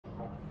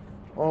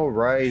All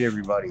right,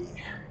 everybody.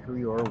 Here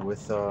we are with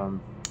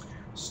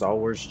Star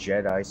Wars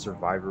Jedi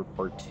Survivor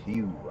Part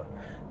 2,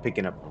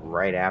 picking up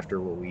right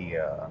after where we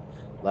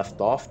left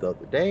off the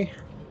other day.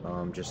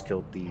 Just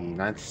killed the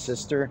ninth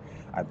sister,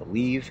 I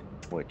believe,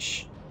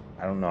 which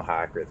I don't know how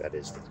accurate that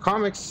is to the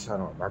comics. I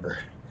don't remember.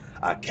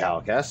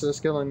 Cal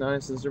Kestis killing the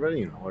ninth sister, but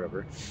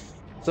whatever.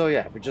 So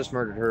yeah, we just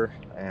murdered her,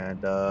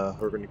 and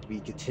we're going to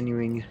be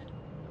continuing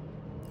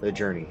the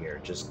journey here.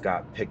 Just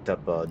got picked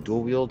up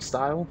dual wield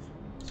style,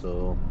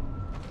 so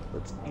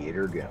let's get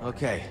her going.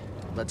 Okay,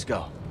 let's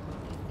go.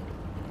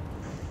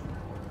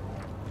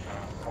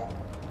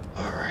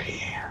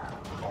 Alrighty.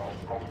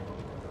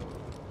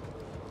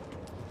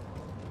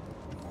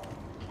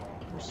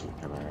 Let's see,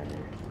 can I...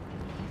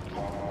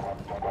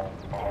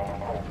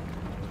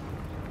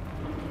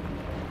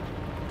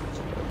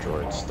 So the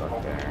droid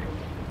stuck there.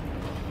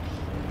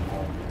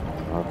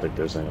 I don't think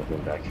there's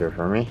anything back here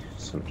for me,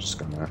 so I'm just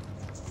gonna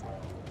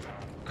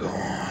go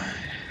on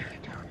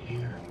down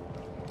here.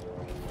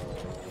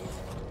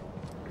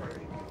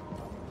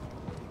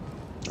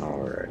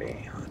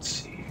 Alrighty, let's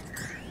see here.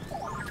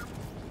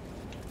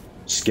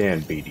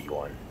 Scan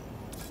BD1.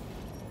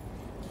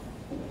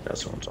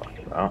 That's what I'm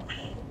talking about.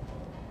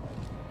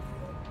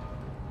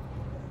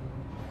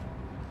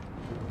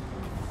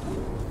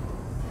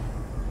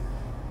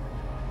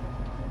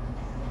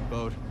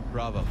 Bode,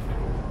 Bravo.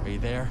 Are you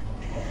there?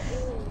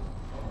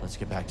 Let's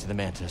get back to the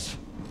Mantis.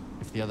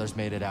 If the others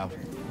made it out,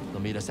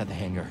 they'll meet us at the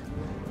hangar.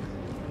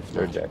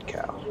 They're dead,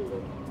 Cal.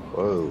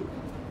 Whoa.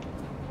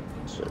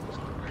 This shit is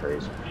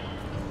crazy.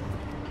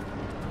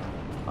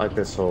 I like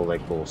this whole,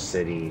 little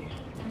city.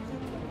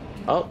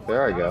 Oh,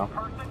 there I go.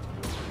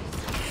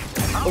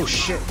 Oh,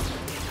 shit.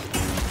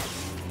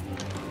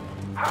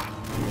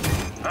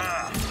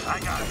 I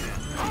got this.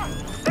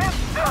 Stand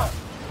still!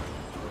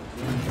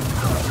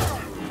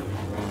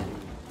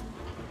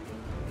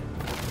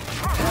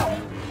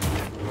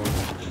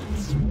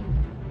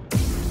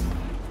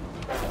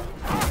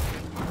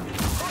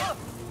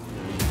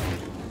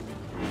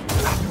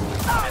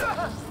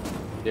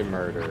 Get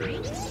murdered.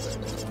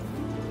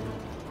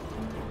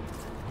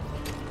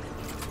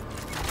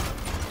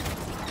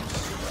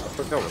 I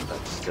forgot what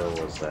that skill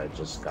was that I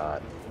just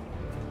got.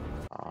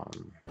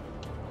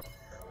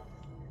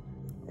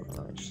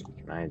 Actually,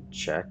 can I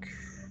check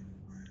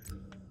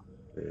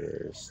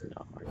this?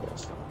 No, I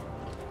guess not.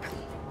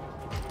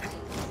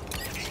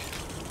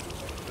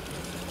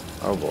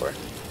 Oh boy.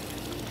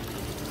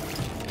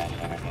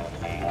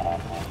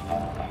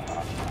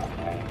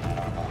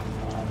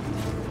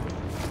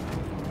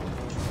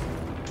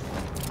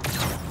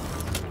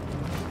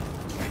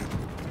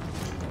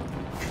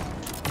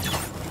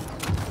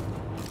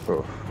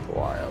 Oh,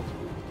 wild.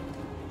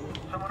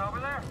 Someone over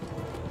there?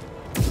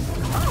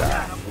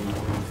 That.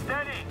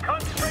 Steady,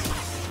 concentrate!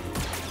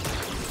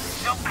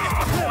 Don't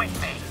disappoint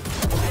me!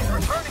 He's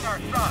returning our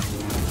shot!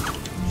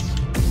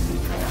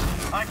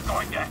 I'm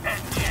going to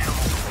end you!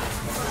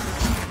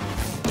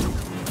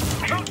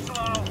 Too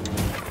slow!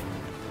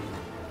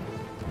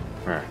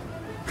 Alright.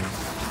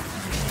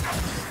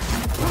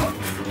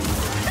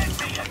 Hit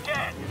me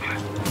again!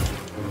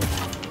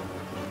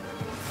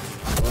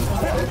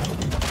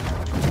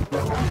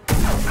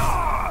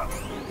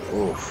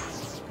 Oof.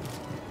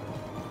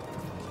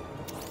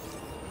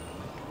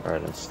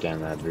 Alright, let's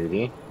scan that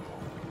 3D.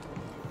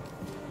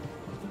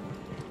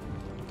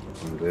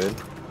 I'm good.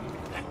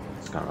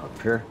 It's kind of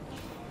up here.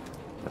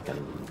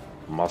 Fucking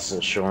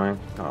muscle showing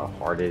how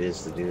hard it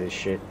is to do this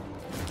shit.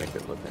 Make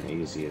it looking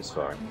easy as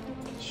fuck.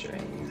 This shit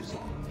ain't easy.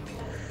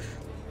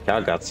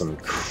 Cal got some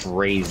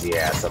crazy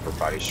ass upper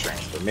body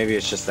strength, but maybe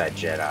it's just that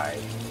Jedi.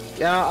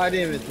 Yeah, I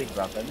didn't even think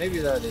about that. Maybe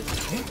that is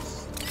the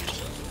case.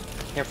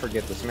 Can't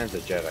forget this man's a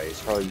Jedi.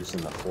 He's probably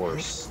using the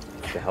Force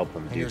to help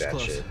him do that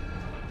shit.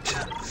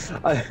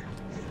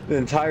 The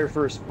entire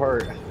first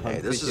part. Hey,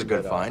 this is a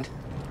good find.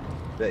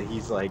 That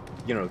he's like,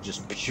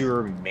 just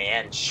pure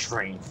man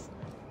strength,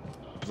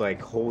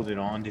 like holding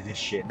on to this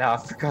shit. Now I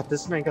forgot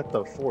this man got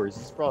the Force.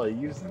 He's probably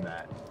using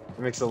that. It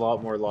makes a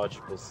lot more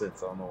logical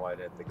sense. I don't know why I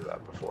didn't think of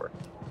that before.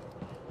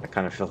 I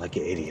kind of feel like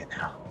an idiot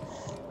now.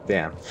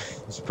 Damn,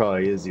 this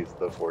probably is using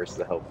the Force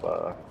to help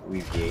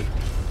alleviate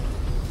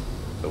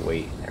the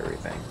weight and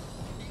everything,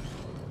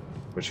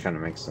 which kind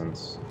of makes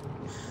sense.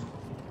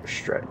 We're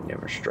strutting, yeah,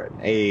 we're strutting.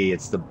 Hey,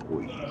 it's the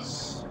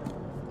boys.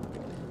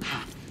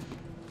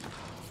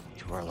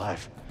 You are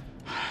alive.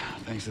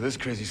 Thanks to this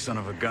crazy son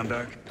of a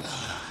Gundark.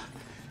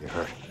 You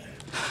hurt.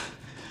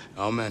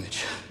 I'll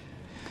manage.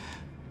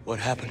 What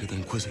happened to the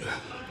Inquisitor?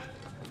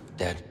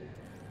 Dead.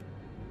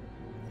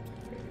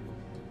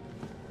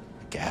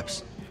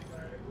 Gaps.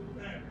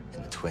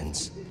 And the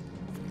twins.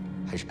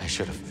 I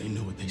should have. They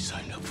know what they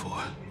signed up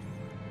for.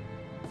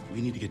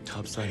 We need to get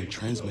topside and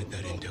transmit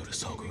that intel to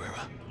Saw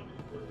Gerrera.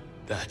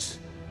 That's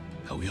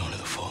how we honor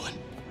the fallen.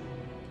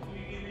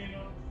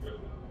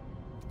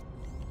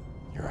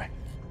 You're right.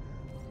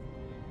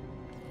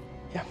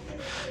 Yeah.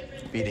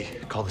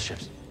 BD, call the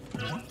ships.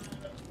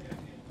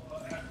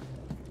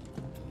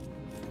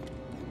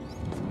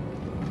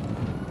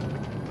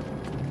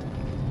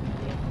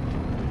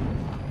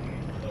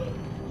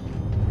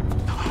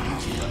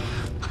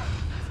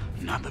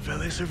 Not the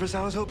valet service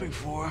I was hoping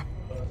for.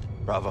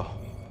 Bravo.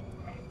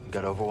 You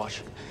got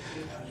Overwatch?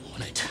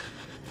 On it.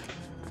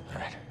 All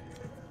right.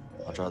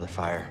 I'll draw the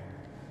fire.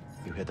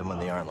 You hit them when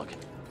they aren't looking.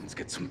 Let's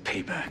get some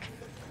payback.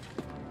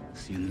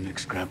 See you in the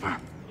mix, Scrapper.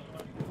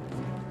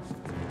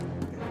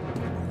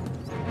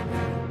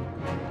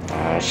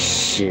 Ah,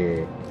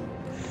 shit.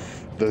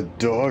 The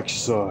dark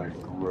side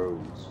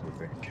grows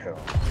within Cal.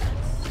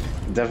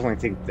 Definitely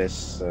think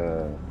this,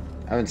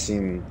 I haven't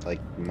seen, like,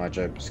 much.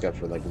 I just got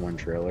for, like, one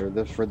trailer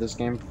for this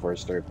game before I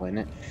started playing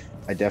it.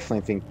 I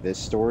definitely think this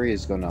story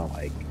is gonna,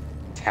 like,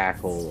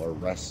 tackle or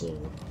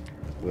wrestle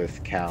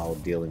with Cal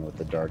dealing with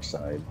the dark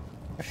side.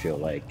 I feel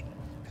like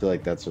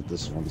that's what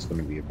this one's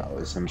gonna be about,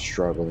 is him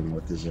struggling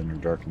with his inner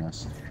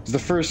darkness. 'Cause the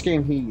first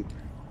game,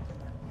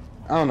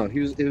 I don't know,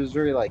 it was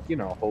very, like, you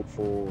know,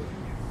 hopeful,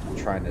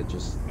 trying to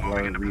just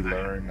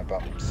relearn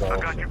about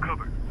himself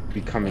and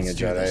becoming a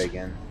Jedi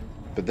again.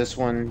 But this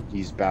one,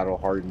 he's battle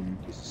hardened,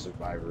 he's a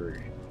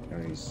survivor, you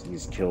know,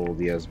 he's killed,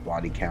 he has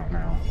body count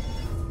now.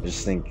 I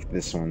just think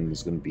this one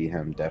is gonna be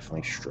him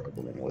definitely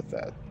struggling with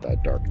that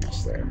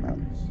darkness there,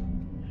 man.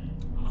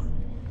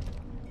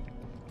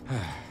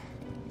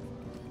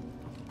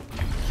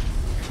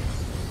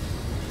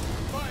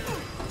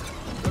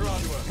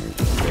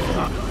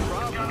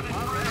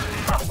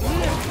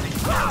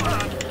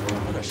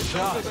 What a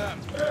shot.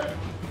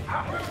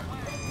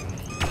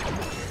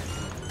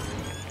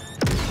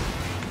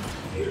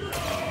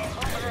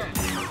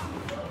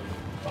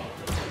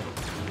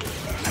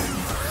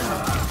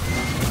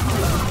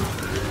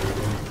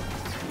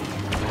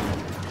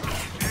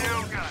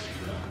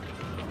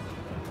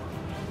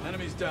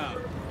 Enemies down.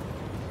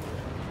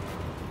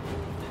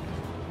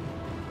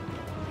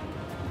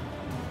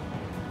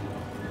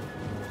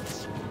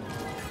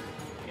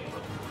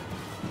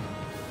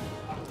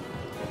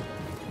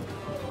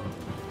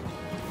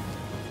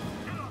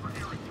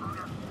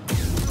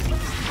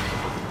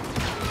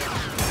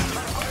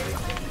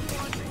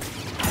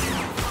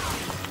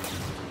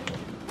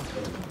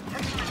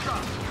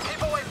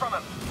 Keep away from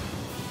him.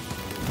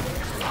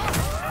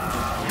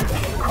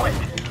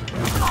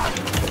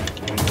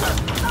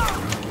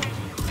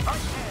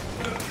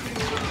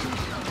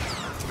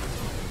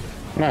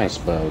 Nice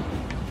boat.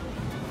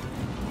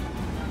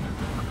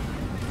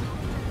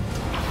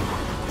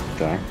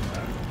 Okay.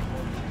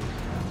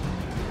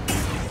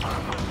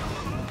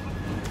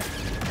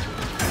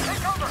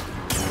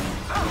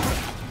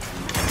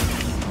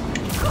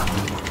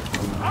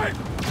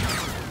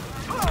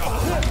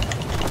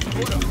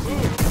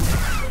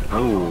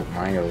 Oh,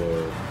 my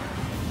lord.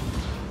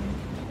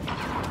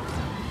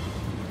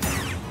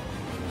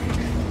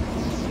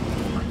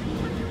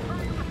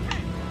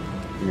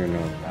 You're no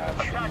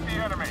match. Attack the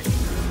enemy.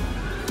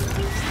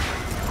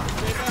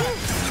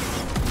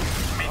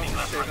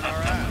 Meaningless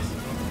resistance.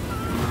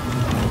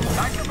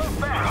 Time to move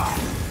back.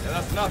 Yeah,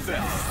 that's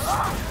nothing.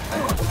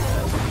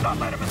 Not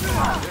let him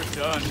escape. They're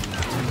done.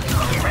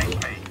 Face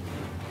me.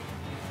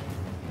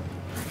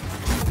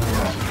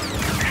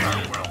 I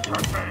will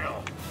prevail.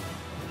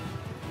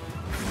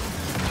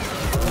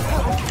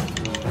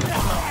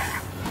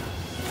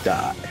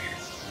 Die.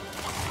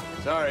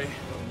 Sorry,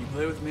 when you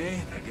play with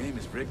me, the game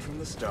is rigged from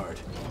the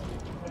start.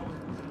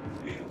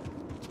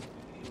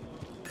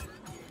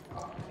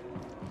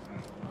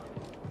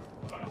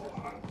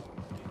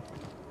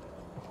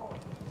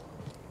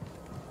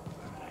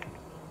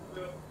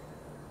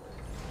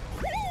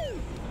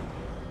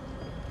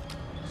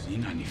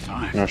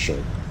 Z95. No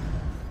shit.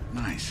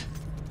 Nice.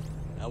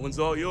 That one's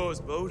all yours,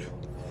 Bode.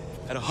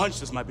 Had a hunch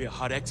this might be a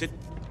hot exit.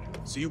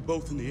 See you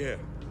both in the air.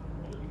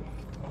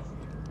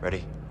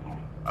 Ready?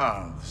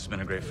 Oh, this has been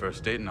a great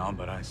first date and all,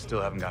 but I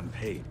still haven't gotten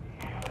paid.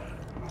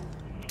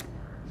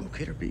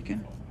 Locator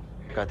beacon?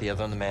 Got the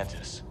other on the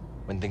Mantis.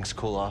 When things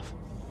cool off,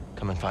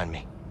 come and find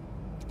me.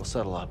 We'll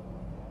settle up.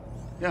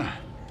 Yeah,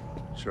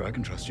 sure, I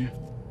can trust you.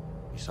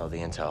 You saw the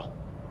intel.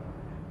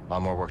 A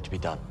lot more work to be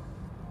done.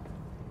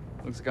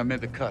 Looks like I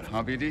made the cut,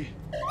 huh, BD?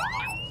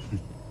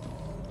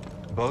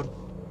 Bode?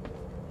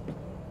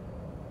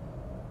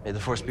 May the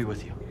Force be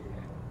with you.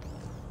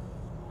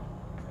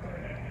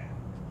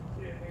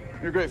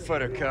 You're a great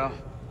fighter, Cal.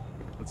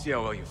 Let's see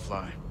how well you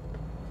fly.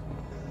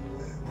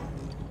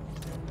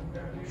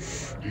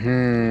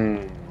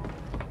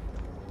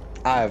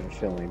 I have a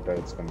feeling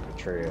Boat's gonna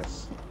betray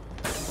us.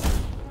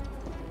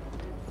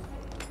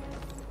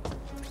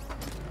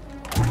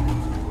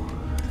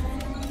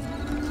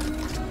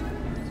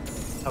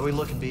 How we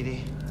looking,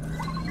 BD?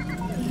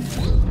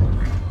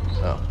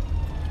 Oh.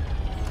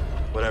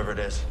 Whatever it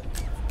is,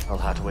 I'll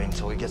have to wait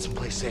until we get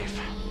someplace safe.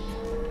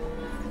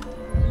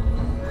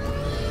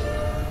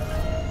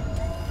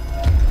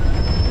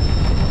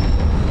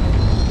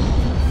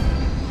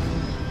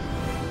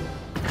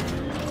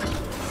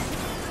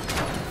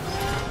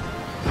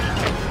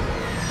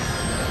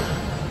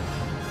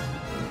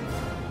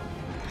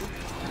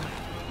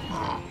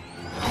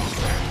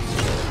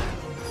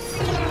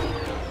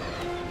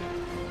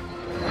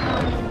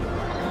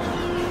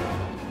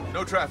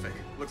 No traffic.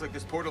 Looks like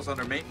this portal's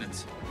under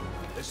maintenance.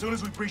 As soon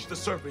as we breach the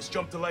surface,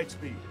 jump to light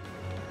speed.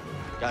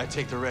 Gotta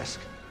take the risk.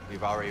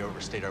 We've already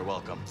overstayed our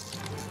welcome.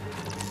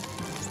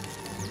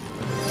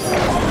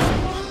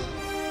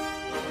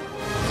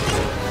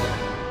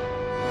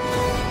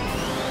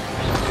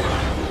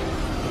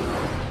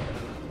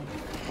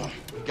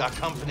 We got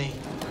company.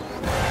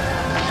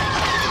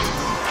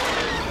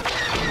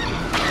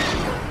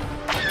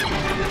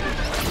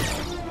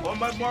 On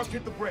my mark,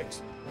 hit the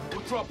brakes.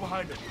 We'll drop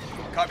behind him.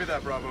 Copy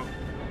that, Bravo.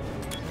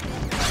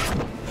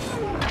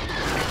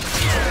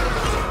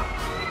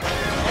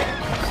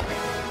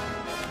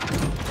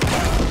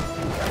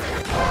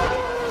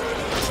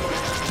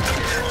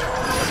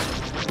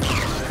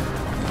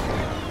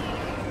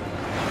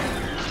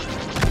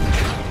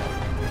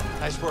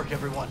 Nice work,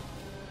 everyone.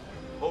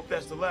 Hope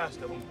that's the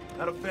last of them.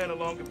 Not a fan of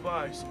long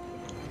goodbyes.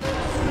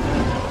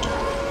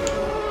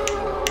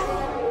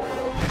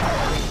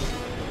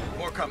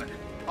 More coming.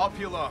 I'll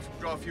peel off,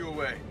 draw a few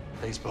away.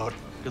 Thanks, Bode.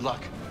 Good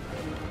luck.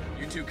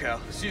 You too, Cal.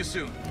 See you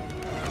soon.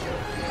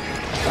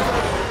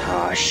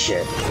 Ah,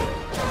 shit.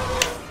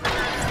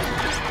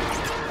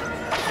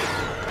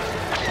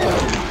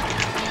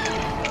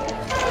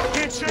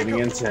 Can't shake Getting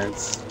him.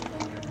 intense.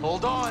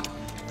 Hold on.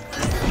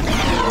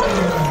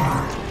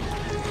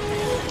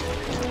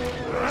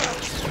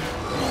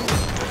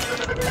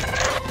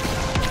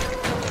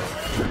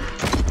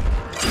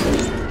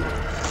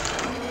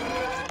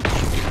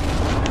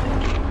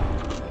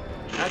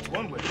 That's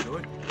one way to do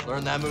it.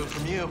 Learn that move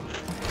from you.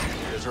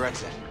 There's our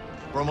exit.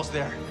 We're almost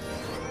there.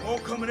 All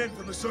coming in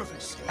from the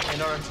surface.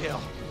 And our tail.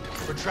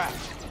 We're trapped.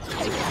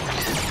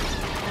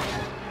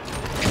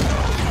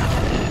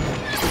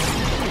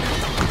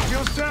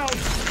 Feel sound.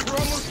 We're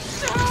almost.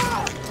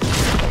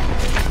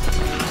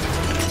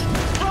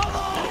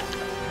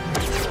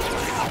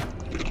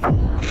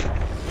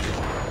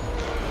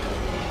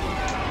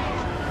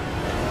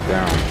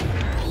 Down.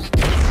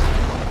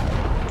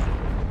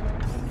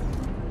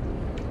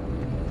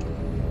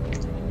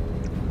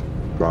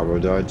 Bravo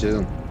died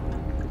too.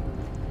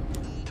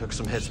 Took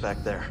some hits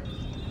back there.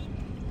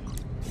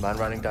 Mind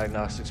running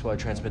diagnostics while I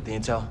transmit the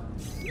intel?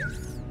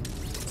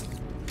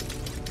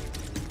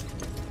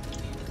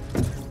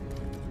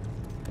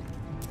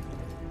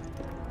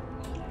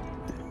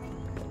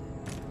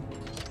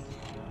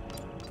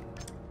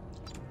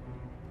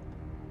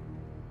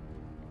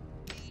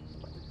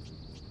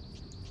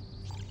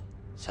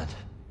 Sent.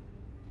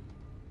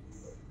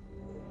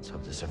 Let's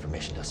hope this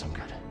information does some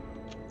good.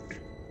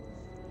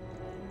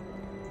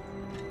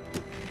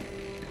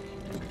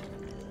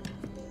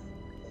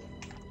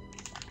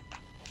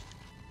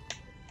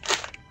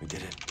 We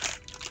did it.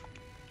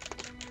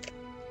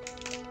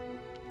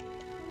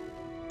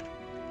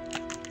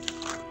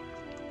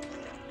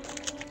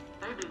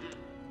 Hey, BD.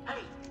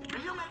 Hey, are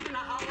you making a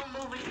horror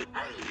movie?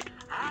 Hey,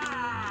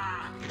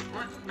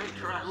 let's make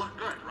sure I look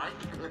good, right?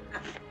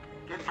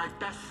 Get my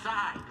best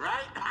side,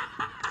 right?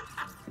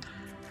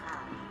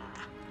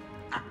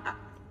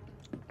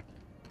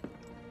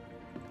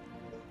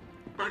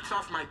 Breaks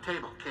off my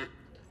table, kid.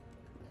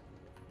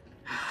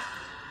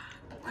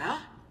 Well,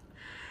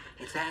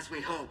 it's as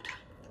we hoped.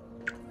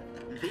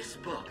 This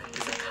book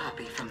is a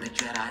copy from the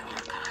Jedi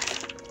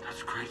archive.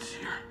 That's great,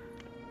 Seer.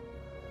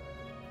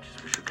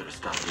 Just wish we could have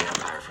stopped the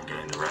Empire from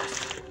getting the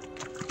rest.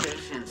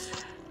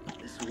 Patience.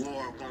 This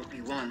war won't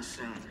be won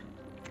soon.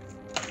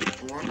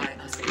 Or by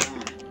us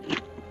alone.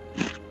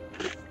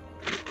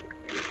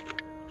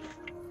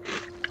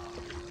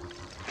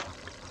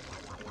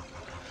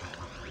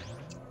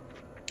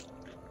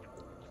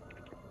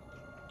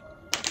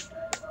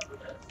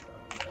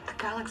 The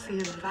galaxy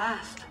is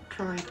vast,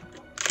 Troy.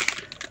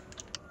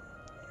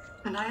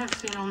 And I have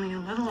seen only a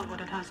little of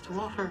what it has to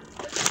offer.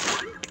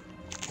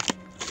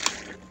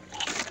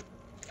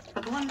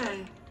 But one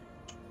day,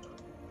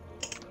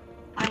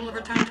 I will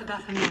return to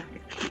Dathomir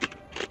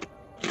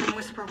and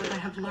whisper what I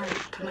have learned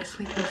to my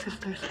sleeping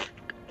sisters.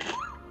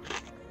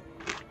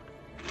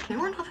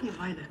 You are not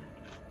invited.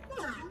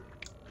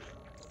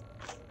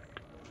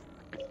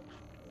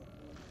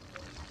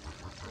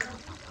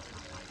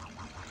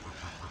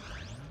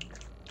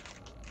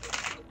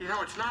 You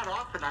know, it's not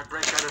often I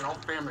break out an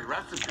old family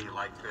recipe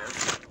like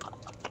this.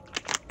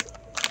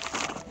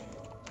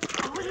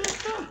 What do you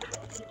think?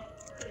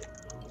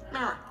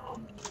 Mary.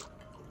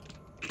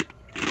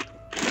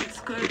 It's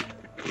good.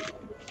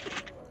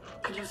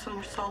 Could use some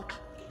more salt.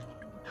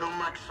 Too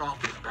much salt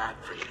is bad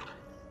for you.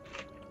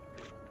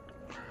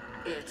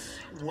 It's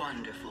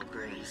wonderful,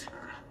 Grace.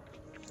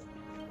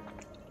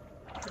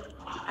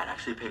 I'd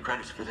actually pay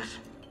credits for this.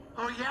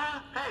 Oh,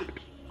 yeah? Hey,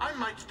 I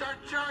might start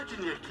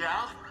charging you,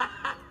 Cal.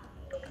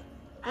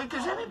 Hey,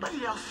 does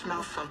anybody else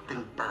smell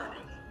something burning?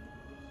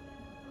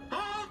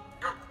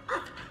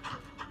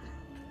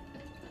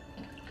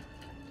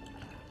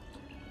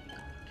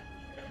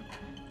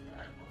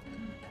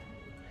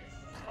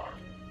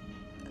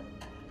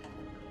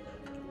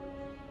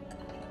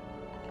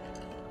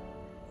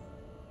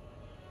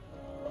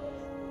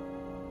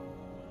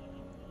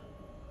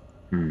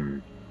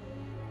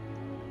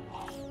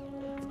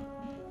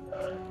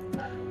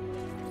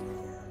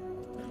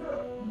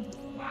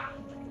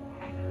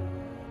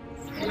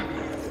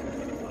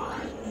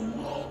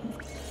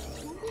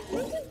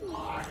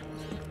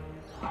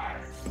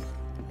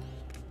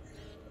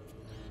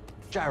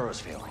 Gyro's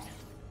failing.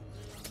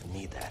 I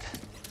need that.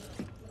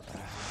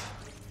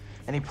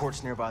 Any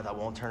ports nearby that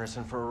won't turn us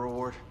in for a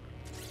reward?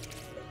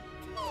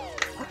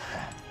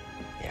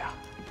 Yeah.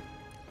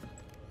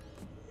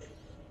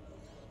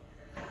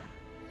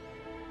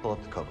 Pull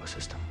up the Kobo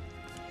system.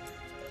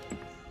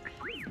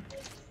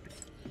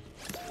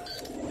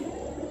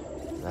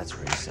 That's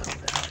where he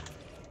settled down.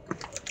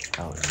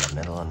 Out in the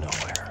middle of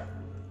nowhere.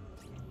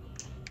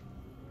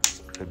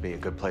 Could be a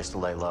good place to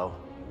lay low.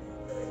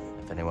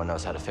 If anyone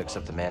knows how to fix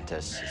up the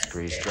Mantis, it's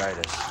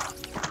grease-dritis.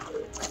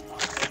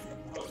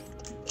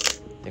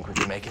 Think we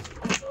can make it?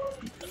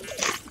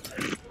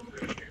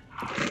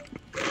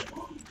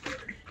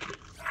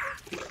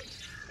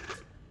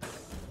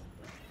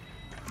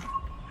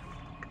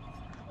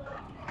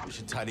 We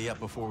should tidy up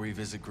before we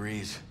visit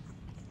Grease.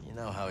 You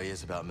know how he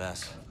is about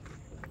mess.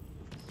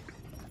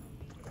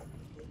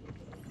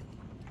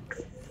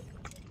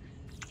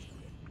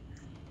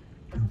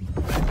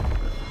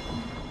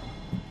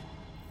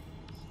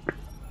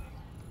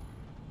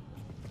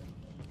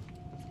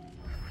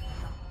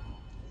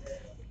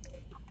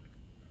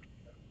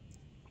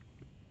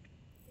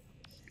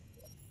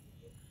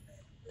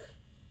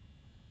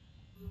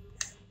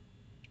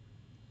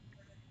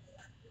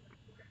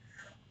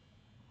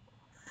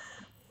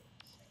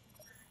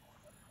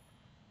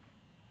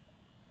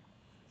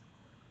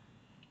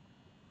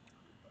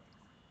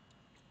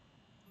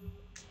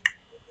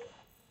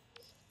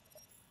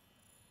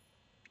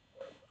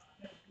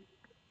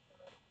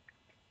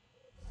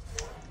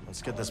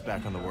 Let's get this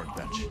back on the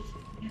workbench.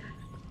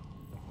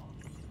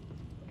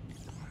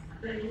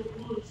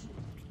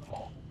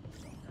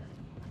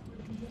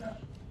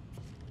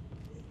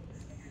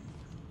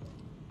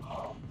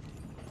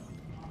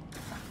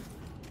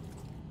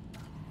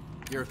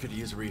 Gear could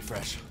use a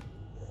refresh.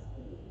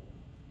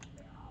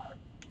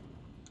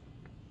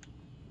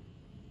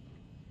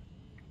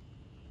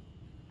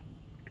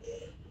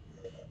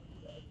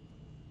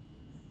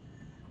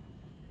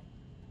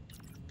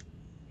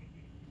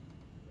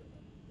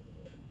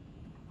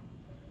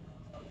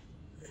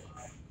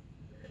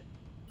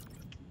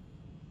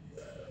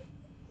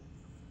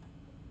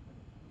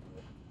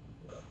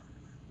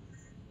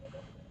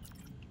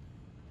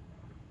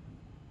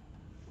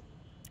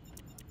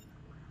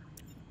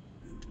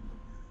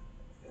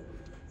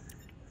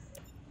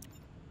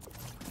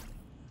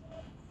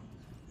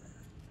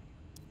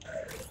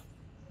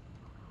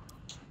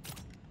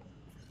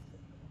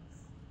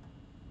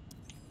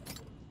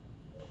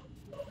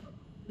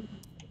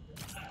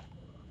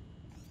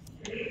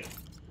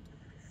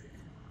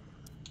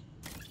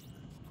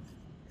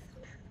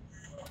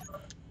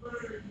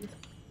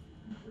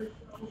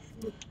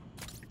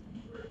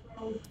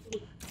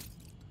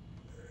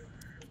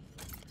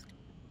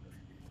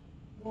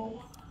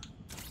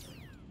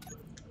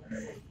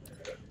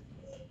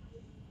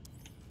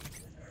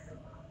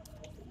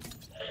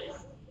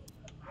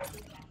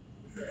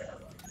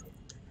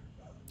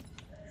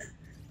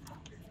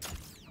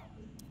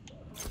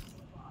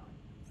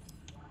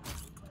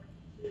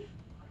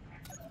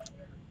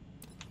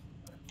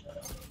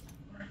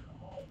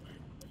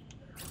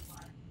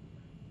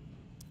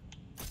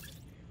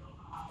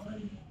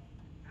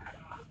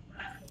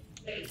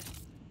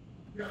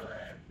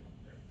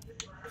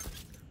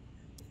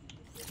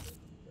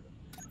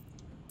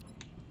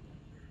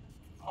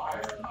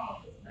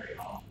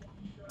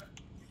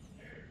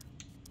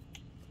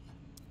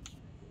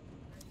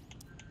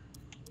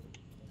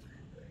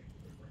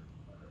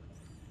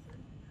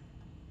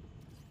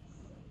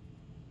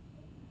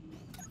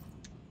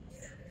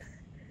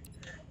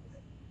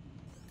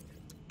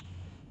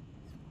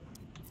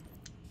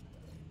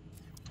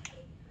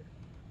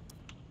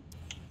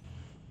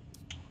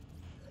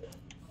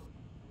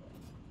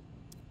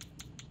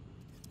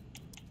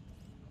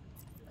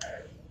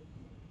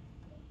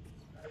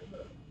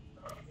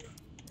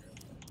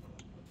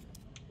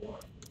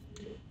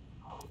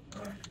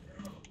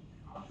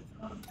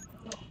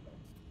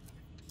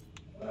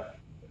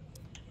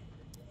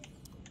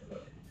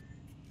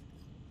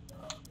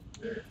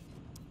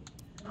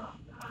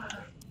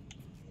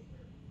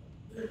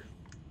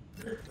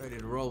 Ready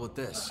to roll with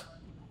this.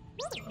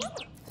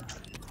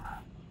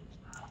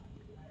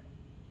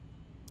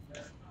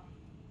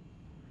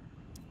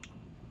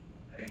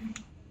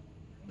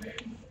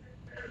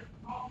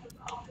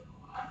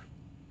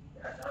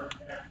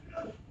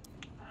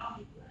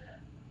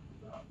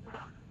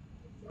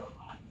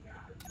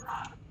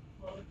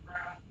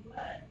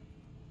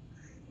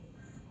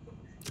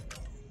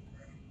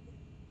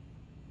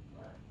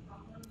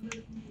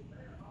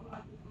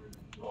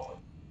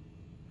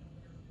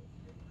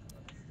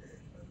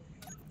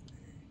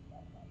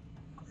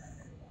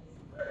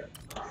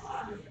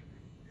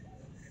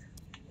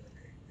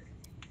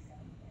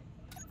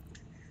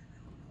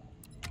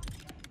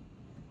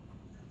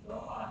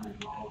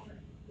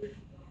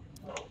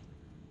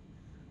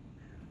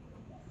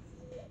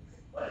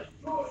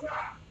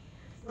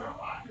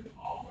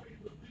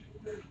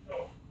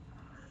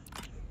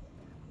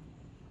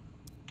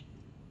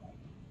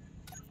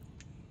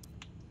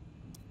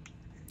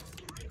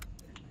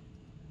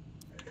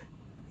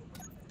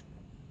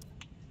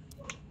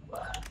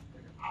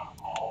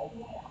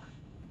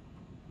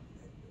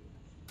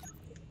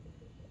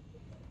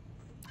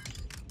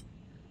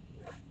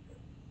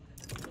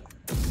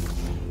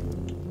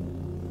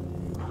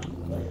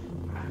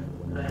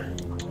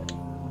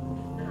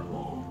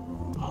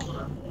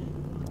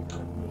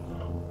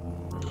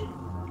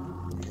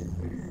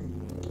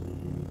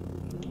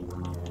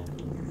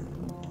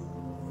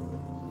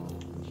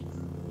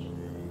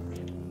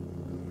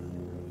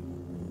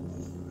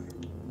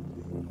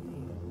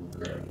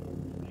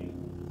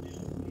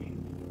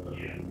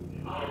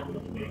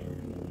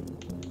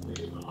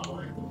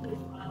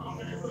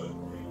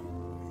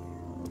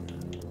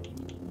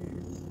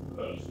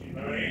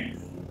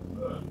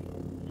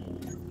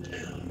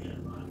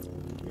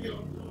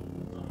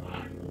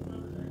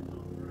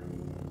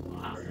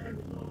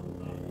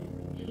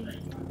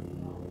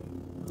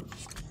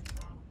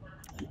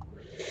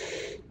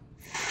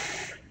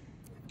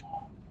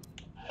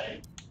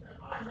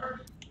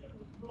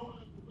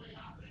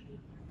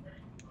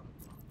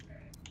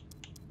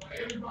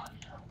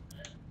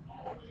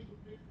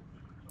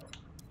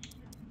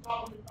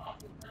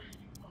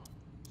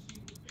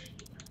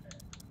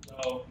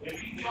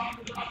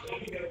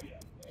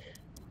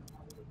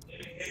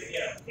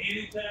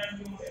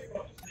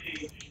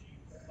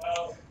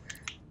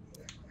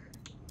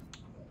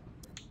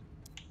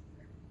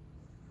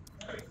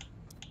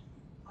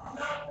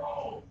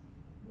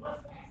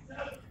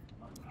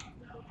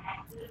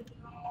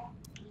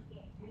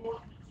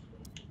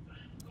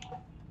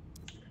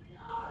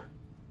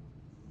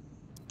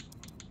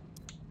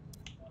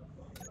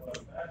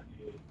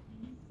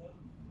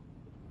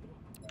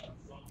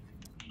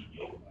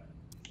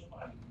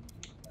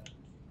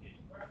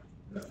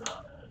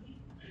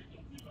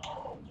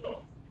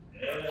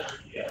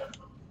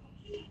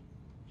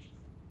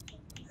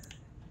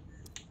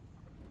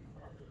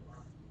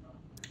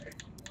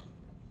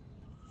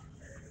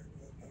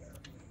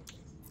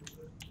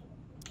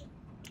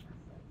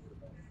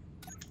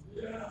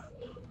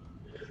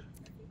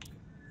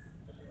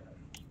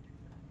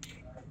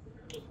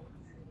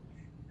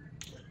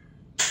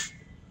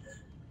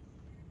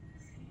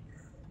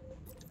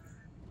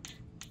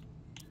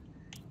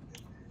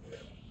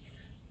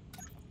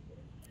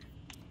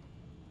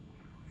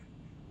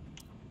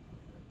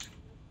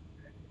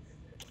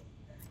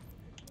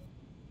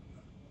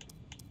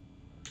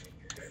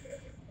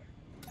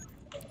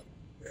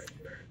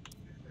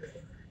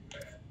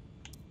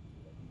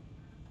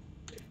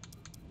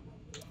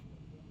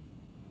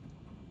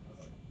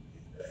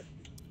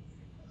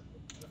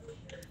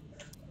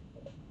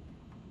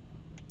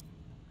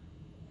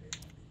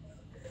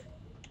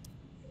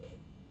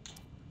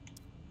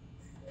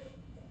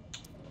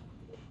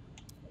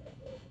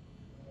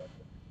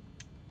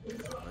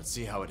 Let's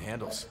see how it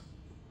handles.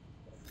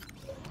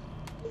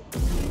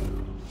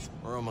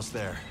 We're almost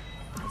there.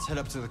 Let's head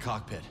up to the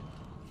cockpit.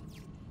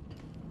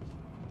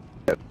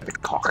 The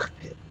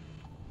cockpit.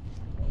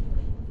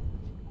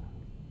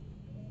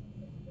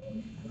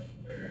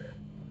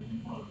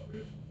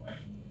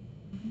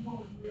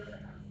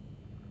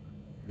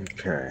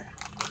 Okay,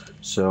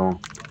 so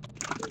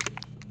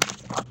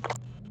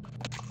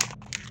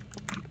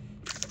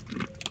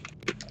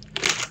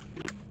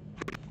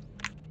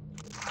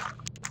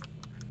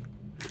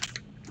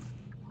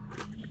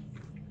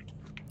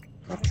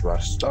let's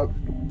rest up.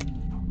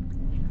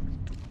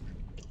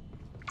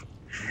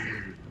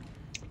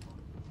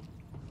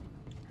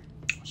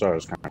 Sorry, I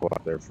was kind of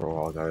quiet there for a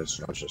while, guys.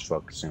 I was just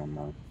focusing on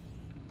my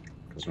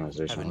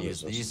customization. Haven't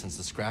used these since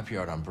the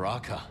scrapyard on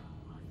Braca.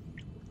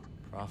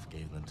 Prof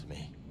gave them to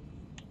me.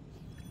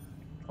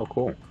 Oh,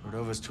 cool.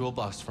 Cordova's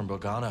toolbox from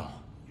Bogano.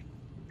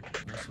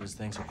 Most of his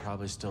things are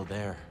probably still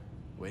there,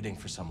 waiting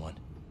for someone.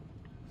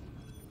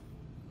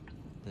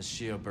 This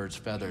Shio bird's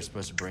feather is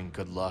supposed to bring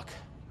good luck.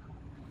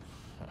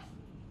 Huh.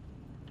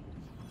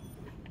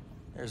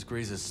 There's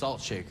Grease's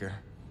salt shaker.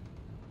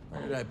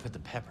 Where did I put the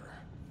pepper?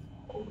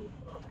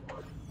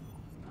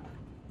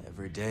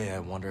 Every day I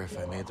wonder if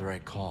I made the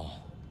right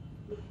call.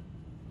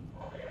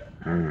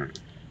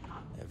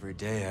 Every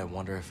day I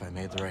wonder if I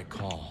made the right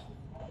call.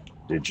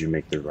 Did you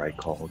make the right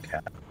call,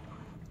 Cat?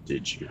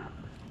 Did you?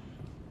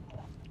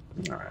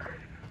 Alright.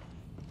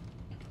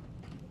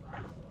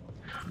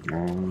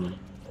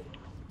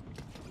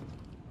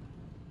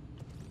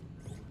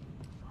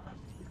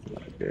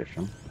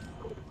 Navigation.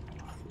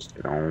 Let's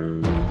get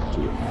on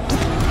to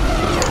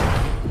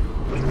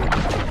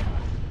it.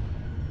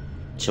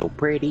 So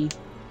pretty.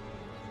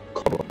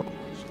 Cool.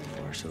 So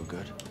far, so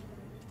good.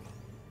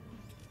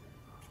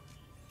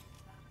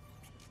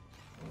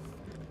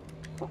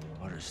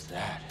 What is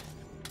that?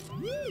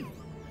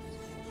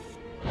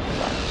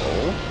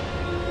 Oh?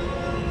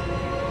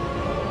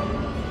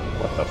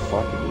 What the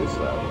fuck is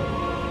that?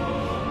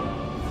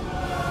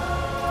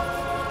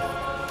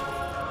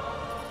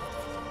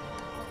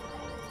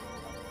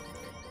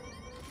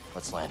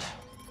 Let's land.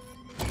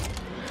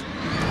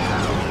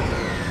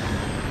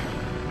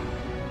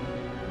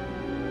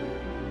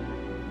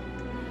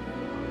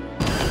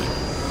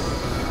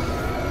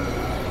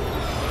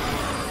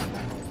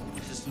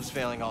 System's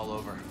failing all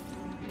over.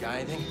 Got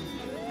anything?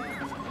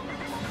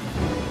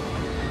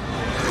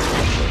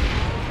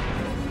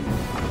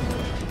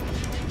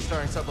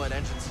 Starting sublight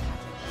engines.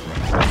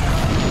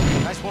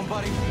 Nice one,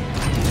 buddy.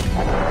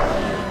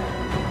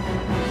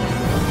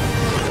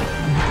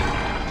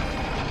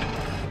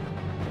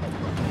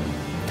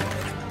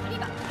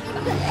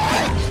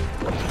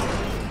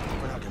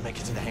 We're not gonna make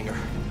it to the hangar.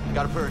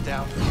 Gotta put her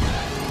down.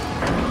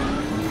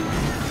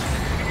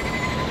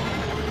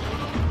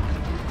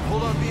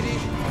 Hold on, BD.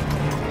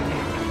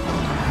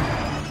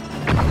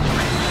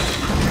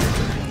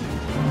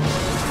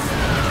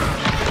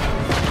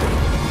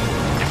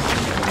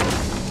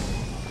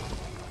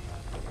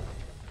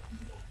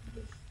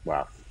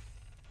 Wow.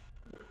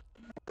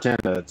 10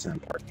 out of 10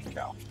 parking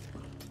cal.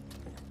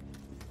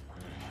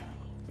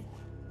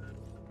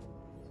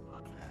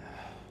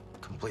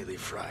 Completely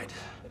fried.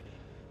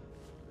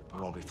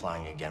 We won't be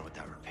flying again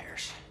without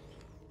repairs.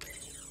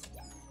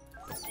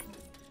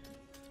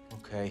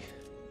 Okay.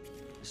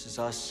 This is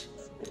us.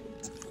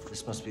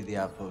 This must be the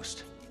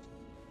outpost.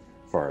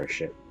 For our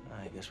ship.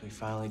 I guess we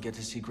finally get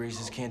to see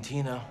Grace's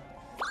cantina.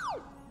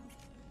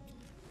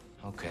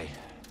 Okay.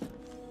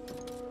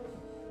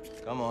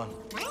 Come on.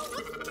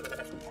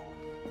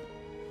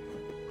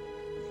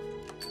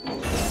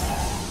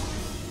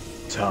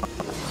 Time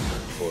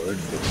for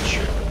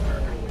adventure.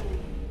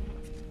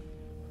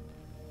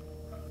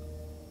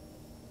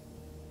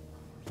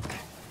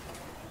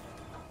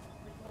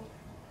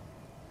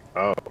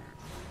 Oh.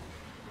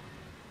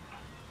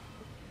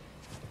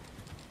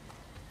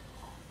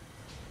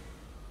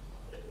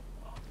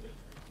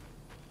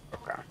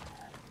 Okay.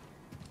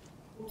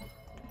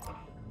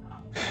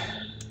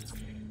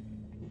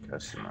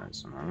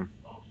 Customize them.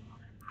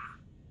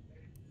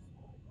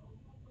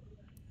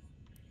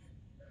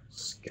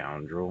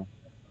 Scoundrel.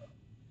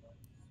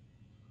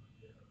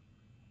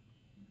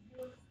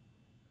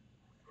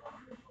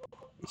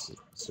 This is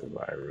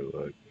Survivor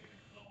look.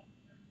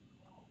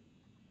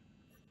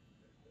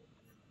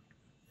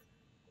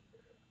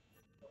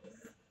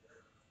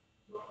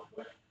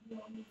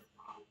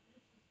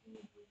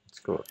 Let's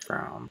go with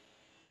brown.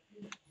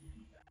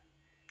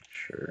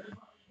 Sure.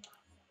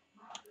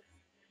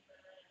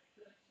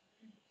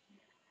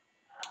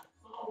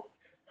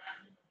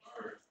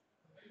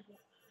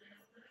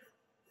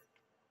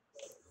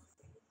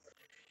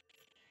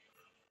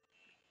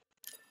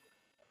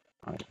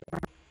 Okay.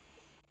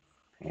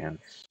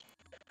 Pants.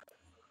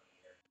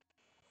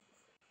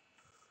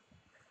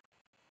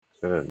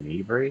 Is that a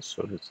knee brace?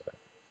 What is that?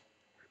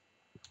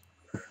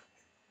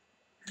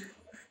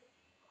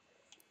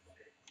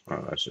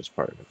 Oh, that's just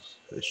part of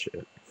this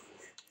shit.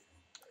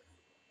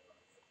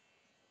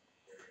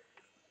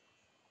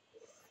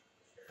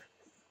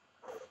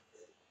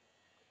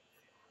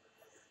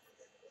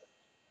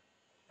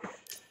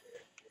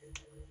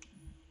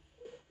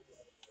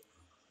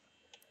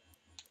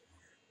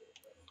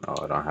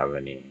 Oh, I don't have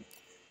any.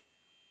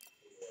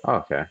 Oh,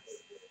 okay.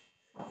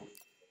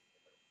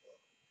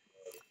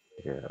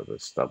 Yeah, the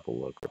stubble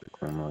look or the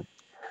clean look.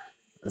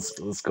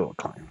 Let's go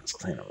clean. Let's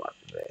clean them up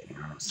today. You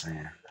know what I'm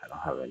saying? I don't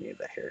have any of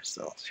the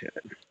hairstyles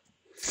yet.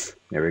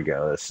 There we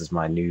go. This is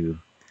my new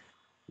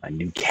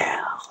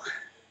Cal.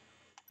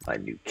 My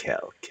new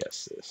Cal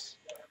Kestis.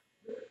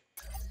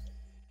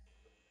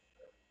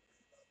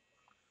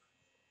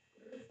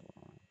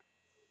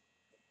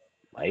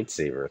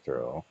 Lightsaber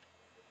throw.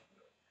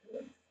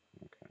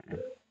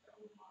 Okay.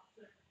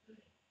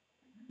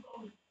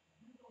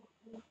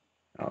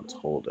 Oh, it's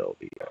hold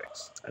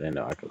LBX. I didn't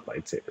know I could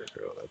lightsaber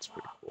throw. That's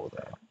pretty cool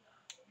though.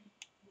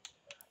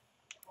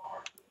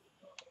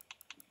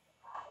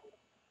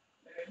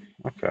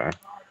 Okay.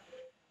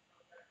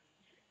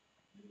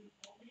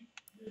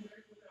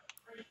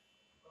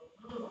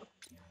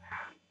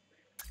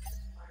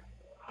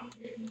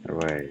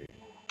 Wait.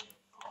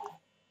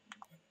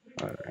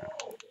 Okay.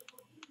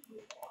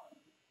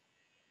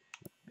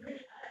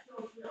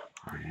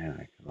 Oh yeah,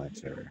 I can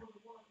lightsaber.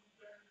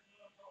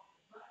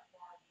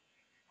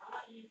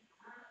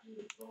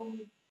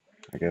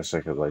 I guess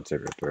I could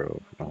lightsaber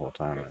throw the whole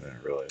time. I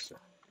didn't realize it.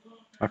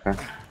 Okay.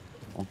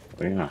 Well,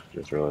 yeah,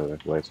 just really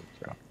like lightsaber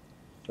throw.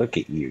 Look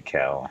at you,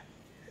 Cal.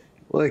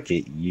 Look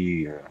at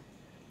you.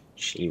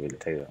 Shaving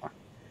tail.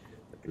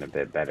 Looking a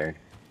bit better.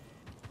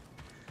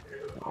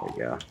 There we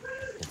go.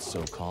 It's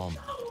so calm.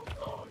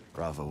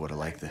 Bravo would have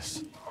liked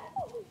this.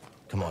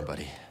 Come on,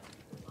 buddy.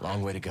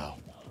 Long way to go.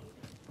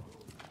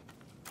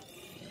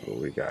 What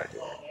we got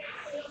here?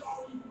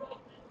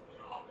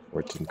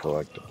 14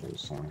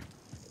 collectibles, huh?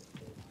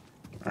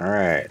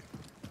 Alright.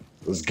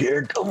 Let's get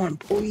her going,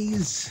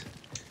 boys.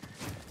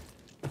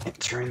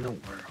 Entering the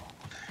world.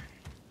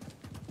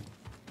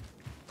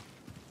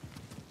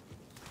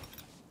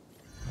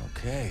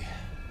 Okay.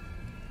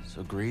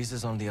 So Grease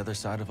is on the other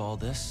side of all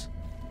this?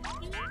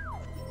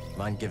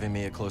 Mind giving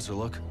me a closer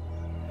look?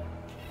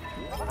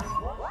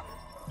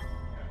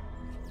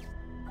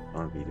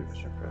 On B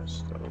division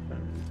press to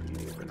open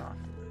B binoculars.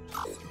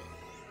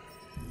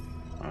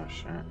 Oh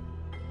shit.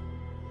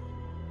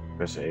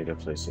 Press A to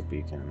place a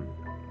beacon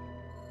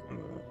on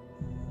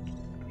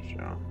the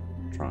show.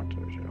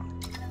 Toronto show.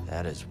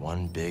 That is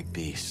one big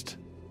beast.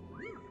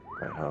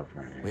 By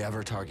hovering. We have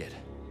our target.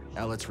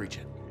 Now let's reach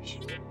it.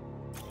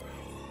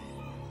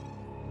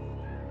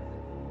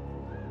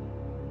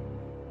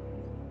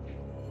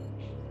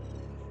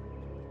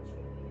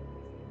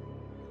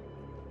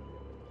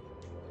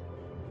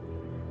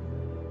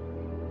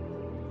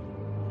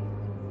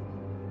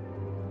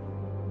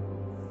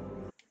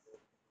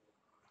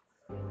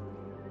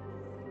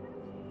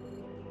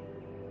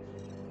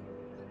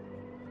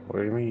 What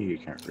do you mean you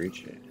can't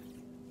reach it?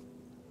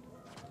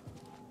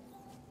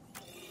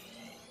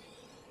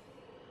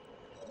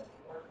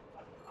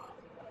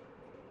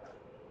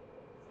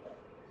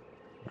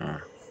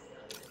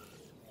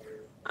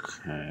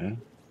 Okay.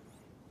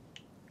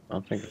 I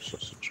don't think it's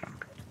just a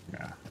chunk.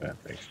 Yeah, I don't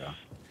think so.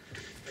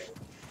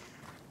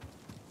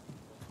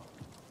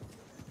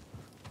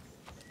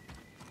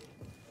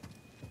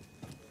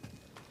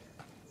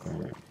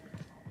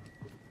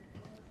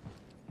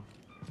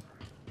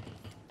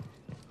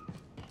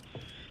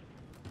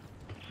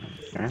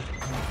 Okay.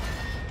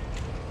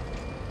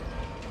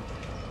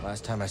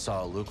 Last time I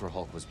saw a Lucre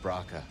Hulk was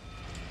Braca.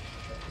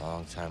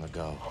 Long time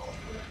ago,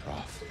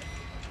 Prof.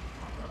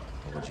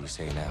 What would you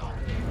say now?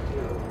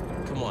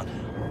 Come on.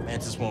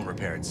 Mantis won't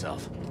repair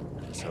itself.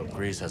 Let's hope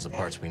Grease has the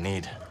parts we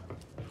need.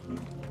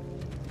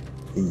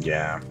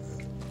 Yeah.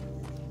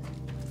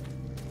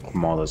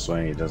 Come all this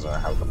way, he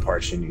doesn't have the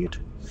parts you need.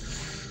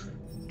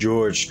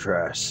 George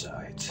crash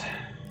site.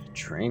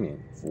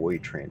 Training.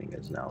 Void training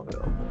is now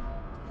available.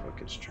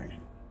 Focus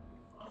training.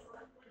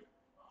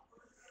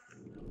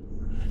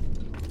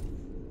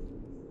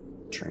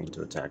 Train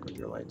to attack with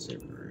your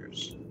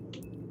lightsabers.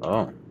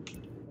 Oh.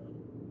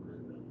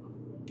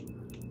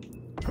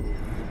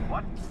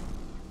 What?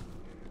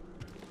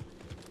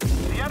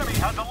 The enemy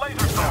has a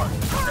laser sword.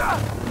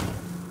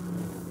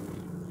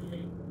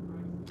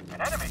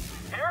 An enemy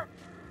here?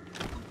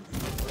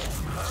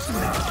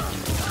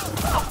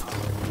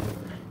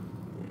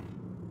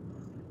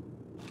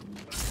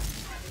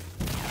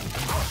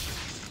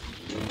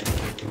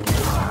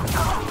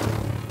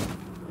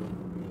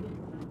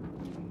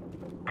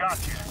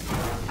 Gotcha.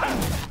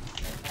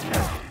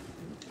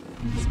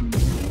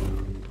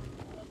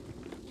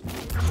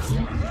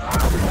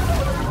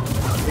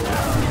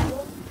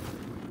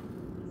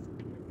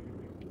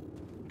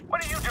 What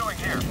are you doing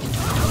here?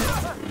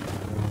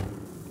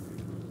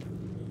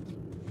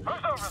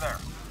 Who's over there?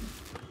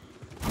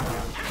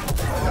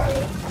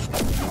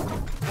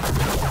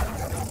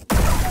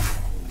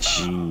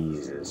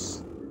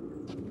 Jesus.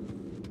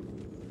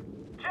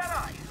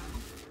 Jedi!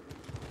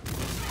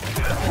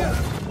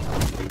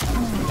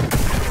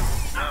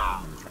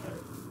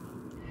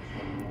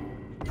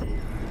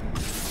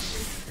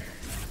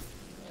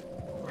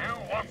 You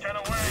won't get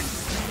away,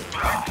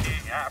 risky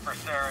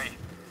adversary.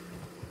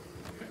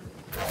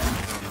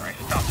 Try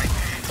stopping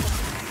me.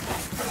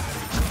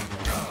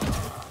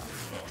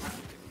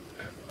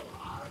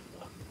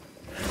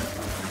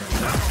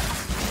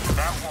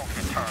 That won't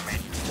deter me.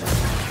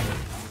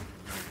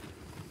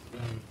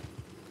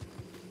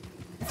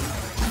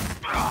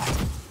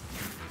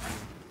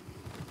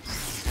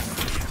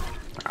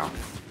 Wow.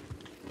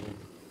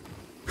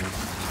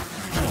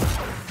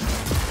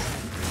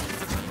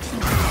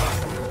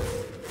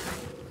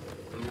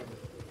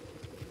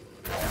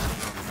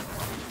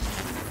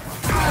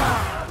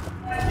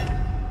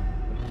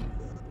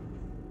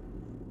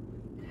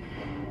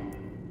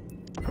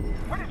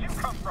 Where did you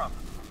come from?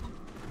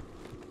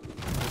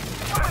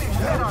 Somebody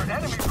said our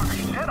enemy was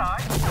a Jedi.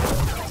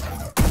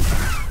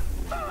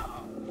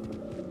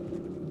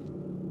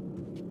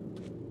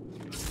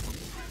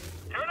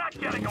 You're not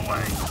getting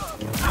away.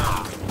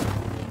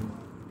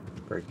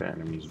 Break the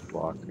enemy's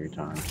block 3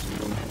 times.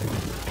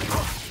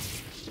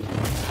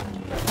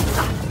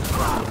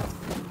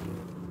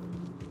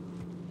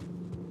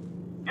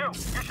 You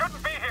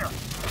shouldn't be here.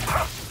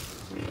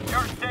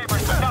 Your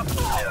saber's enough.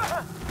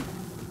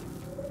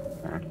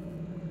 Okay.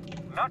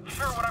 Not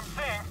sure what I'm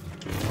seeing.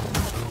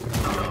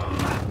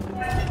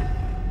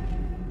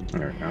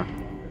 There we go.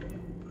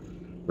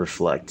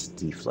 Reflect,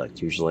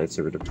 deflect. Use your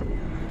lightsaber to.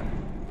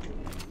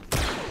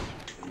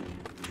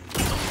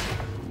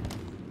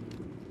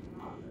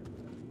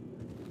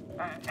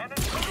 And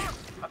it's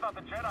I thought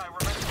the Jedi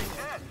were meant to be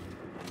dead.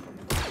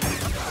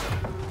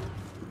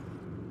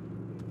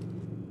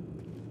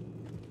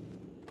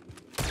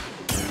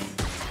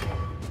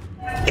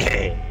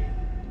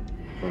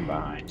 From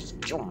behind.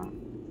 Just jump.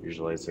 Use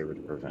your lightsaber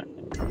to prevent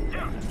any.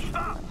 You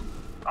stop!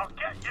 I'll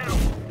get you.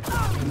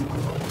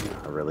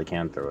 I really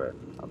can throw it.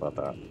 How about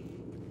that?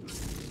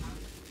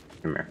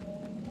 Come here.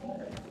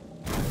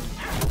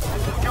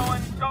 This is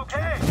going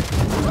okay.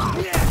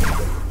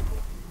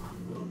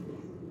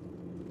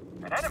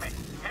 An enemy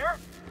here?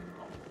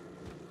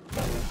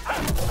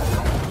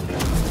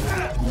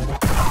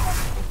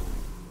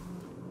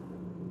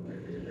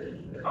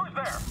 Who's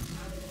there?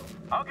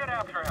 I'll get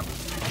after him.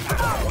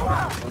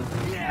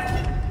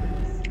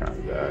 Kind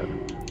of dead.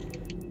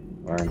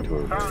 Learn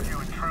to Found evade. you,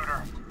 intruder.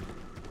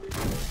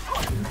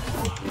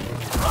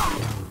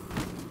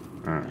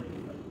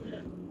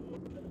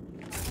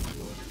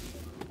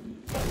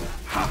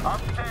 I'm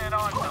staying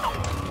on.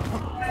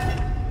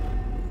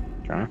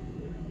 Okay.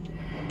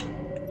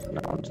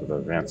 Now onto the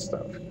advanced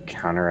stuff.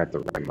 Counter at the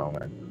right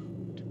moment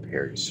to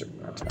parry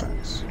certain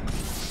attacks.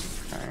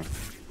 Okay.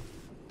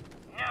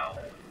 No,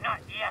 not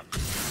yet.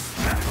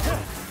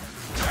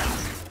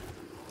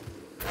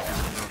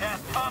 That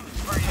comes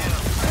for you.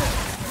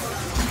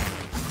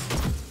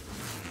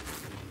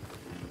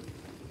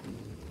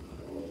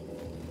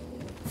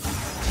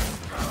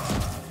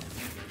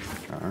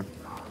 Okay.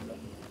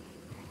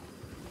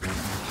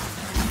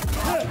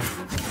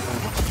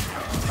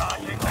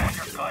 Dodging what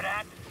you're good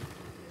at.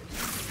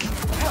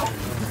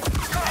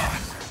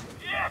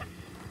 Yes.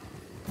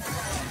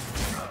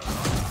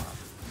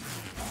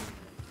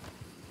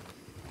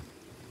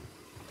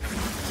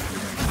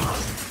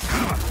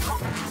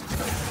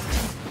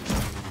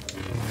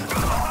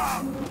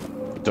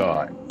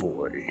 Die,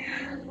 boy.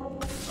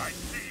 I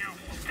see you,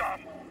 scum.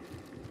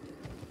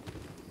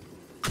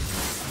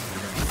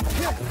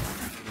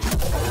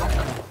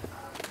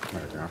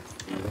 There we go.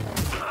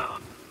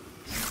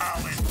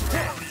 I'll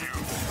impale you.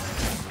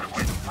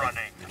 Quit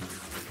running.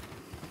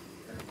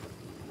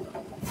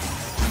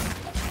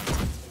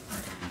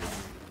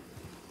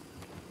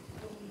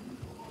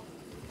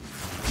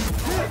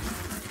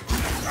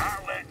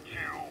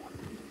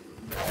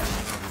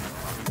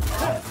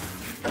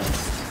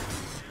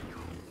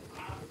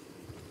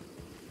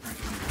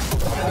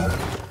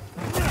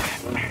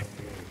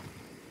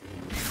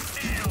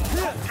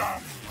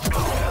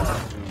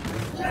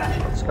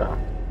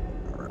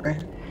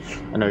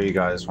 you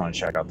guys want to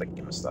check out the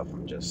game and stuff,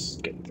 I'm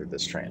just getting through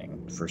this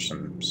training for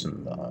some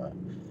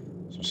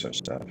such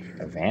stuff.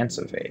 Advance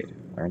evade.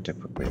 Learn to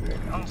quickly evade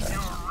attacks.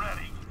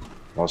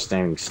 While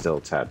standing still,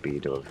 tap B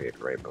to evade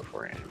right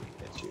before an enemy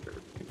hits you.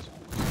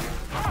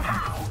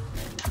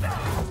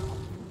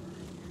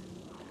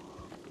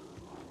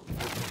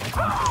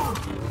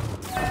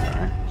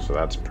 Okay, so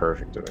that's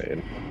perfect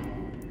evade.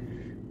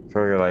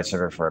 Throw your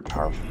lightsaber for a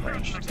powerful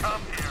range.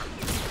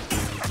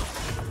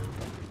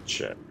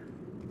 Shit.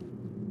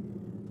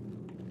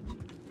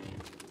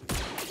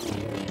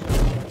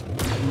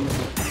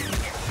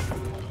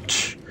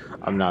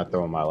 I'm not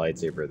throwing my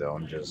lightsaber though,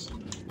 I'm just...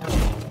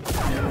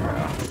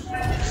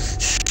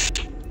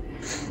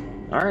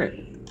 Alright,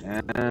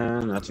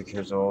 and that took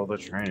care of all the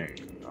training.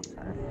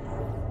 Okay.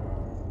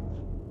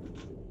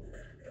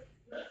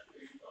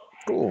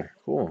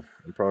 Cool.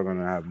 I'm probably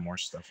gonna have more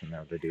stuff in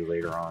there to do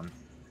later on.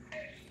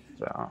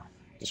 So,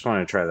 just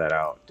wanted to try that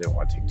out. Didn't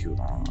want to take too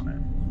long on it.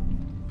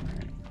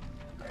 Alright.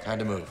 Time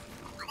to move.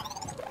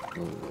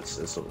 Ooh, what's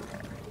this over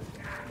here?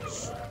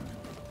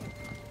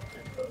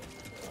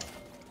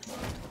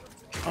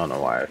 I don't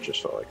know why, I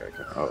just felt like I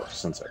could. Oh,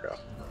 since I got.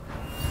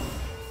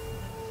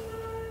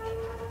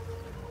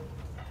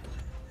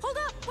 Hold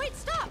up! Wait,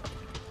 stop!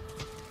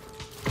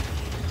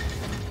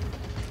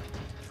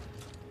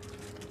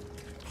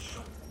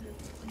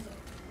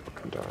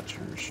 Fucking dodge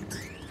your machine.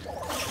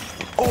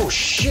 Oh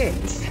shit!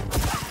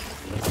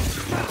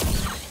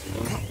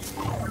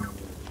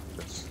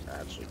 That's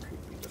actually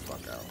creeped me the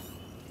fuck out.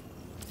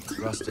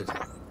 Rusted,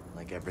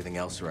 like everything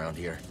else around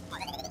here.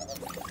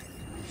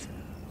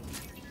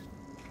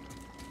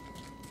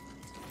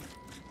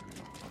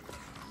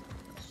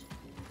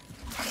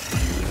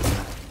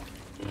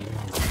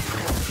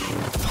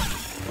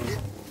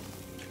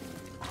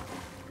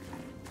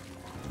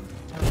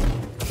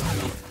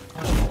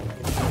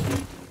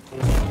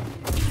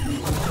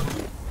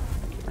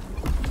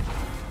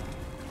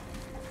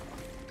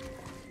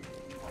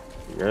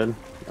 Good?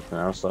 Nothing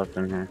else left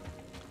in here?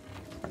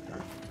 Okay.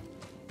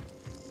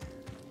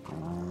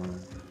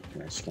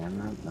 Can I scan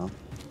that? No?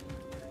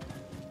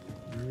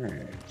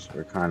 Alright, so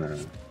we're kind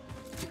of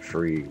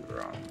free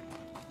roam.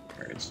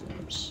 Here it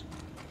seems.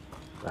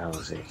 What the hell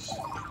is this?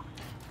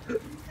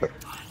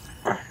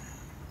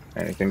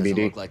 Anything, Doesn't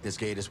BD? look like this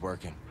gate is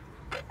working.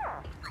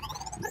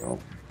 No.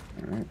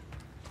 Alright.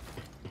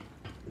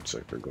 Looks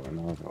like we're going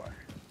the other way.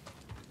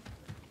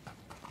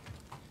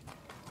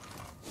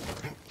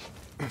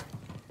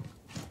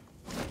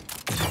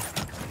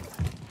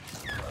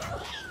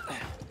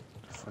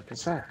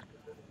 What's that?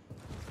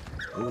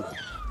 Ooh.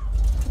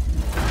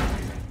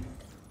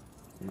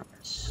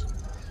 Nice.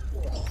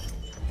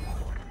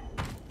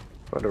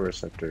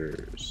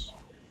 Photoreceptors.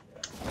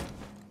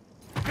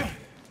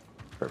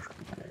 Perfect.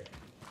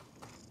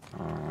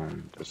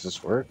 Does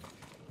this work?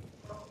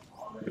 No,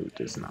 it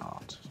does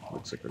not.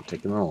 Looks like we're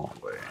taking the long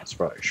way. It's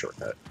probably a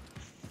shortcut.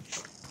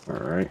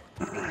 Alright.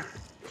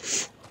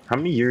 How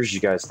many years you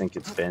guys think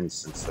it's been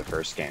since the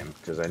first game?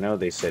 Because I know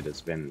they said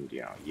it's been, you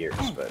know,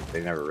 years, but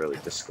they never really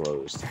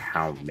disclosed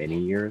how many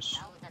years.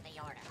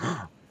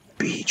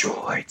 B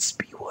droids,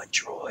 B1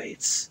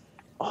 droids.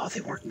 Oh, they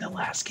weren't in the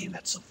last game.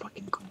 That's so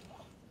fucking cool.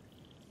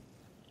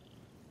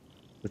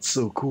 That's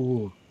so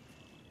cool.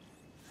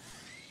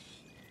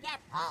 Get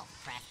off,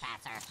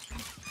 trespasser.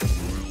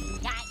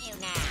 Got you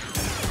now.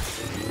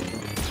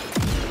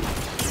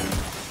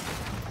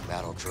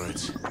 Battle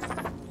droids.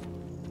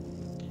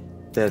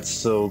 That's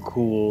so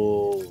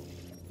cool.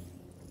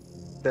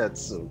 That's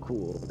so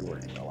cool. They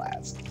weren't in the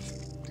last game.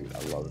 Dude, I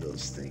love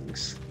those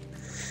things.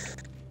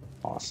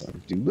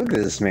 Awesome. Dude, look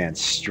at this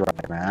man's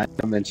strut, man.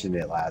 I mentioned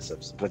it last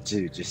episode, but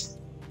dude, just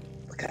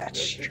look at that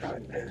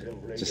strut, man.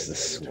 Just the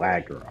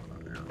swagger on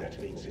him now. That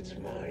means it's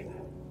mine.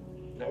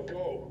 Now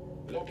go.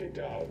 Lock it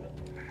down.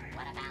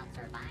 What about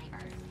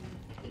survivors?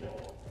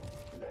 No.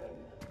 None.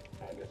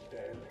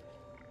 Understand?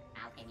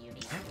 How can you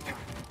be sure?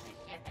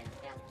 The ship is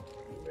still...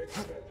 You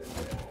expect it to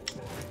happen.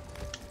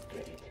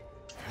 Get it.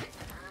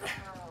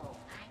 Oh,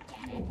 I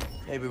get it.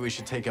 Maybe we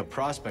should take up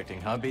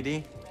prospecting, huh,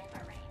 BD?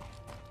 Or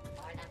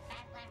the Bedlam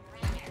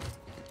Raiders.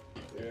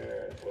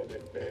 Yeah, for the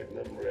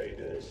Bedlam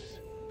Raiders.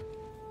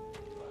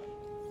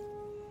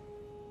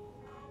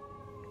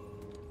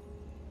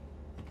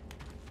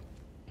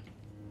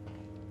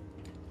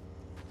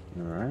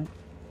 Alright.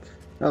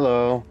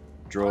 Hello,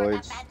 For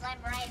droids. the Bedlam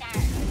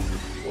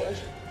Raiders. What?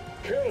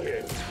 Kill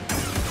him.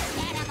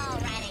 Get him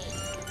already.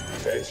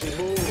 Fancy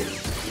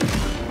moves.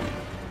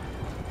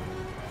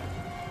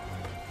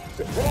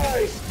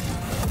 Surprise!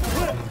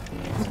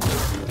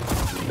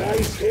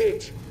 Nice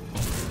hit.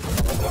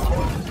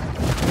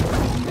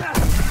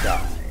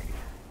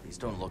 These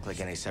don't look like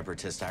any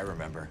separatists I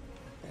remember.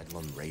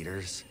 Bedlam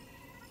Raiders?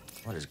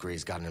 What has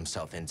Grease gotten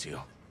himself into?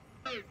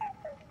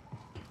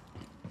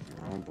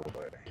 Oh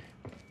boy.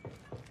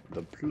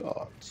 The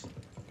plot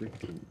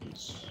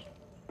thickens.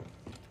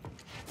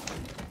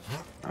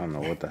 I don't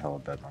know what the hell a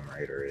Bedlam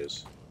Raider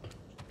is.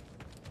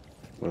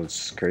 Well,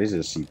 it's crazy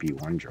to see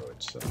B1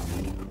 droids, so.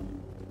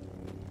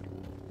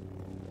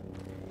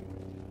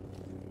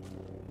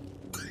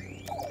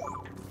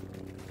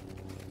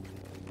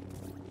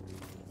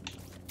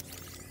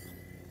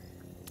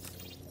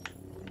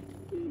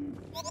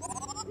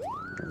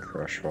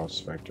 Crush Frost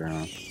Spectre,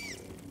 huh?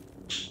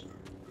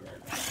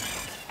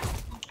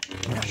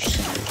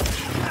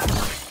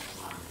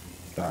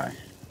 Die.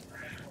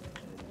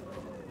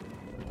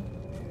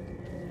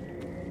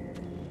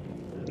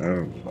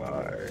 Oh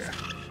fire.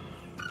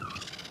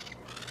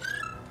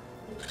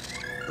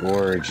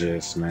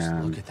 Gorgeous,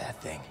 man. Look at that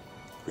thing.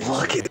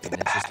 Look at An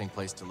interesting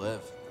place to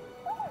live.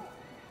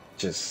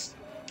 Just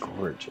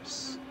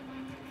gorgeous.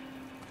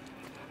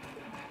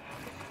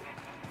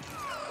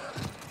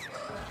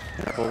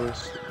 Can I pull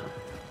this?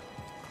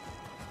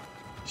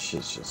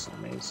 Shit's just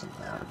amazing,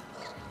 man.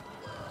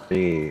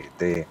 They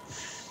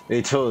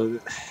totally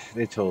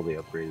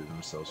upgraded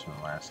themselves from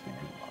the last game.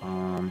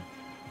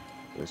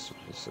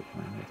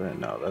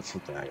 No, that's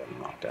something I gotta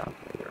knock down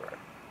later. Right?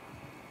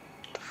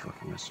 What the fuck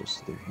am I supposed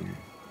to do here?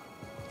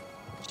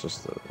 It's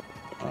just the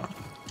oh,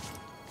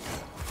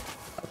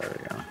 there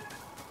we go.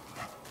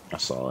 I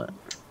saw it.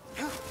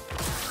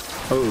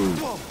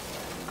 Oh.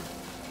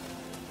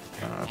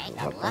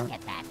 Take a look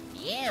at that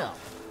view.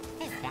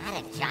 Is that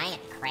a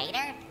giant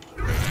crater?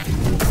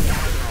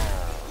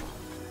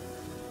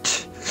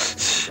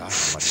 Gosh,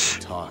 how much they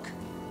talk.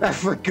 I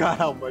forgot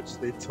how much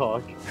they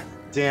talk.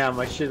 Damn,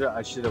 I should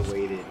have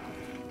waited.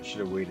 Should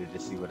have waited to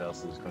see what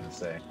else he was gonna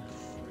say.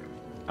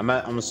 I'm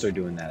gonna start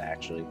doing that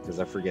actually, because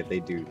I forget they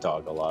do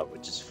talk a lot,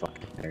 which is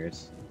fucking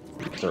hilarious.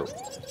 So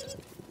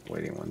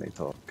waiting when they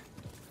talk.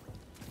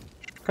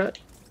 Cut.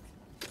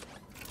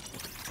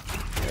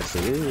 Yes,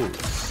 it is.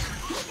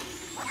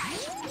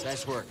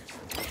 Nice work.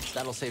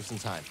 That'll save some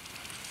time.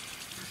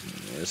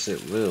 Yes,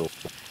 it will.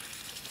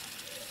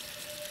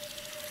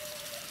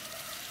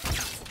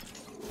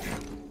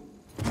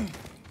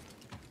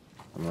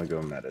 I'm gonna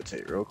go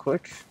meditate real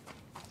quick.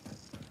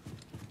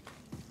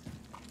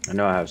 I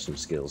know I have some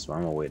skills, but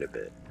I'm gonna wait a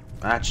bit.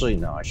 Actually,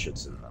 no, I should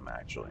send them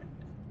actually.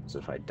 So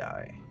if I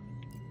die,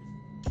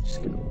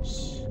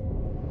 skills.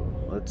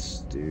 Let's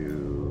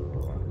do.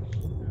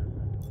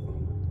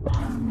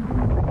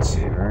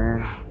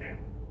 Saver.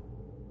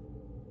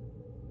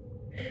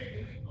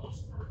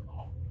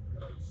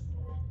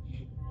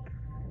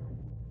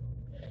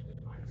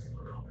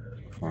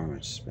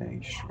 Performance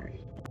space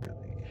strength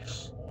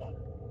release.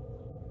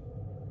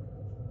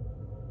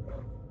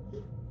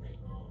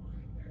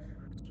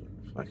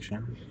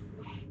 Reflection.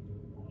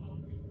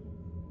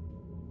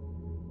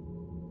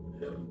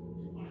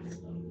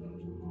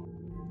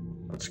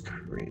 That's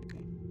crazy.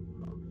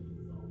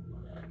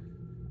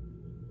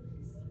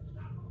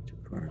 To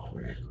burn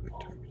very quick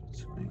target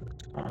swings.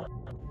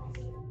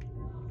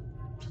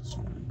 Just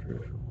want to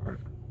improve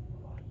work.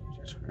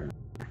 Just for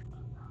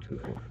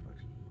 2-4 flex.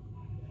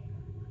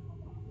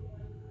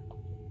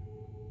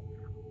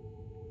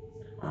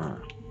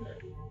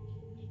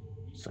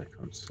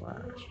 Cyclone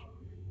slash.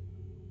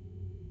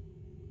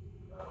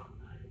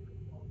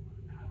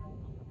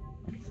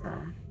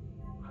 Confirm.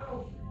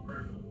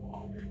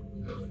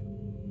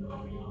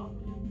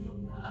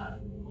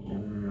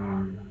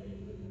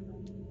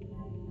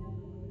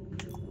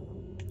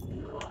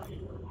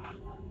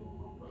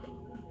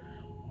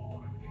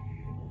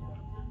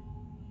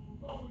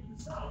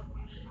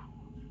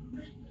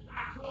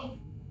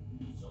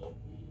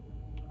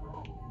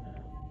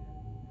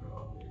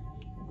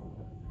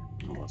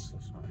 What's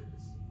this one?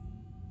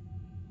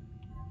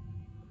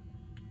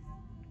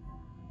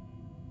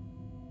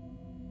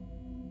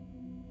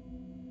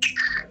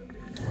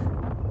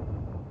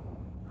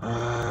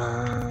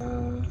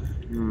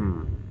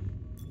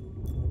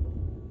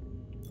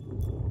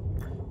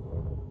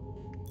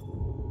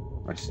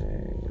 I say,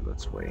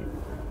 let's wait.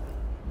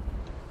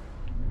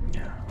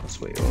 Yeah,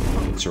 let's wait.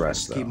 Let's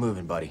rest though. Keep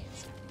moving, buddy.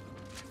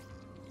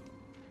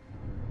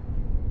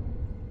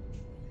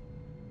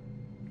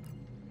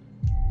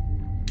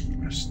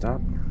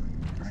 Stop.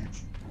 Right.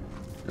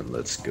 And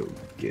let's go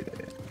get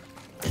it.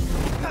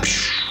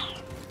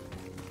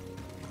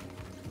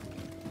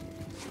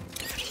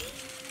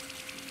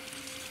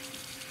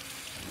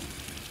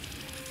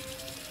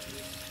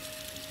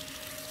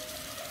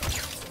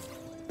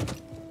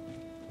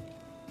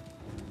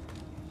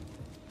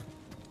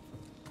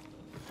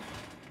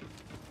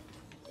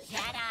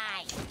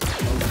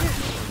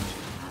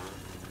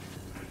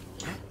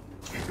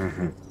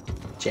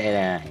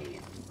 Jedi.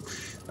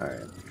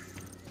 Alright.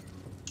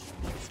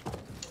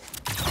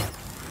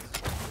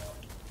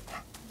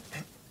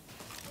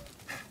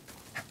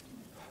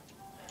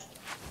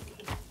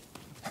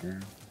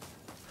 Here.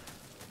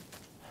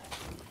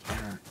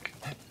 Back.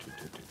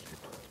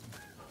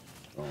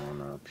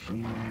 Going up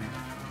here.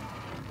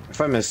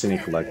 If I miss any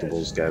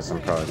collectibles, guys,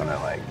 I'm probably gonna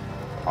like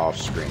off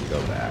screen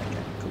go back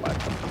and collect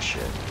them and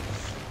shit.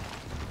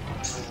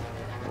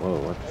 Whoa,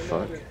 what the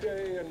fuck? Another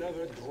day,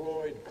 another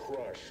droid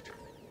crushed,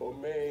 or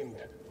maimed,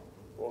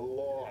 or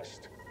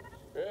lost.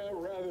 Yeah,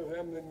 rather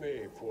them than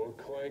me, poor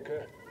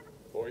clanker.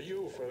 Or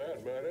you, for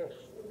that matter.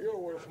 You're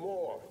worth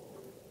more.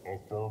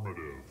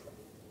 Affirmative.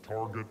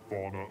 Target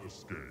fauna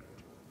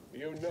escaped.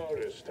 You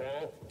noticed,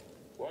 huh?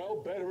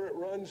 Well, better it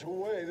runs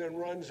away than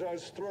runs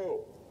us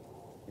through.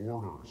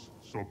 Orders.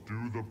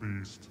 Subdue the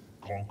beast.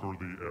 Conquer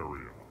the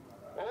area.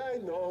 I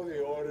know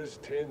the orders,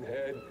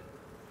 Tinhead.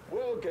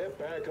 We'll get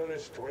back on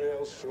his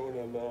trail soon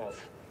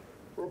enough.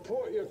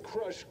 Report your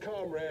crushed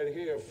comrade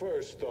here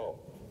first, though.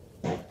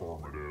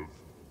 Affirmative.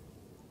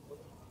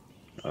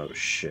 Oh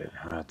shit,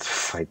 I have to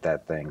fight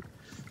that thing.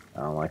 I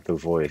don't like the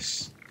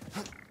voice.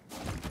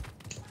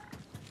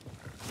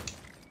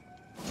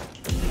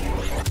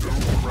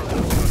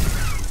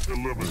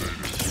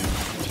 Eliminated.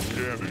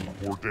 Scanning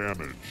for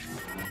damage.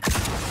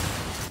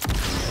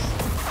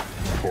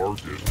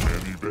 Target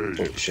can evade.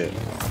 Oh shit.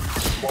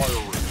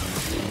 Firing.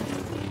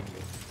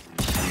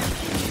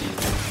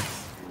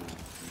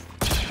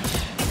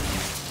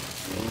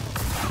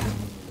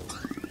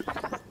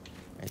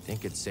 I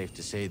think it's safe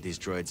to say these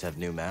droids have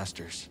new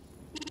masters.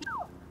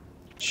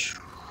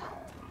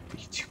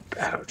 B2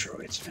 battle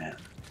droids, man.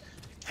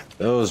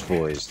 Those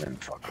boys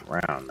didn't fuck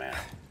around, man.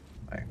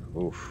 Like,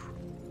 oof.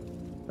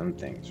 Them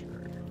things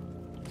were...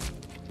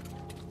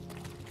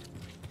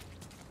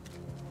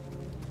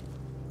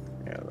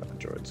 Yeah, that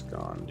droid's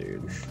gone,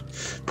 dude.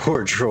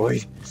 Poor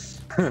droid.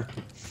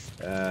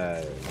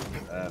 That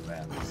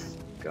man's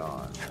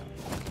gone.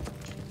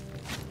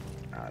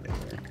 Out of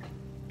here.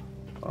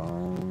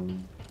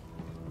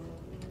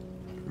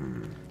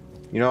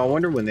 You know, I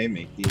wonder when they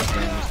make these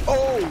games.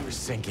 Oh, we're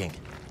sinking.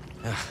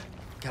 Ugh,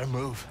 gotta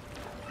move.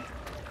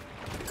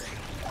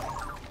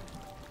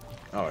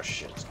 Oh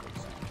shit.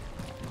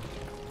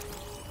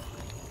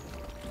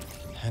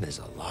 That is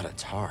a lot of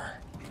tar.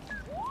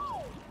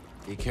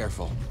 Be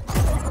careful.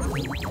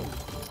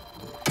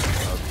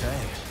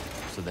 Okay,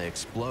 so they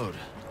explode.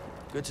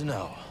 Good to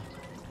know.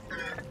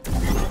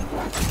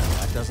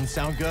 That doesn't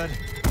sound good.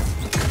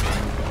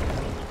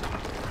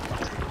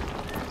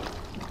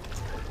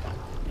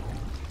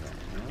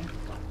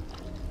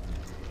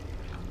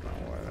 Not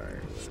what I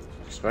was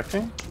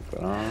expecting,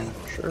 but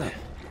sure.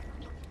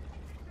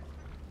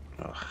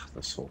 Ugh,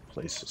 this whole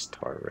place is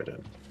tar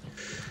ridden.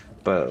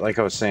 But like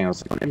I was saying, I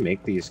was like, when they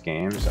make these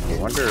games, I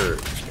wonder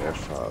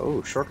if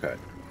oh, shortcut,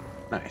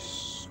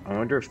 nice. I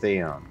wonder if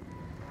they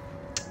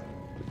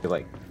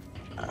like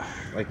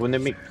when they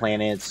make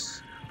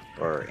planets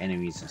or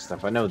enemies and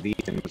stuff. I know these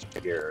enemies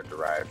here are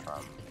derived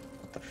from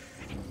what the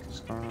fuck is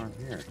going on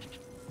here?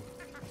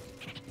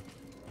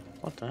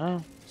 What the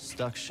hell?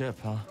 Stuck ship,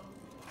 huh?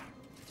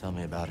 Tell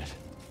me about it.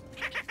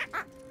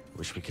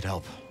 Wish we could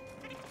help.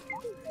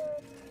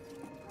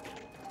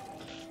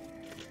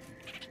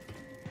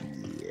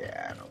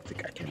 Yeah, I don't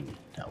think I can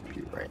help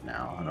you right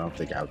now. I don't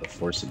think I have the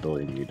force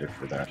ability needed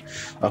for that.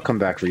 I'll come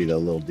back for you though,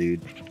 little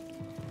dude.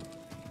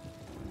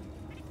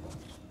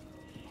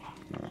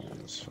 Oh,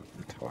 this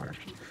fucking tar.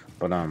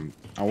 But I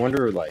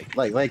wonder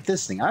like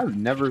this thing. I've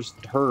never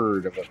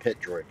heard of a pit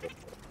droid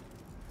before.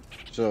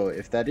 So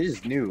if that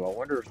is new, I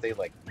wonder if they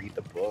like read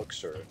the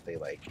books or if they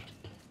like.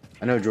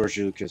 I know George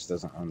Lucas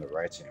doesn't own the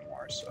rights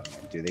anymore, so I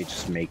mean, do they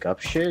just make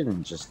up shit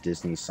and just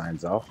Disney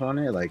signs off on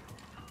it? Like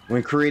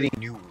when creating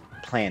new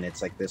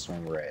planets like this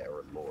one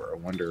or lore, I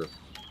wonder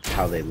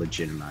how they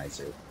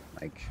legitimize it.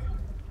 Like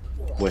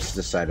what's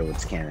decided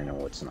what's canon and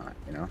what's not,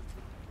 you know?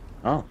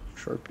 Oh,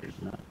 short beard,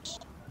 nice.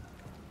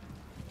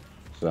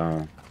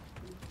 So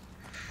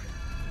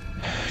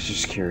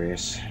just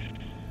curious.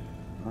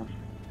 Huh.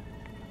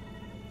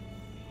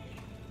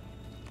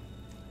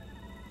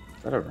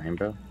 Is that a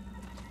rainbow?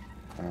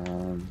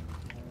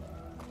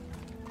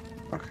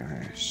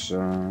 Okay, so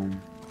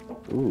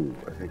ooh,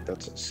 I think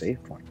that's a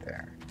save point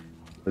there.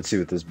 Let's see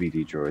what this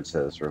BD droid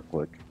says real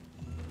quick.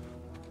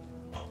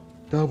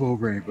 Double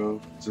rainbow.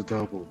 It's a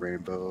double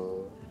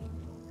rainbow.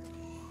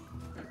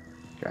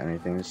 Got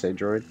anything to say,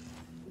 droid?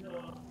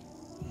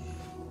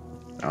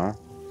 No?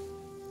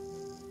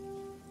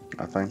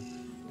 Nothing?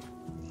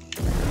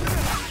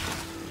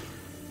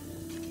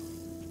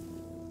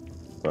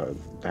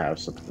 But to have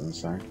something to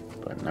say,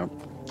 but nope.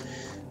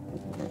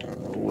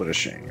 What a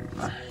shame.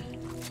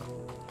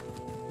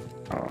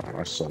 Oh,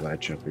 I saw that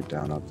jumping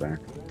down up there.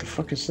 What the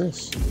fuck is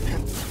this?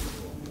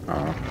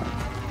 Oh.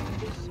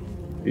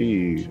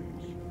 Eee.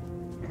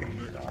 I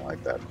don't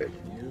like that bit.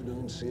 You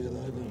don't see it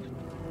either.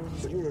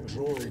 But you're a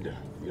droid.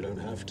 You don't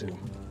have to.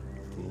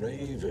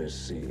 Ravis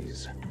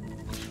sees.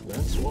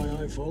 That's why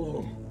I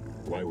follow.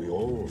 Why we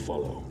all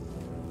follow.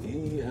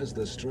 He has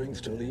the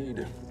strength to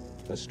lead.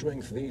 A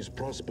strength these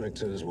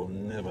prospectors will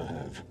never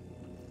have.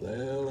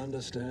 They'll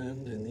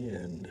understand in the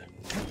end.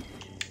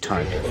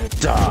 Time to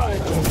die!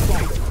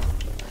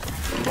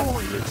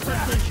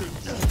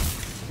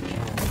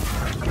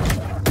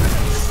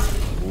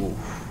 Oof.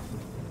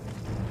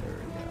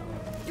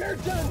 You're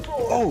done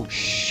for! Oh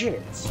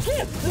shit!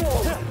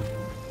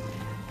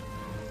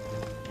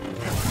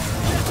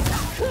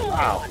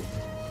 Ow!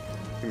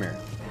 Come here.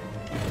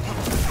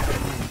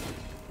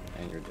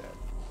 And you're dead.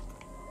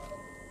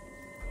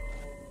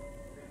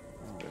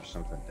 Oh, there's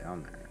something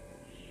down there.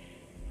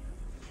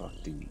 Fuck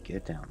do you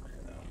get down there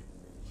though?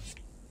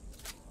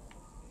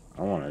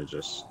 I want to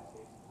just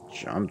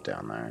jump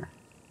down there.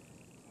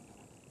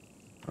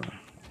 Oh,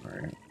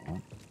 alright,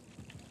 well,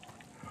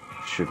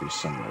 should be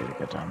some way to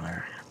get down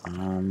there.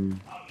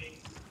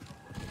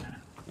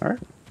 Alright,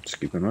 let's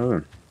keep it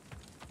moving.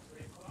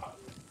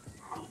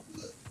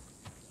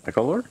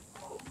 Echo Lord?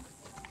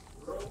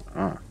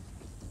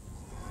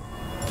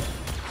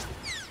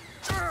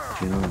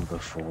 room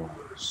before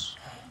us.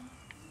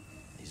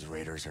 These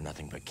raiders are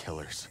nothing but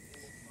killers.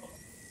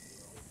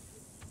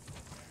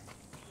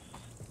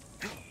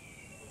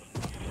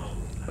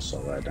 I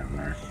saw that down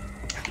there.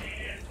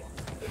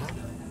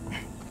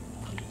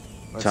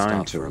 Let's Time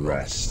stop to for a moment.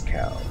 rest,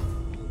 Cal.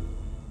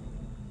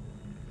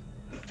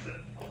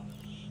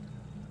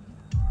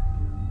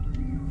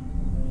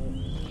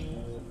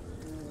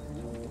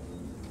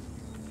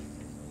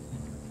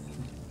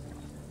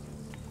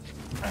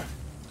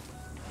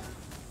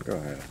 Go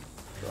ahead.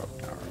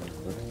 Drop down real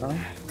quick, though.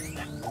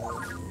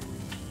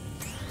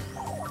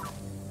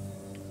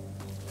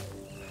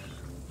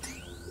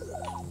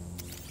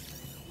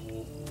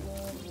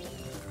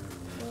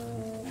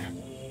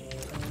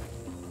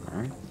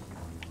 Alright.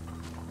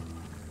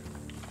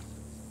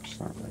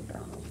 Something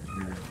down over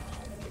here.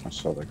 I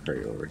saw the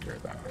crate over here,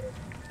 though.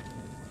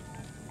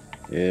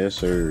 Yes,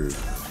 sir.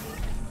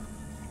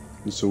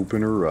 Let's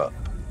open her up.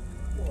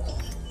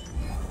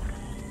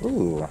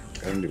 Ooh,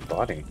 got a new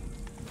body.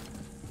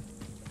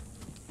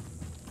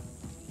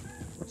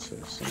 What's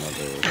this?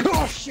 Another.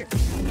 Oh shit!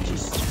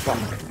 Jesus fuck.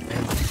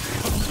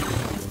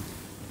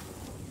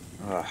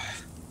 Ugh.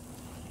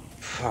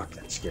 Fuck,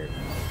 that scared me.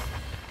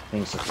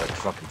 Things look like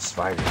fucking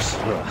spiders.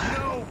 Ugh.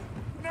 No!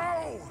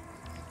 No!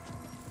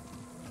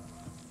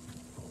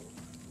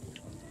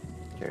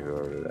 Okay,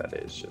 whoever that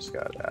is just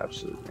got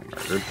absolutely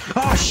murdered.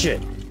 Oh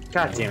shit!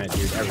 God damn it,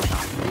 dude, every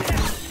time.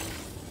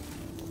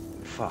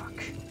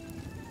 Fuck.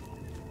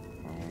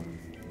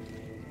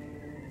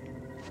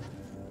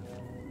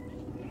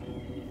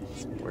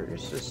 Where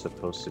is this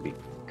supposed to be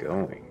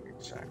going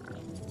exactly?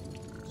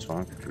 That's what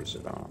I'm confused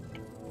about.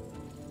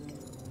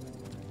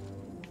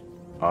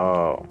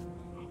 Oh.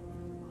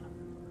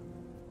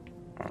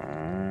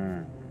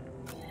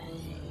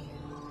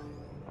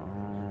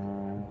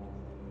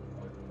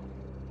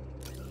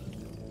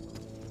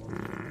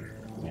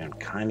 Yeah, I'm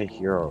kind of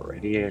here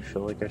already. I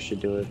feel like I should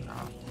do it.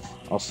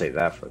 I'll save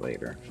that for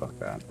later. Fuck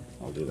that.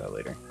 I'll do that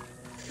later.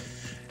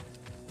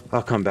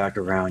 I'll come back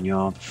around,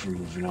 y'all, before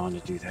moving on to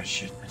do that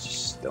shit. I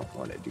just don't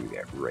want to do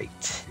that right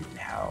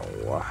now.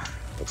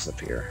 What's up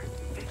here?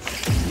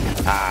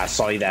 Ah, I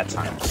saw you that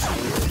time.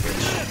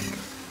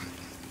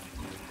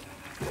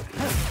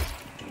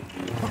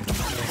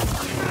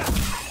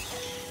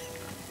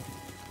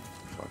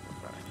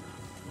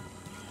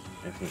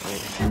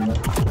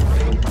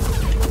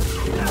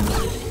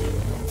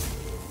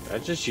 I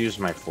just used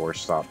my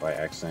force stop by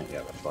accident.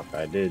 Yeah, the fuck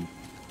I did.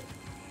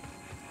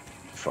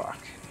 Fuck.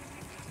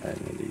 I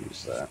didn't need to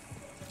use that.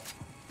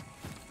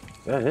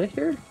 Is that it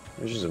here?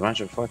 There's just a bunch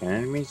of fucking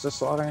enemies to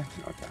slaughter?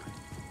 Okay.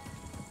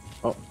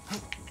 Oh.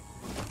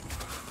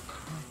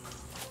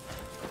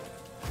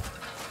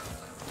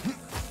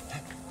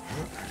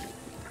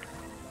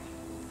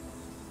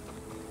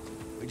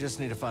 We just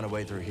need to find a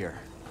way through here.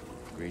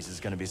 Grease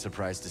is gonna be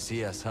surprised to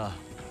see us, huh?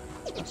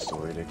 That's the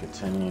way to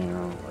continue.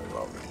 Right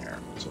over here.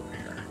 What's over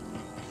here?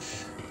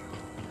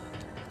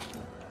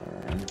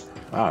 And,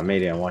 oh, I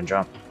made it in one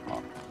jump.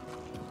 Oh.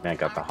 Man,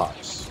 got the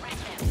hops.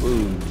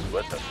 Ooh,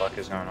 what the fuck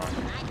is going on?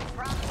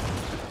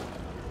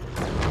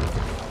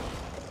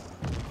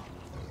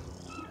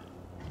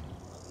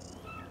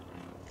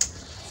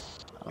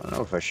 I don't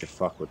know if I should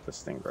fuck with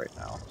this thing right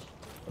now.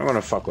 I'm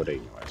gonna fuck with it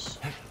anyways.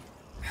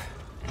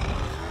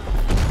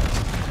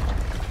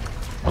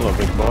 Hello,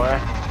 big boy.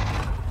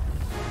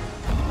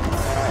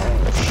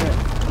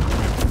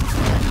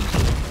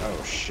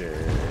 Oh shit.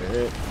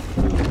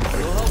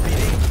 We'll help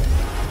you.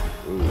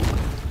 Ooh.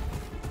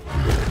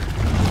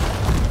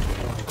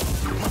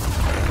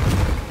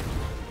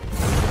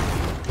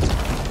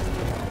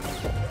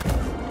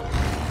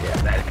 Yeah,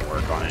 that can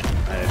work on it.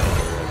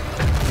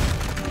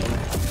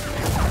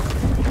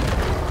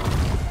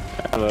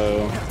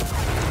 Hello.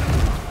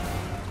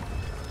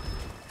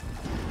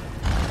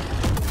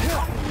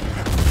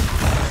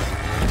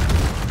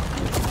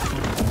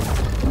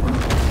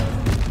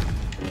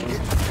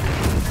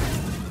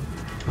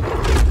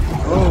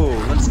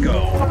 Oh, let's go.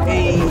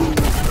 Hey.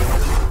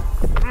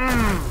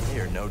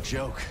 You're no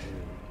joke.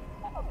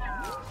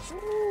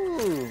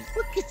 Ooh,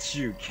 look at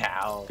you,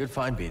 Cal. Good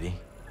find, BD.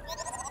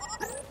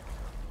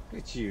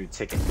 Look at you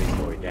taking big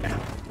boy down.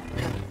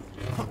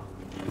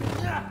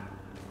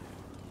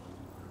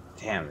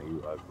 Damn,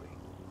 you ugly.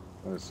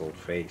 Look at this old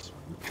face,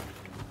 man.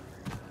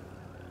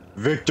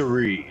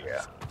 Victory!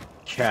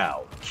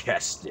 Cal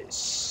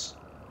Kestis.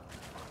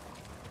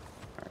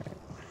 Alright.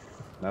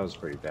 That was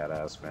pretty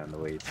badass, man, the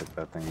way you took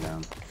that thing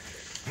down.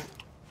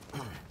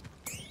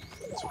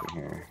 What's over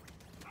here?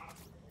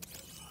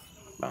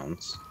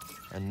 Bounce.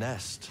 A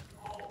nest.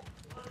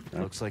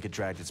 Yeah. Looks like it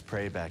dragged its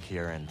prey back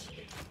here and...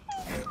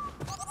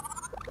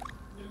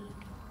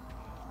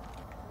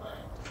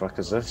 The fuck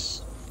is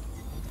this?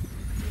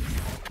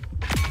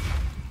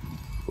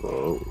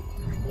 Whoa.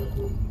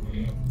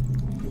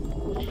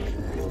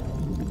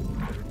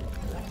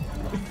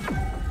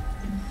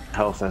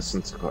 Health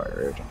essence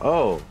acquired.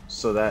 Oh,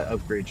 so that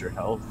upgrades your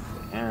health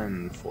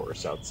and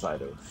force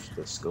outside of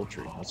the skill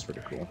tree. That's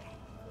pretty cool.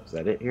 Is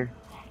that it here?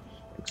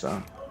 I think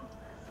so.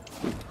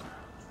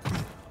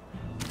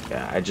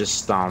 Yeah, I just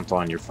stomped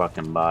on your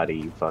fucking body,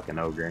 you fucking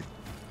ogre.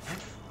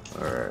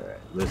 Alright,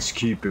 let's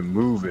keep it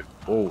moving,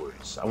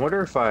 boys. I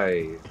wonder if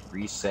I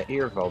reset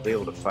here, if I'll be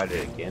able to fight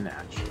it again,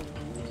 actually.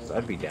 'Cause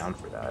I'd be down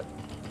for that.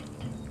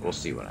 We'll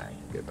see when I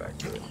get back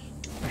to it.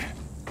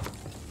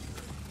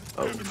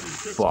 Oh,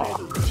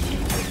 fuck.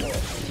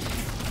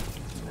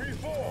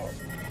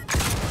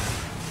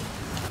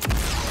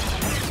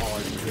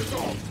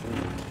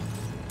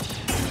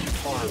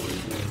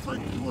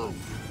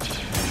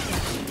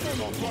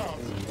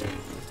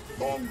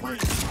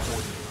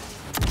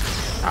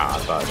 Ah, I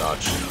thought I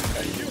dodged. A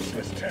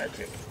useless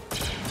tactic.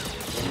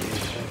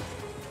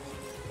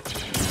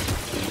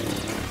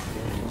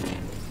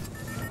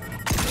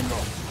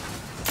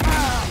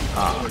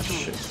 Ah,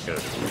 shit.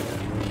 Good.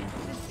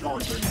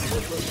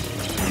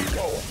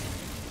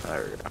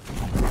 There we go.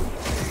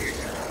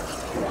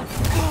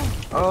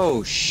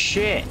 Oh,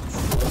 shit.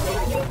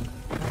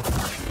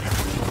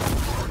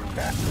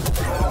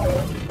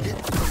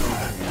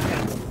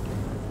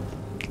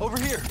 Over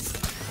here.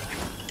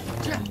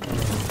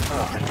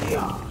 Oh,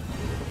 God.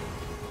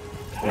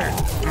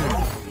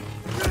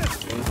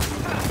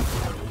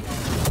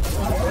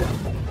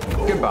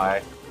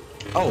 Goodbye.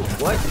 Oh,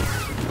 what?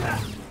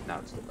 Now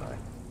it's goodbye.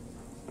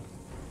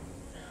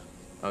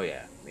 Oh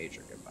yeah,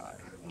 major goodbye.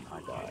 Oh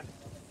my god.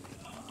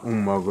 Oh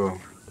my god.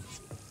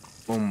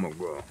 Oh my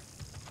god.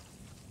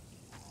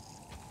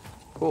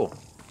 Cool.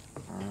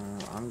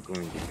 I'm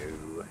going to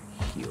go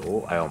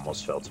heal. I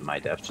almost fell to my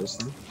death just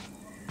then.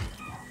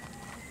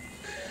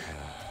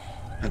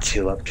 Let's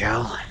heal up,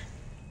 Cal.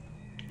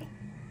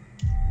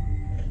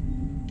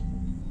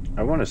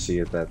 I want to see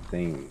if that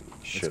thing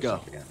shows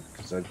up again,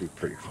 because that'd be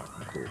pretty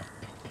fucking cool.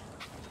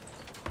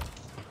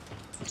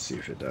 Let's see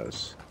if it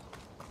does.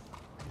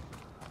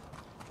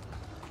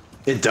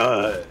 It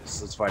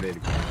does! Let's fight it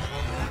again.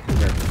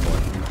 Yeah.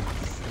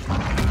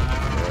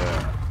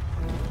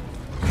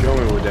 Show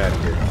me what that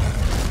is.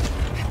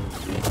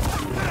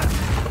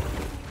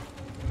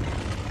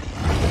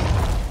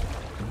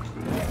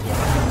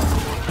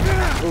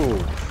 Ooh.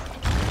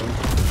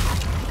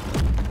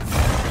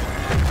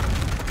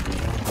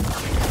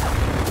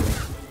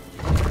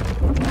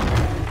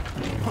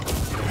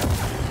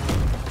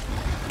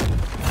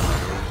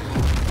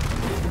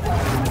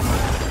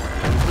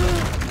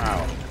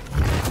 Ow.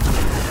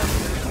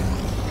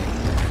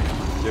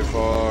 Get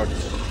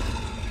fucked.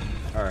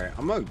 Alright,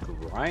 I'm gonna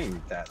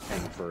grind that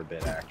thing for a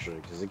bit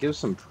actually, because it gives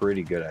some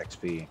pretty good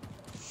XP.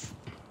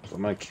 So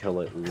I'm gonna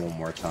kill it one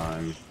more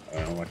time.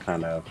 I'm gonna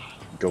kind of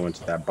go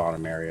into that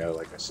bottom area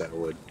like I said I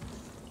would.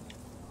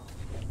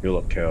 Heal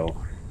up, kill.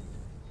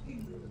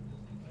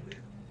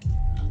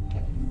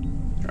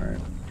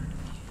 Alright.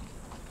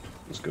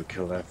 Let's go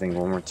kill that thing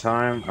one more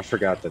time. I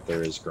forgot that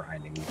there is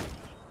grinding.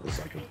 It's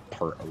like a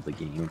part of the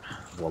game.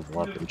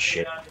 Level up and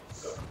shit.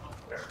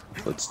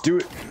 Let's do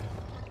it.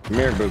 Come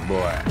here, big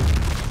boy.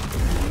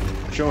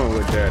 Show him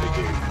what daddy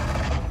did.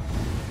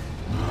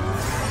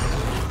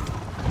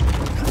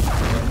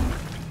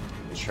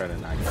 Let's try to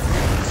knock it out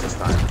this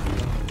time.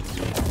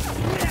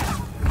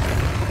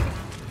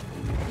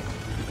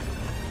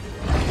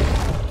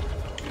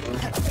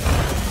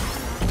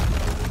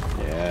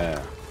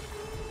 Yeah.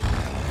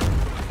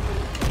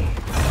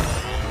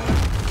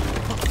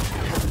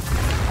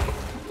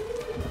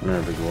 Come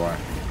here, big boy.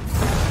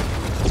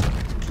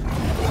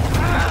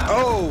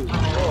 Oh!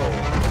 Oh!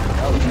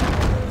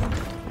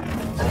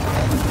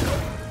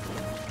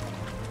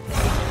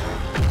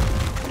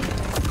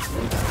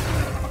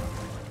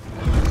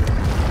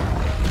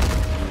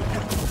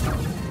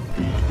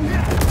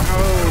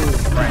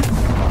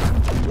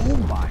 Oh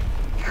my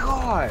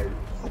god!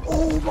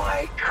 Oh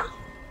my god!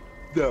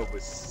 That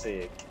was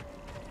sick.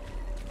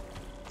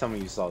 Tell me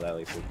you saw that,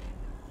 Lacey.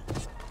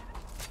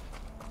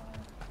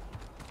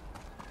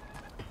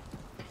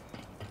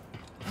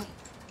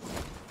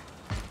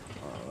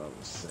 Oh, that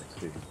was sick,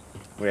 dude.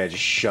 Wait, I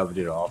just shoved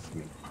it off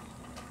me.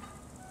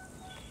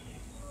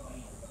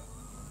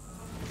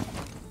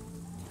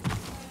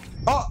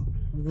 Oh!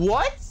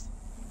 What?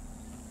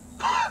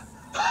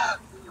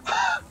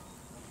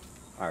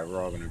 Alright,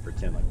 we're all gonna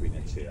pretend like we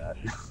didn't see that.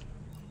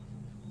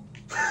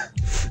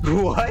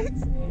 What?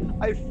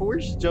 I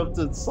force jumped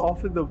and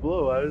softened the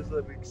blow. How does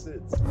that make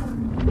sense?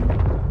 I'm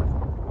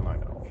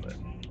not gonna hold it.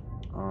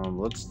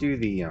 Let's do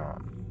the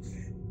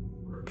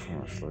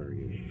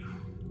flurry.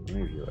 Let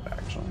me view it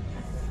actually.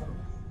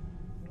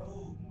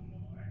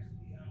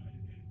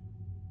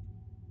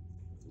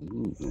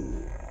 Ooh,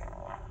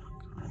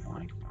 kind of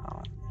like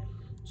that.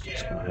 So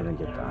let's go ahead and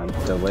get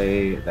that.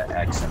 Delay the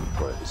X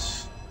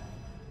inputs.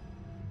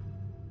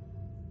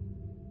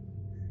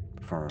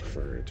 Perform a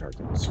flurry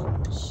target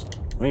circles.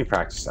 Let me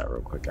practice that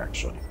real quick,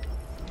 actually.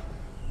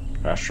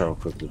 Fast travel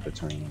quickly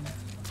between.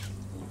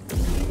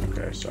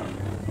 Okay, so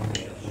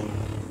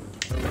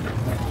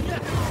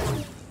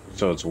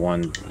it's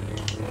one.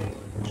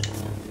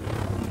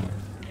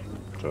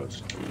 So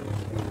it's.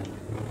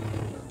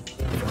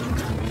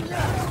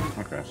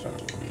 Okay, so.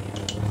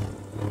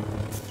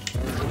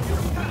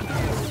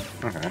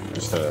 Okay,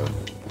 just a.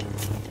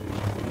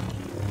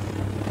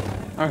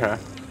 Okay.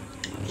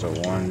 So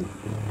 1,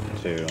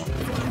 2.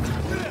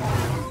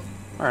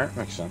 Alright,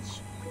 makes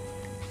sense.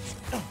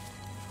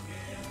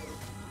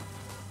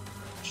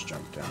 Let's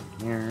jump down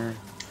here.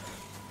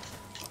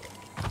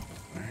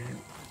 Alright.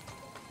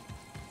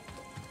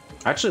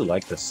 I actually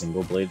like the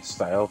single blade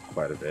style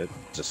quite a bit.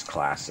 Just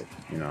classic,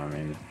 you know what I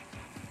mean?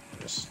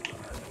 Just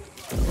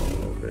a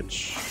little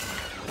rich.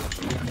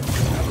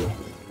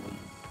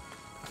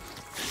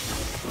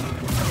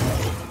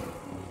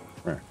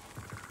 Where?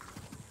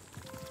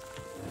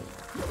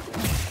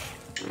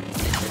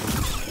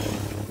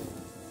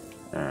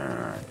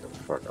 Get the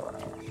fuck out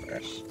of my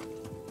face.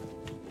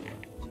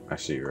 I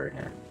see you right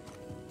here.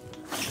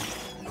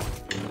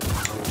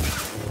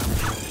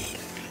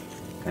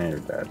 And you're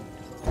dead.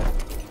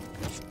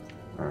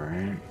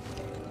 Alright.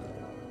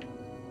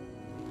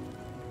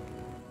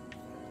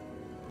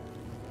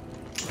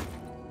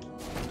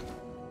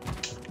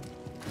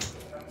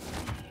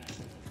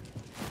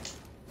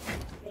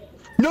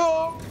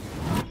 No!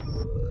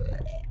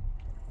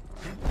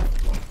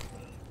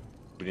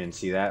 We didn't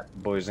see that,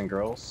 boys and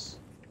girls.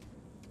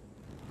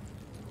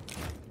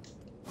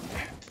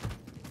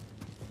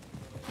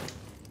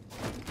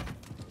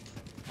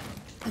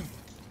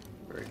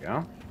 There we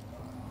go.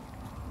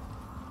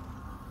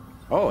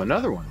 Oh,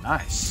 another one.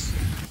 Nice.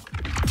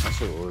 That's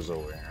what it was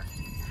over here.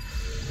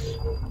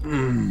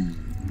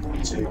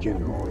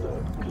 Taking all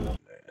the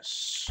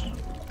goodness.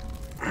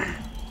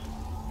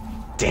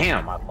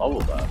 Damn, I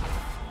leveled up.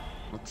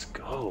 Let's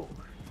go.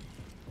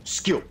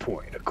 Skill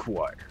point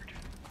acquired.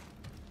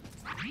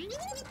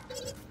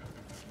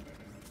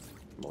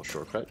 Little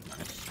shortcut.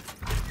 Nice.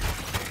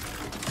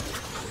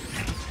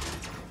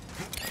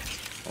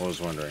 I was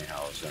wondering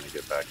how I was going to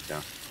get back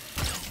down.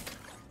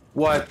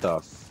 What the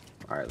f...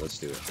 Alright, let's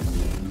do it.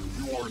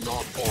 You are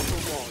not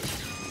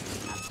authorized.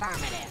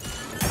 Affirmative.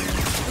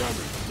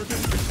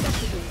 Within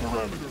acceptable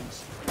parameters.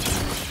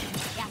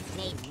 Just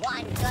need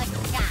one good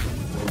shot.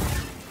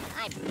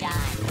 I'm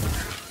done.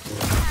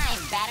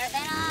 I'm better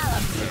than all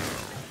of you.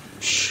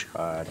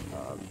 Shut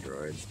up,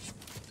 droid.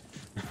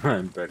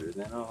 I'm better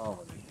than all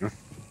of you.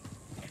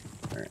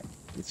 Alright,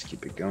 let's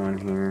keep it going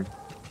here.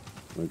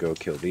 We'll go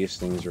kill these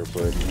things real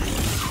quick.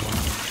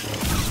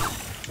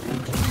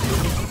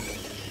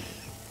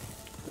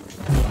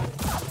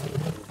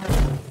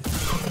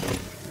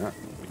 Yeah.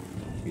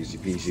 Easy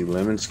peasy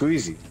lemon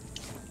squeezy.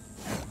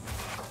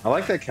 I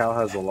like that Cal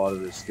has a lot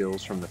of the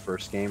skills from the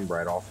first game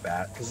right off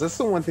bat, because that's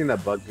the one thing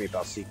that bugged me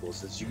about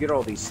sequels, is you get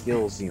all these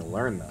skills and you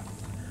learn them.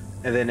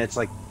 And then it's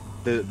like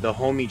the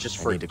homie just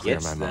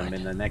forgets them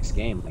in the next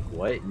game. Like,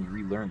 what? And you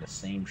relearn the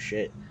same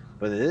shit.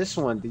 But this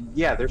one,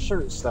 yeah, there's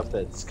certain stuff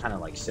that's kind of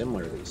like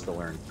similar that you still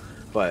learn.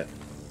 But,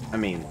 I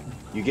mean,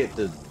 you get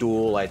the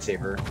dual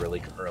lightsaber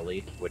really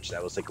early, which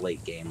that was like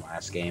late game,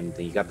 last game.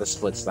 Then you got the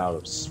split style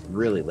that was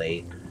really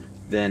late.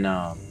 Then,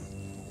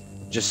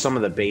 just some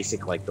of the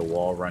basic, like the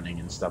wall running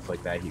and stuff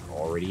like that, he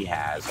already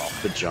has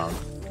off the jump,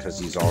 because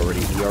he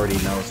already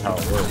knows how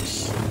it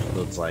works.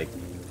 So it's like,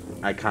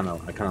 I kind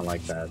of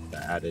like that,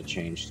 the added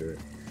change to it.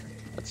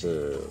 That's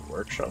a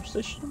workshop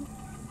station.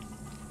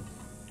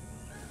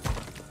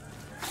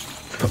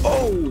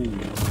 Oh!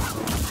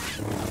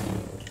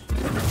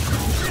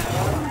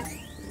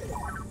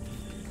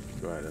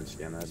 Go ahead and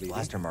scan that.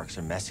 Blaster marks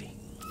are messy.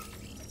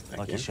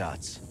 Lucky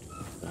shots.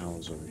 What the hell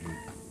is over here?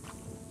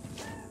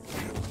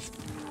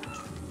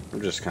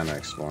 I'm just kind of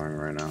exploring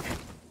right now.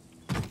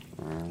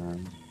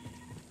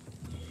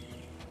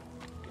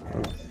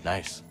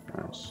 Nice.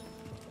 Nice.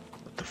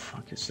 What the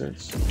fuck is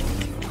this? How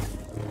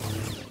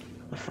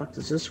the fuck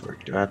does this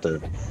work? Do I have to...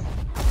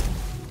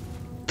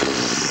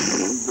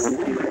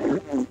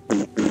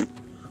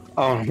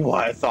 I don't know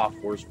why I thought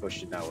force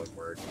pushing that would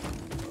work.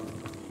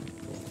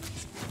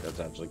 That's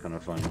actually kind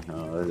of funny.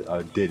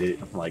 I did it.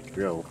 I'm like,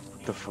 yo,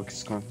 what the fuck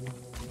is going on?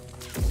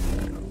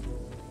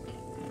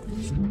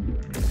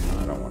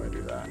 I don't want to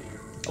do that.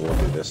 I will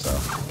do this though.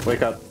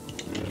 Wake up.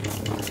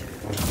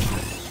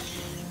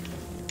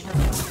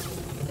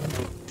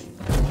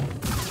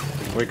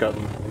 Wake up.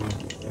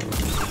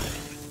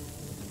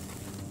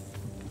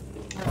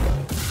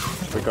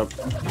 Wake up.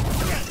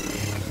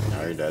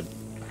 Now you're dead.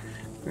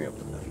 Let me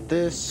open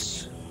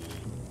this.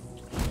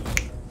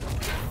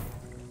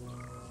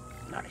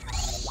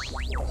 Nice.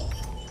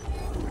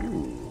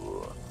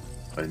 Ooh.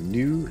 A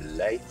new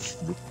light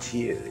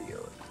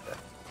material.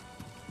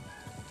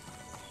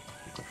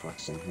 What the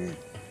fuck's in here?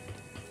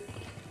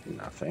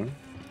 Nothing.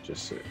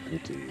 Just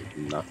empty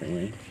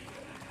nothing.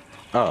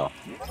 Oh.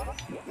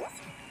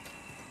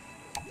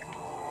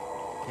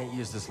 Can't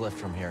use this lift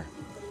from here.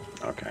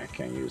 Okay,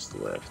 can't use the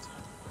lift.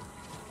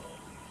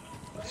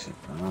 Let's see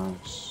what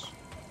else.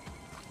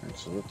 Alright,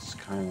 so let's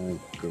kind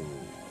of go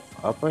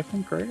up, I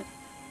think, right?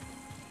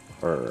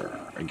 Or,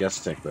 I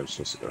guess technically I'm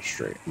supposed to go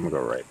straight. I'm gonna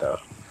go right, though.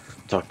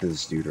 Talk to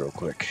this dude real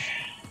quick.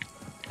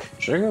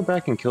 Should I go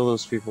back and kill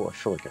those people? I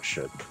feel like I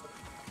should.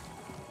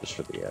 Just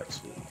for the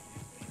XP.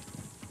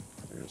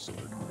 There's the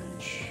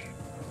workbench.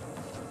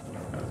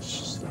 No, it's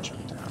just the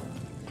jump down.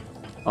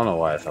 I don't know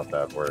why I thought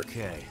that'd work.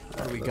 Okay,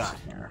 what do we got?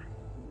 Here.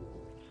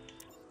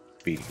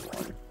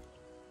 BD1.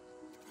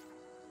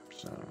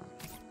 So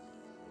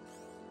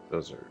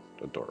those are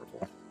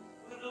adorable.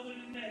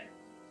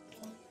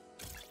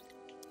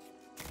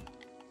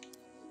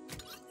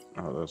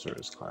 Oh, those are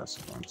his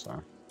classic ones, huh?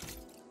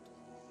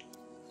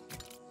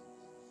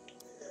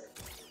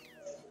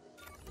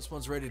 This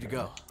one's ready to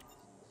go.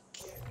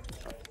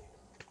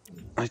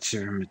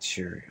 Lightsaber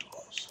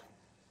materials.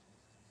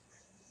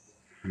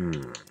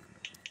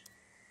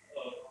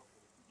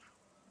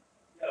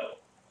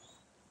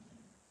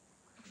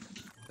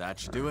 That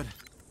should do it.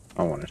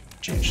 I want to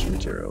change the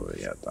material, but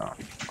yeah, the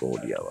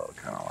gold yellow,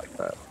 kind of like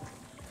that.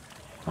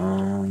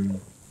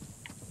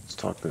 Let's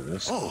talk to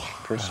this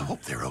person. I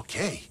hope they're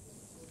okay.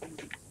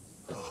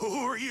 Who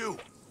are you?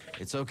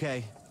 It's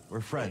okay.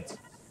 We're friends.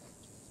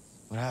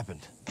 What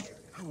happened?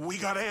 We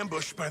got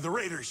ambushed by the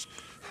raiders.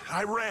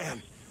 I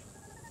ran.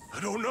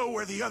 I don't know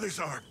where the others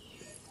are.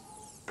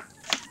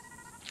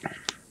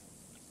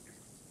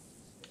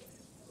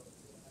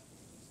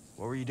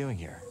 What were you doing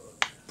here?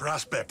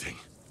 Prospecting.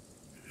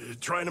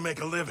 Trying to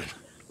make a living.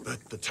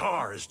 But the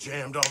tar has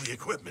jammed all the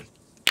equipment.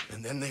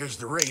 And then there's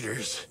the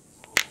raiders.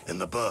 And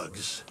the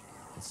bugs.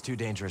 It's too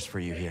dangerous for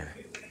you here.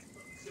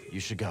 You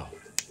should go.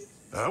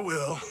 I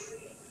will.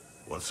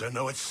 Once I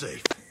know it's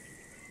safe.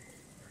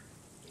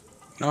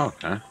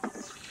 Okay.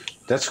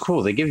 That's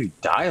cool. They give you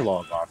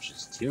dialogue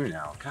options too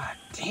now. God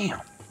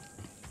damn.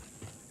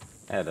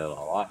 I had a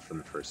lot from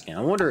the first game.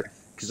 I wonder,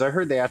 because I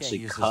heard they actually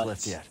Can't use cut.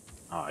 this lift yet.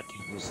 Oh, I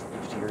didn't use the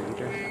lift here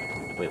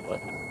either. Wait, what?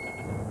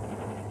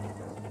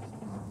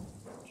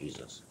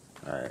 Jesus.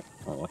 Alright.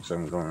 Well, looks like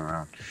I'm going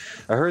around.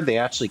 I heard they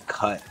actually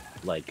cut,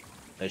 like,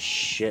 a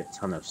shit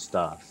ton of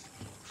stuff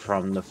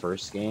from the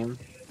first game.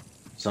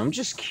 So I'm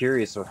just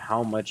curious of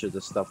how much of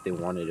the stuff they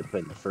wanted to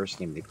put in the first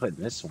game they put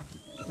in this one.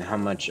 And how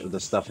much of the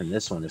stuff in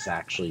this one is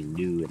actually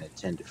new and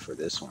intended for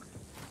this one.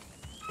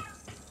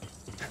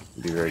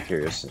 I'd be very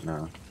curious to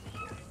know.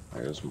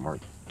 There's more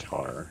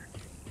tar.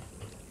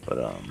 But,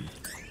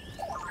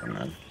 and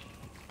then...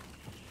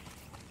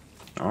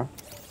 Oh,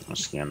 I'll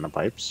scan the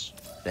pipes.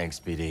 Thanks,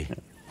 BD.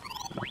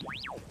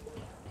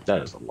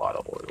 That is a lot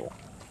of oil.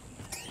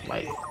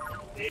 Like,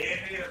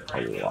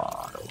 a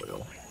lot of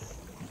oil.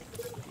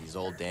 These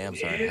old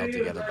dams aren't held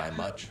together by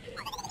much.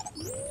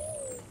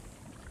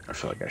 I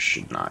feel like I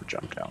should not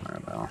jump down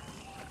there, though.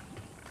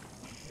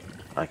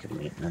 Lack of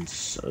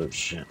maintenance. Oh,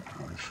 shit.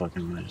 How the fuck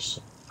am I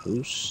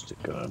supposed to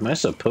go? Am I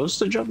supposed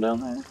to jump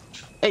down there?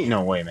 Ain't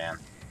no way, man.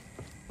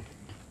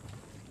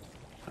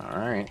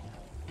 Alright.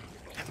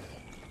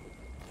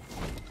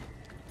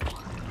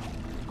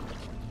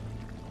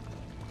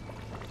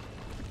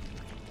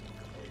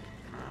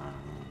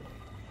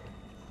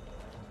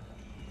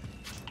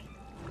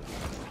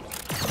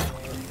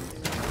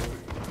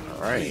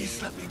 Alright.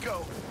 Please let me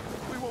go.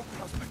 We won't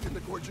prospect in the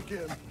gorge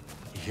again.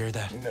 You hear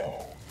that?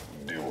 No.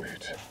 Do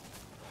it.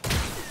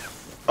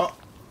 Oh.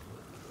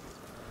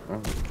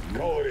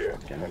 Call it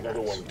in.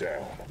 Another one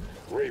down.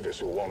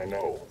 Ravis will want to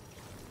know.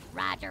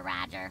 Roger,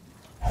 roger.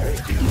 A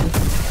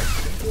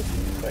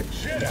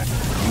Jedi.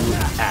 You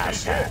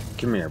asshat.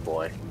 Come here,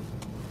 boy.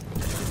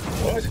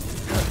 What?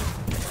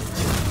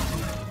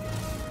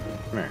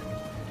 Come here.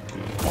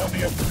 On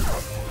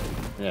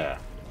the Yeah.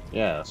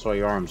 Yeah, that's why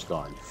your arm's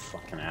gone, you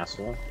fucking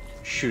asshole.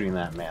 Shooting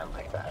that man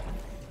like that.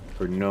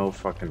 For no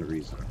fucking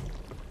reason.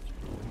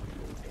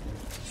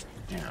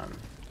 Damn.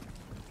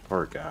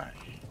 Poor guy.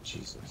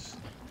 Jesus.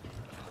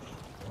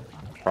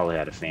 Probably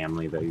had a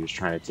family that he was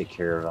trying to take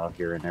care of out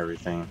here and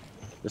everything.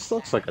 This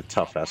looks like a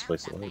tough ass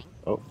place to live.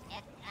 Oh.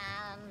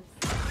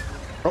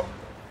 Oh.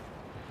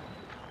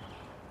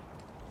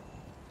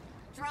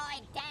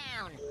 Droid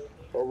down.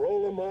 A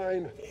roller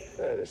mine?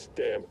 This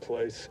damn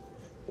place.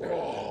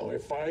 Oh,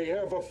 if I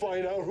ever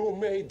find out who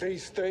made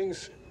these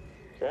things.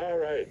 All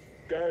right,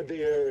 guard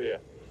the area.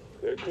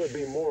 There could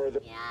be more of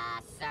them.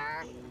 Yeah,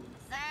 sir.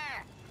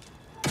 Sir.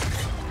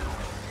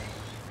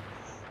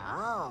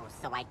 Oh,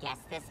 so I guess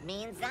this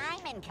means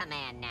I'm in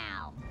command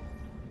now.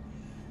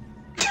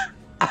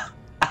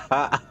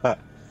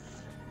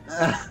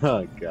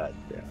 Oh, god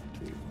damn,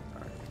 dude.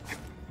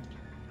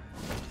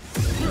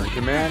 Alright.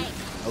 Command.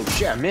 Oh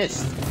shit, I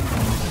missed.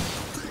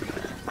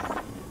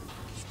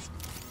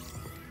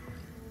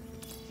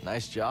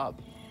 Nice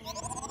job.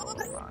 Oh,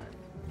 fine.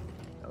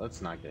 Now,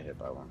 let's not get hit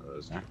by one of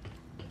those, huh?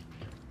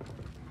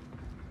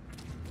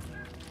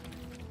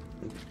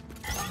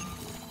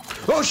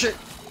 Oh shit!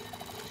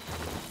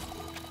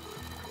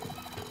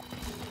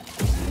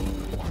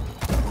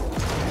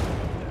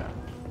 Yeah.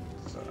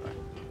 So,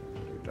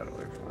 keep that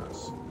away from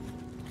us.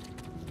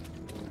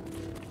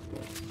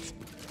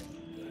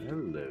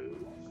 Hello,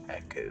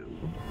 Echo.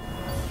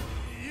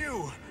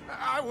 You!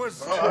 I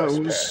was...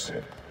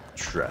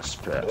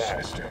 Trespass.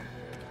 Blast him.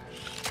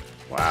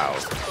 Wow.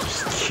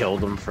 Just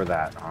killed him for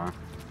that, huh?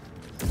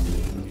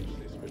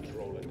 This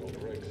patrolling will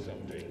break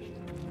something.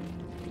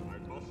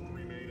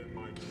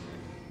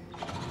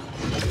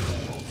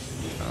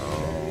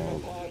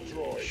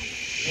 Oh,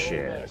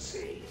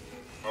 shit.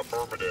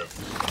 Affirmative.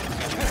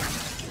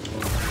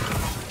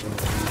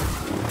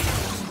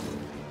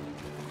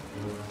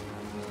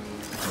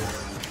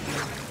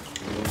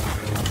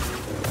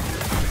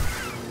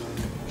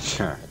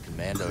 A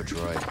commando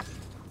droid.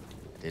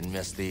 Didn't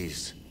miss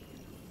these.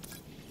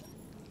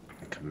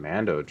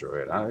 Commando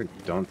droid. I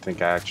don't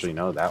think I actually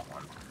know that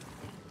one.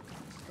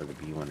 Or the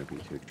B1 or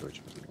B2 droids.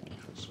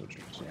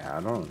 Yeah,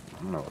 I don't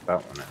know what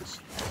that one is.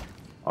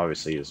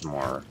 Obviously, it's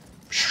more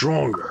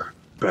stronger,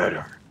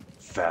 better,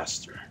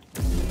 faster.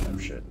 Type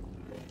shit.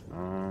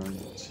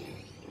 Let's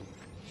see.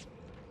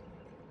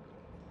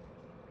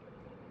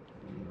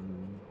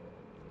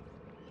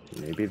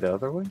 Maybe the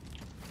other way?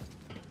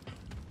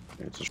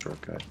 Maybe it's a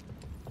shortcut.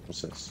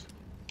 What's this?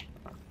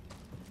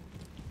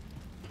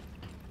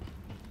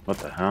 What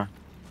the hell?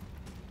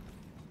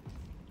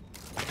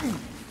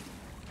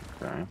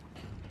 Okay.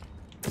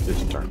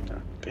 Just turned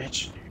that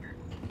bitch here.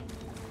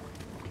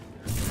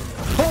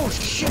 Oh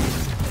shit!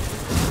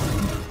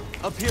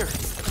 Up here.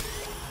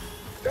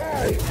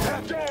 Die!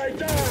 Die!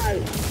 Die!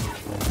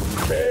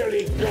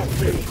 Barely got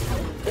me.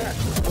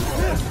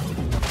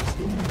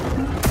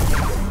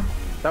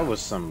 That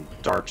was some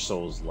Dark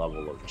Souls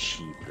level of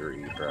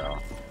cheapery, bro.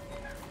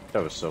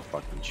 That was so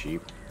fucking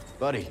cheap.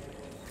 Buddy.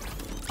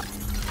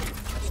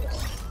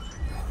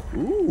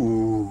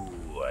 Ooh,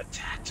 a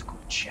tactical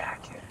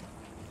jacket.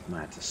 I'm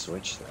gonna have to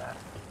switch to that.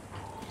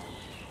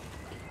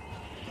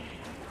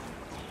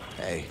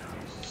 Hey,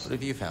 what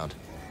have you found?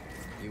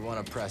 You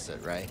want to press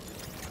it, right?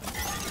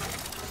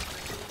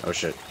 Oh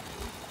shit.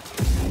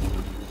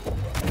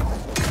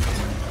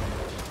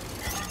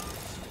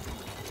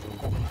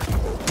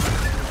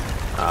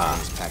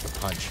 Just pack a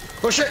punch.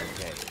 Oh shit!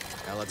 Okay,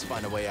 now let's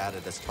find a way out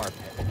of this tar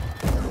pit.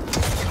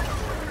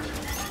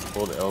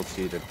 Hold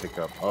LT to pick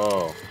up.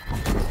 Oh.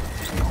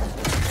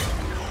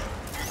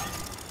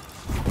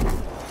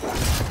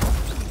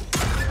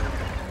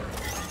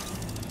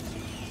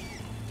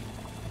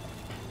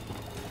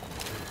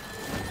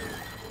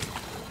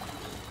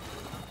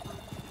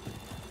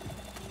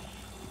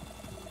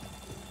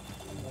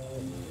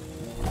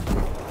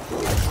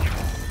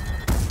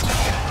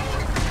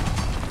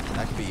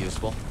 That could be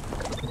useful.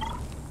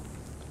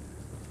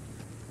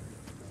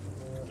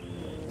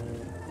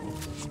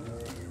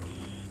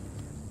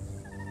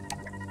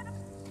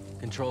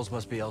 Controls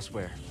must be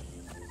elsewhere.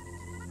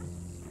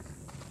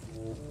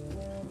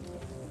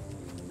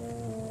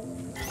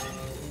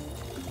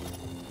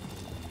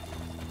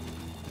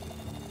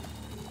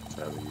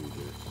 So you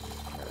just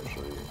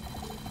casually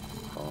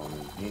call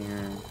in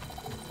here.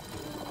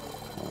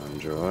 On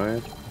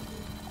droid.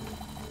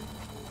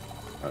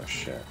 Oh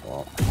shit,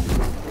 well.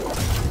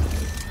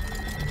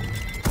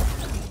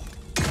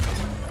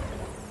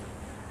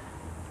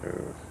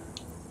 Oof.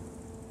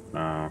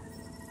 No.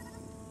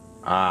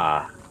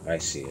 Ah, I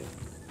see it.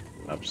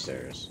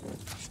 Upstairs.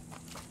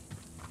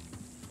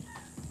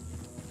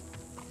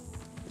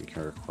 We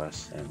can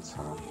request hints,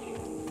 huh?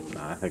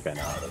 Nah, I think I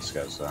know how this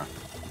goes though.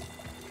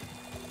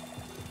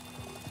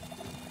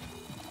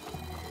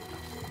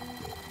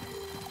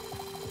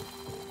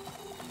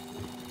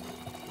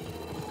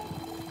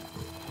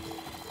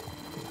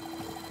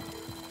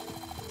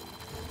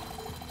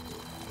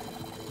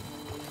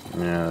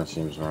 Yeah, that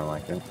seems more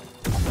like it.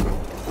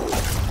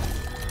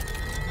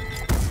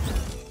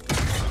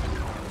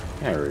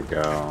 There we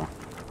go.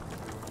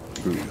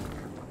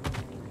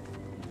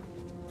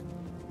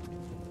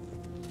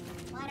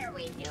 What are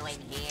we doing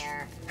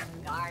here?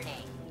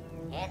 Guarding.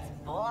 It's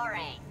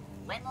boring.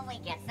 When will we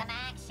get some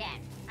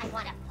action? I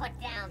want to put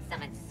down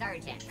some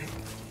insurgents.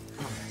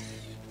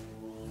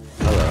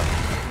 Hello.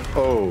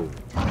 Oh.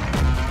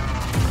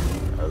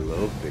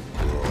 Hello, big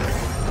boy.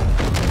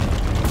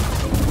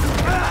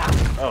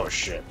 Oh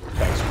shit.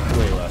 That was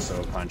way less of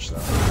a punch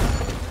though.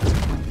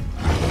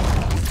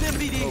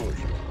 BD! Oh,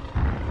 shit.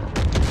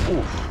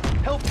 Oof.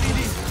 Help BD!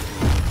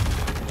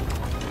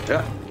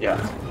 Yeah, yeah.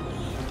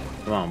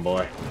 Come on,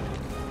 boy.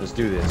 Let's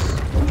do this.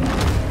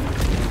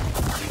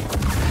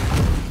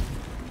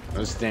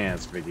 Let's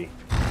dance, Biggie.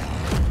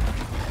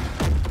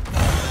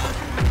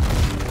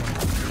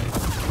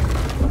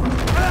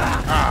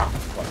 Ah!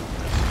 Fuck.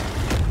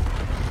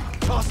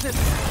 Toss it!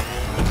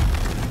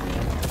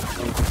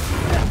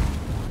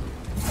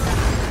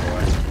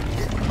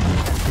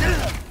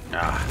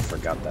 Ah,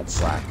 forgot that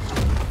slack.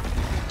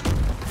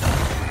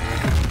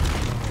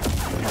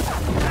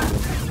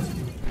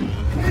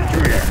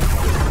 Come here.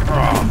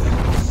 Oh,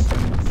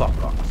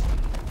 fuck off.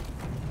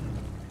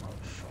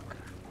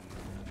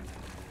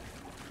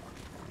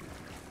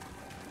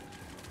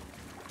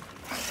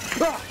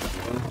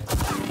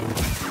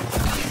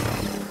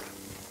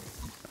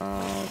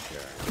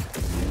 Okay.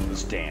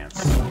 Let's dance.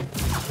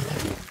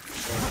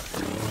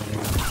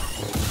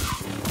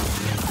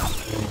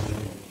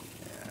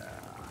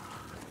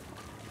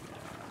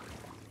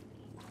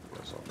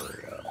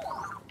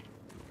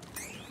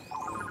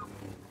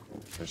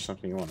 There's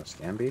something you want to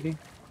stand, BD?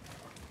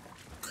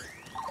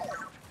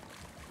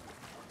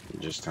 You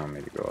just tell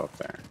me to go up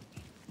there.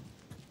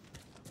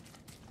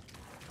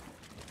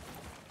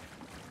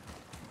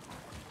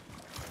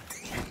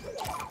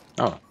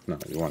 Oh, no,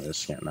 you wanted to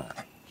scan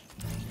that.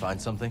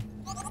 Find something?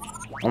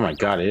 Oh my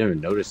god, I didn't even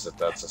notice that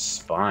that's a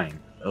spine.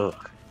 Ugh.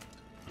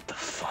 What the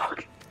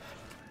fuck?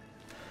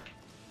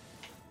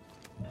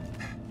 Come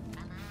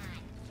on,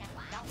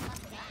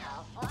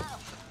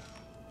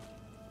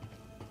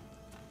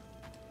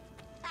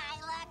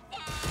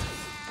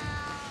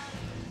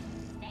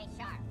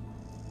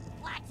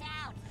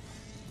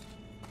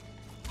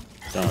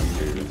 Don't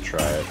dude,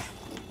 try it.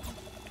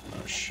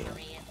 Oh shit.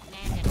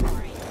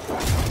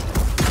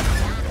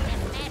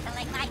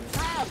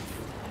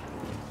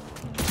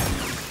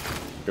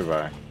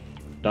 Goodbye.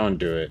 Don't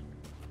do it.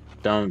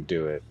 Don't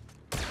do it.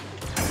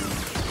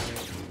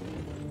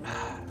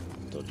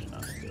 Told you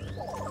not to do it.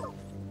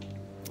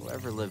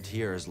 Whoever lived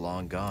here is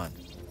long gone.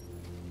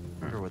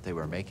 I wonder what they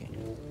were making.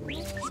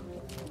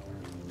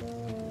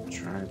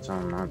 Try to tell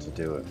him not to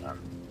do it, man.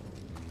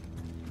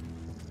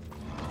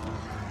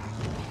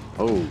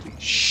 Holy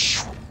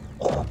shit.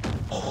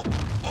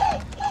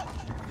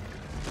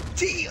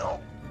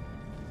 Deal!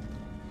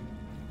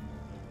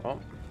 Oh,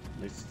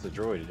 at least it's a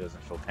droid, he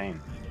doesn't feel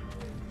pain.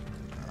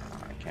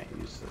 I can't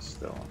use this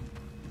still.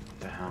 What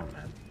the hell,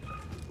 man?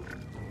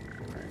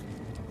 Right.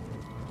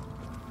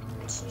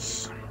 What's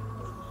this?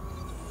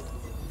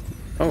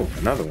 Oh,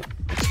 another one.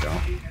 Let's go.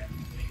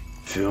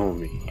 Fill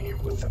me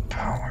with the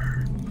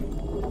power.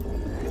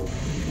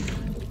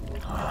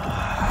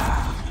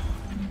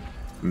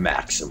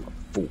 Maximum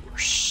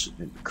force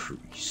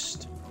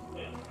increased.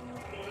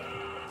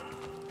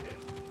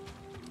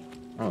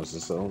 Oh, is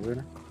this the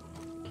elevator?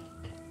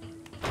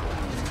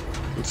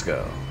 Let's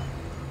go.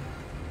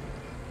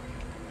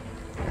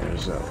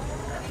 There's a...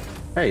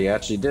 Hey, you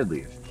actually did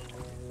leave.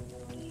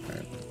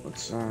 Alright,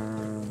 let's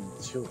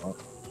heal up.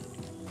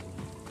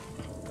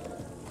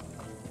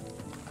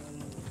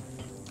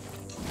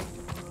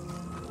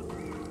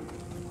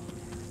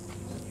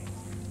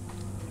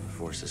 The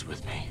Force is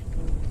with me.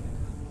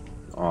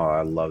 Oh,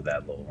 I love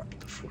that little one.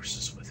 The Force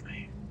is with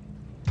me.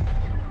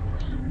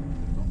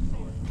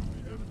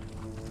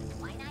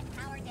 Why not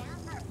power down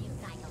for a few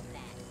cycles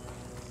then?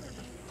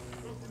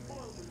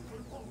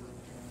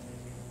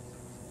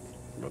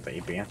 With the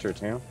banter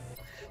too?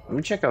 Let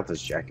me check out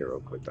this jacket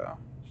real quick though.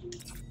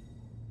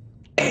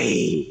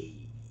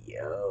 Hey,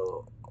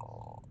 yo.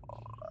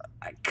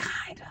 I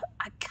kinda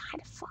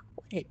fuck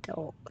with it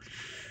though.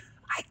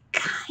 I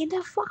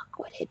kinda fuck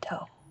with it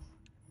though.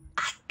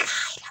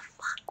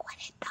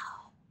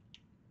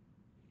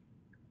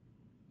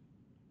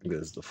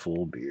 There's the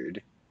full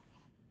beard.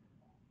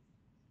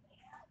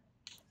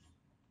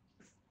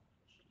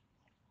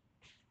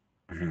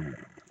 I'm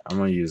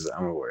gonna use it.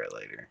 I'm gonna wear it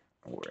later.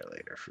 I'll wear it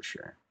later for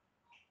sure.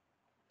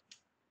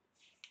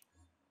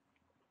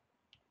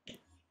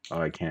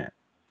 Oh, I can't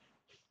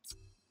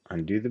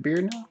undo the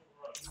beard now?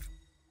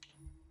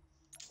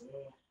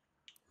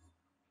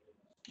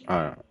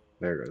 Oh, no.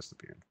 There goes the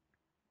beard.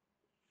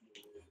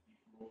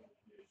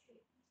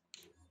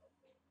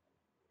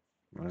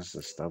 What does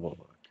the stubble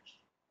look?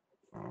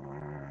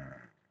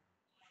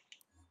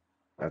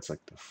 That's like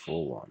the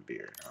full-on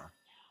beard, huh?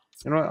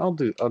 You know what? I'll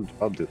do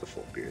the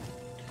full beard.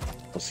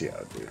 We'll see how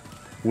I do.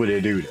 What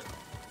it do?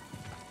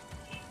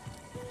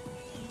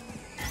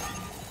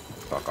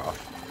 Fuck off.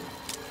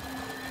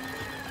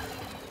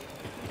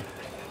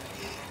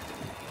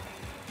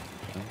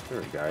 Is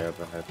there a guy up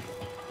ahead?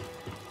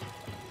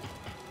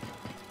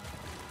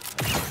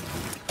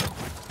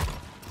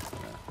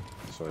 Yeah,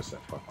 that's what I said.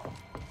 Fuck off.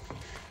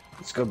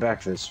 Let's go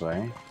back this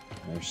way.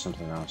 There's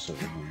something else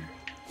over here.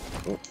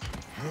 Oh.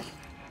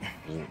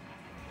 Is it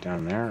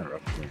down there or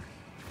up here?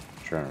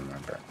 I'm trying to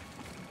remember.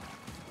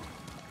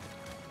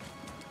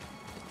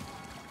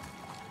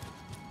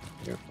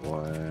 It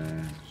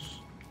was...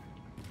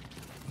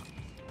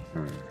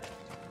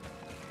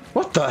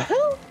 What the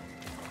hell?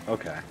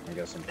 Okay, I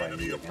guess I'm playing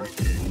you again.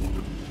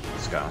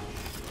 Let's go.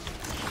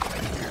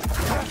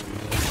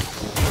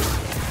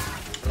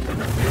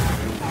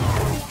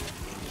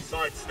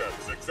 Sidestep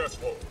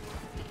successful.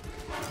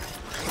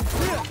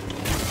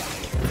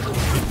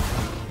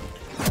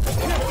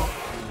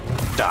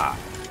 Die.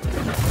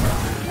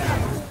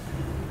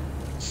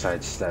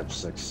 Sidestep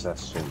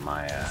successful,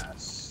 my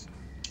ass.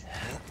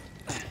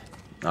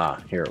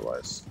 Ah, here it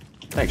was.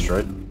 Thanks,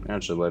 Droid. It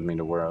actually led me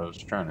to where I was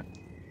trying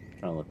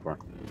to look for.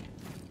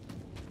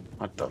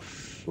 What the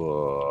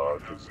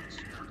fuck is this?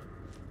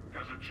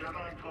 Has a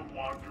Jedi come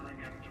wandering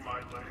into my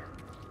lair?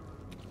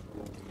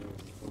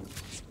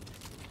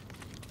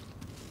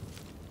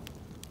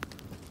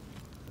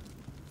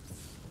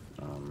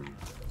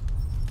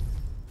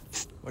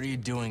 What are you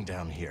doing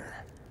down here?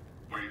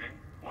 Waiting,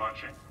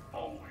 watching,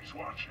 always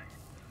watching.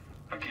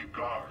 I keep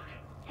guard.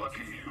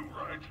 Lucky you,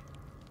 right?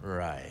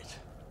 Right.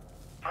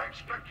 I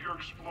expect you're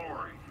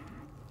exploring.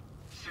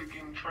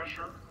 Seeking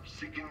treasure,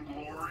 seeking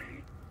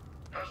glory.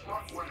 As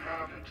luck would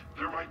have it,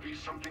 there might be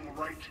something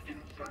right in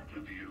front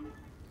of you.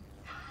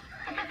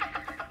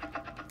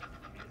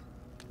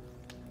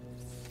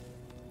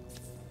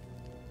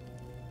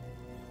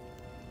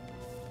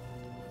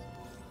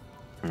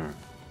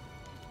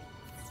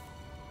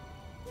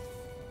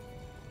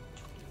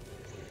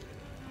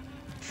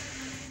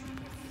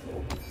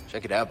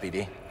 Check it out,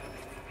 BD.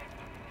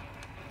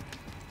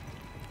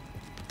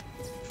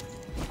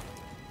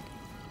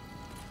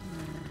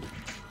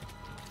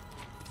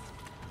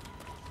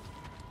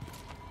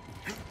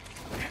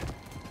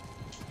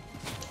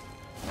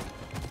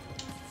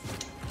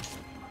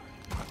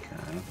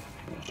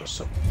 Just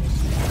so.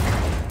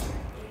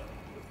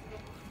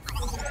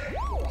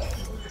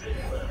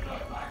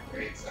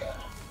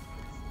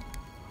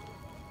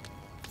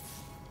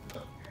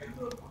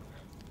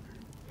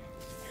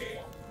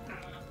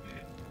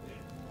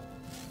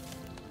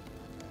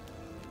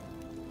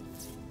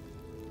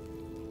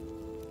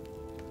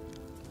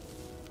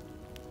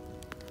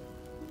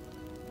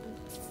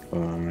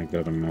 I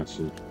got a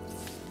message.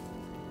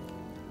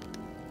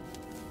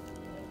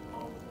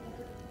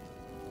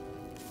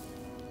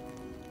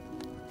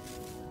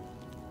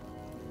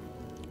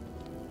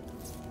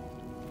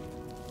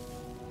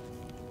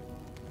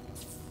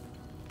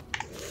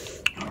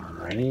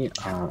 Alrighty,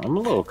 I'm a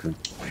little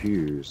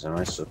confused. Am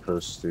I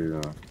supposed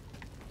to...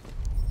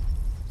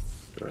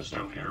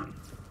 Still here?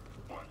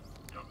 What?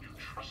 Don't you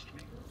trust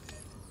me?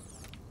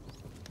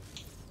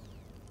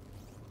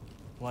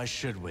 Why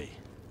should we?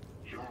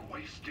 You're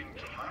wasting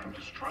time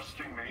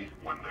distrusting me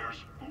when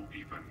there's who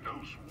even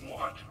knows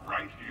what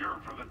right here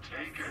for the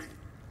taking.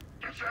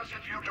 It's as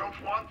if you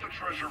don't want the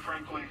treasure,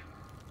 frankly.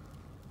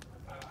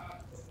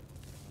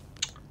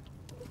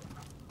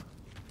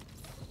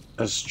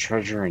 Is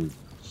treasure in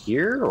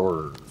here,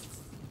 or...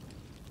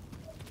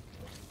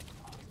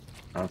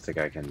 I don't think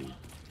I can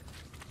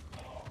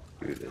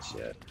do this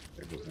yet.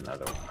 There's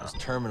another one. This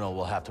terminal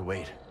will have to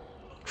wait.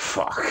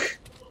 Fuck.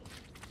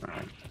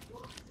 Alright.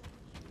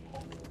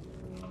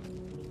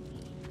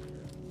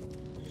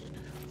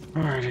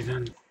 Alrighty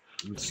then.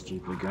 Let's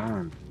keep it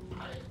going.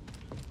 I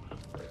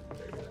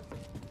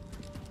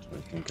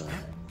think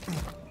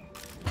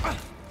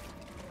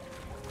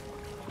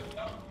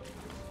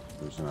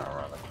who's not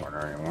around the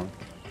corner anymore.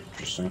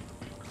 Interesting.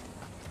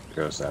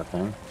 There goes that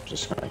thing.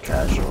 Just gonna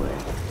casually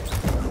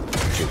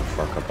get the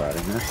fuck up out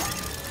of here.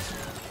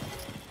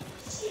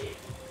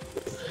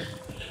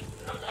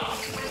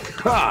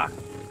 Ha!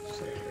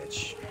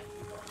 Bitch.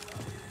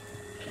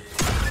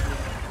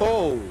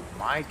 Oh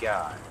my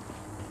god.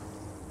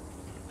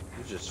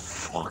 You just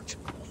fucked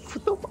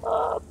them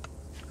up.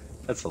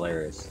 That's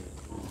hilarious.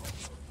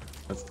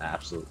 That's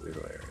absolutely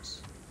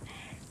hilarious.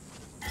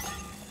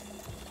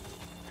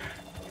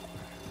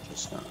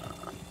 Just gonna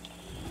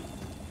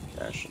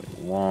casually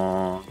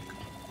walk.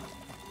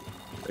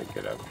 Pick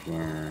it up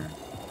here.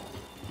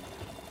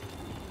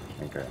 I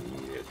think I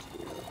needed to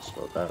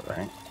spell that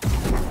right.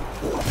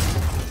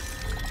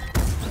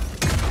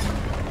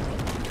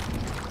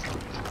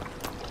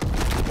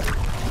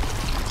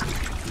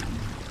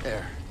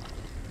 There.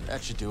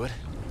 That should do it.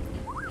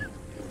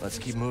 Let's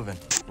keep moving.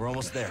 We're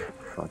almost there.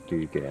 Fuck do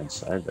you get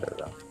inside there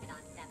though?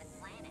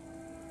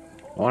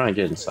 I wanna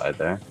get inside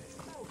there.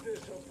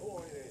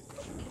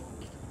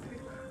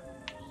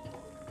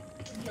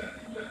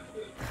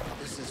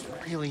 This is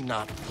really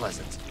not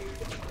pleasant.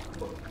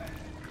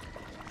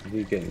 How do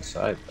you get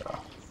inside though?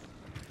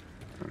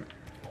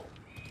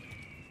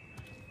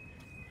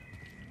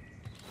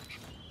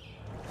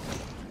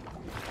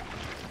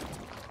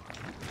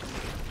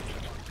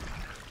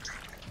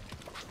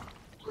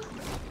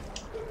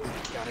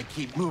 Gotta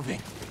keep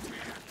moving.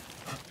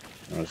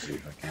 Let's see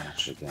if I can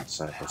actually get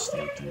inside this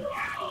damn thing.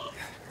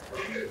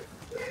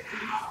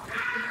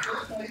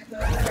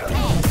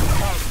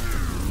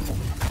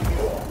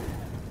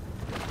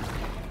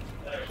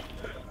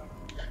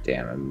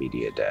 Damn,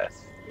 immediate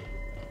death.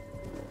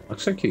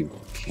 Looks like you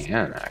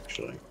can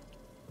actually.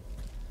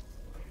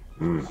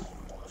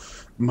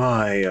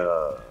 My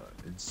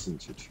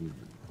instant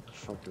attunement. What the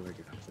fuck do I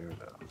get up there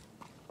though?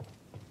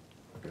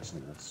 I'm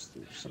guessing that's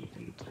do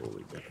something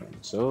totally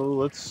different. So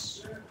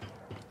let's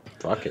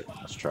fuck it.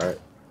 Let's try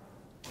it.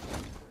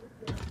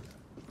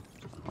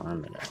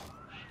 Harm in it.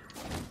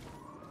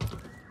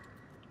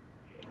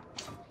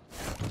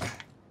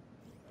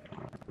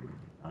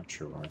 Not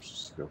sure where I'm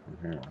supposed to go from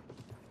here.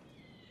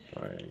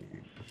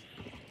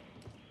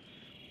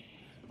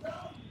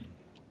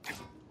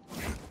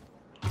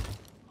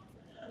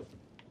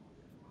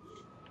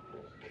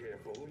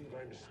 Can't believe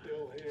I'm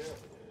still here.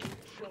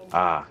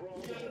 Ah.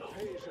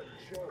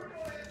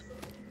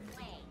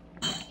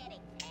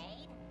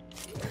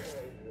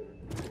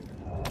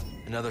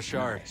 Another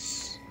shard.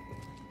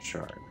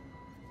 Shard.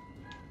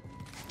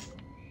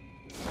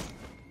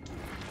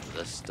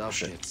 The stuff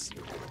gets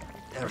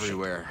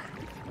everywhere.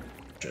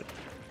 Shit.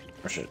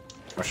 Oh shit.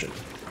 Oh shit.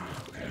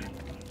 Okay.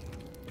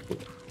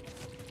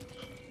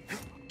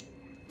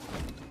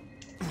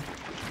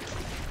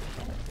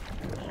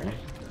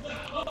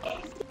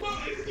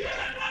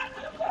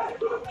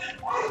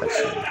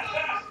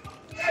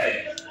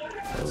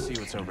 Let's see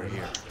what's over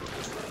here.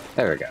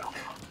 There we go.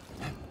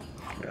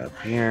 Get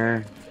up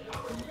here.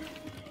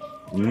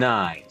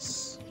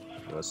 Nice.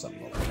 There's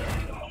something over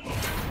there.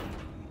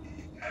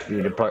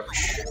 Need a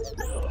punch.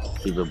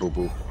 Boo boo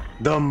boo.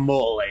 The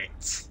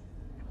mullet.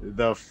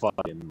 The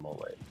fucking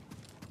mullet.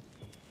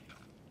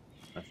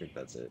 I think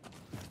that's it.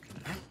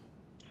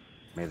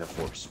 May the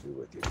force be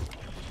with you.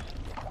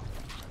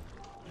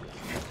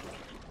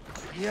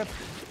 Yep.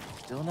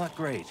 Still not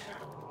great.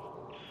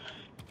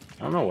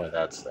 I don't know why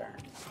that's there.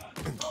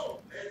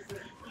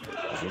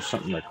 Is there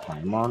something to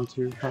climb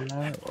onto from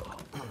that? Or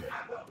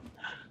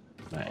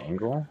that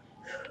angle?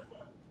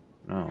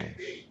 No. I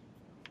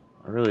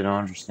really don't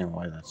understand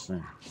why that's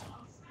there.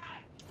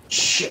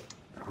 Shit!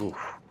 Oof.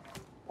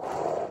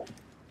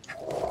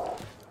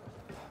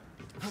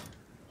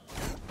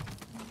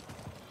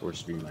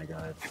 Force be my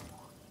guide.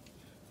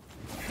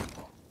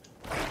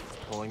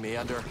 Pulling me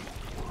under.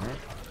 Right.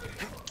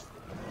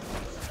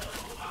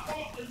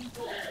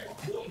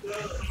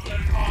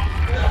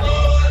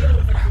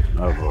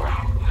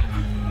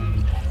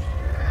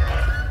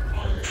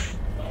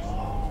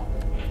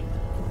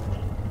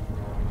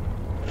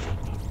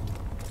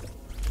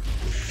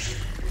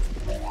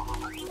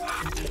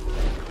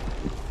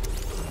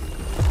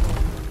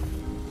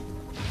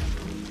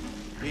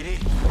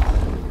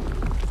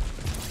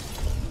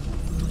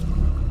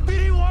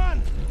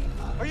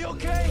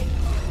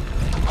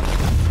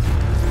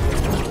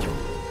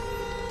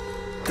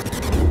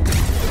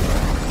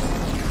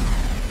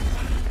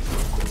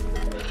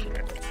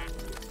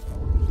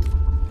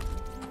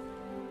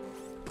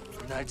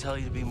 I tell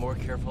you to be more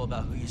careful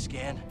about who you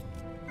scan?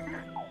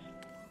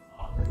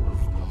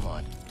 Come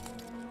on.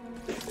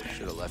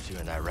 Should have left you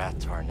in that rat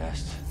tar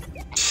nest.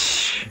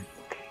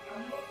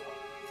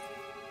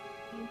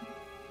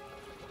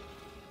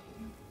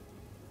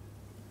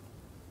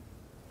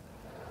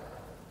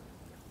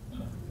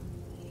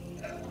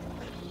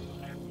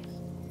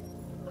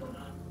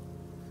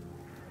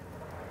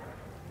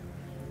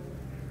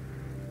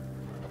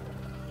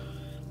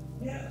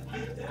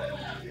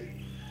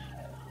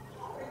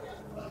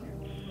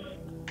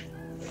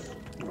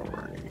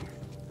 Alrighty.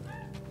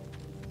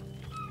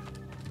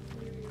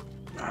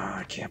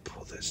 I can't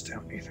pull this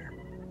down either.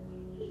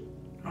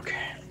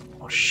 Okay.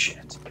 Oh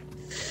shit.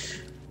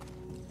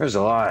 There's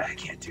a lot I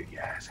can't do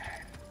yet.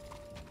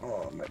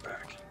 Oh, my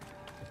back.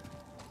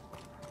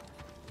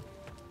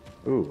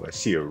 Ooh, I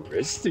see a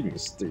resting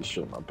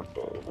station up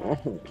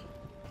above.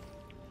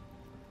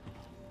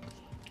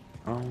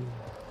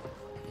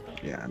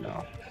 Yeah,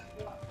 no.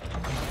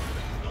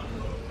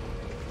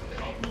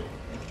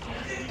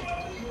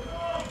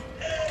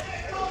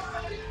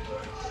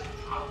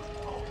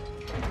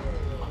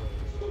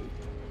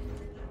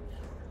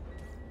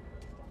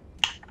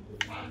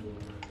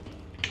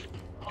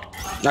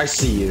 I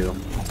see you.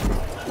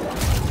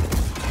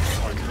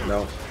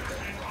 No.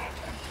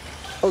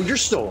 Oh, you're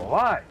still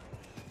alive.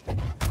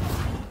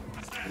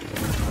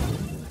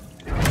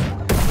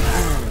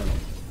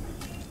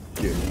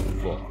 Get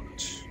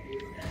fucked.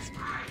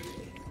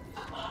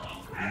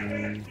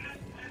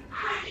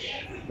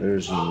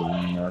 There's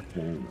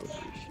nothing over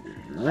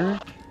here.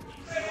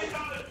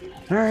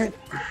 Alright.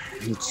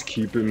 Let's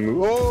keep it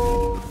moving.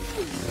 Oh!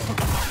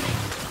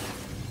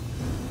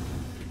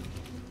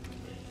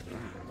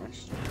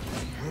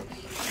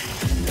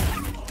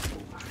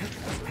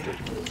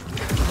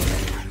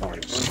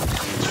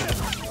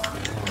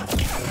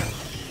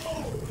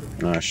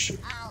 Oh shit.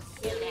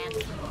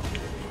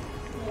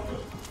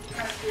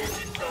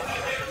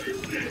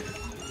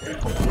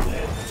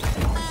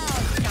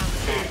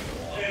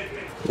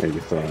 Yeah,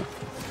 you thought.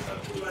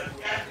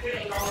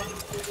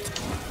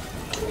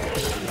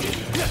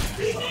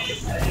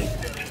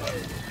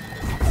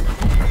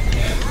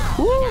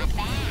 Woo!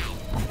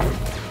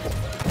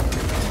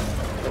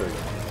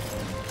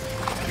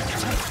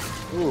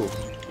 Ooh.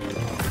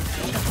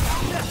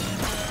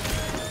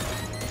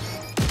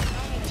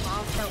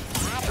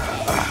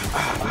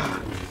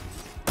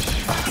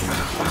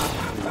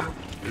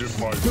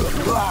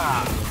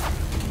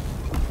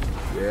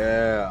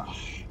 Yeah,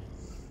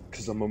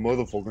 because I'm a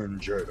motherfucking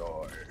Jedi.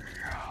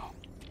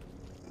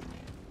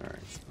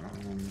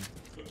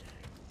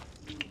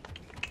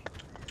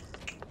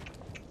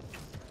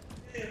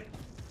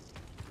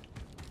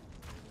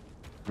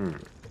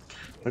 Alright,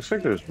 looks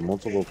like there's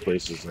multiple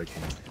places I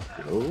can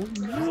go.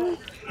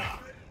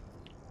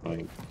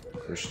 Like,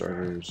 for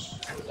starters.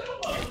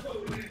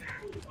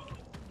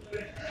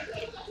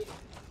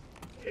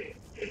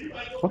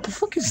 What the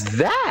fuck is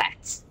that?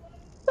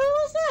 What the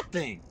hell is that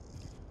thing?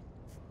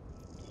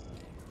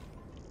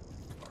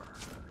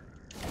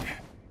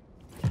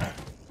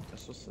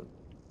 That's supposed to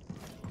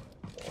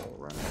all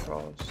run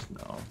across?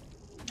 No.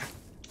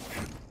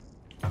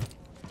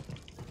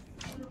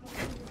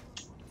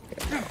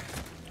 Yeah, no.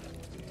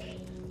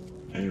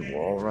 Any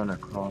wall run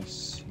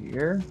across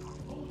here?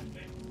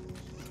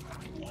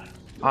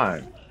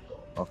 Hi.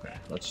 Okay,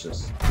 let's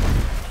just.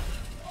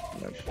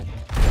 Yep.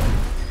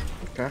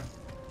 Okay.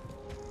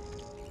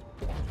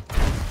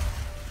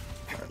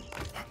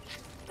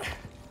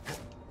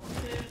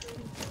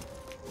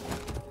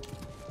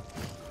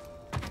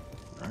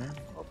 Alright,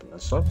 open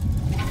this up.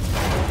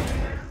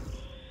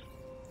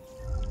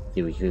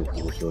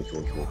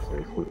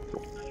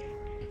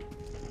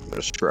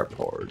 Better strap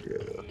hard,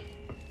 yeah.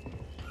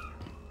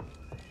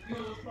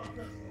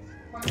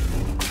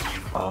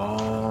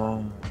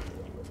 Oh.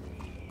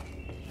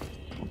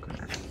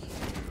 Okay.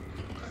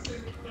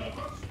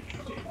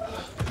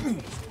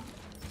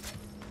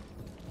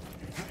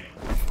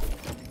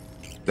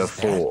 The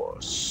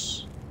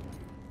Force.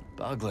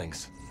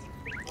 Buglings.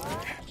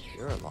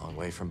 You're a long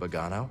way from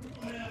Bogano.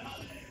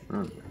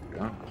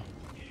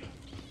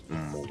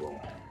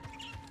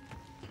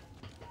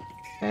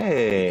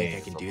 Hey. You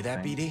think I can do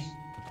that, BD?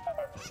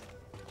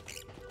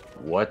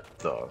 What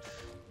the?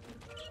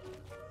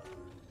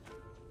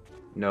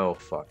 No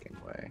fucking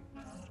way.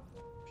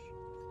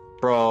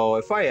 Bro,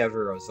 if I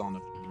ever was on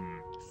a...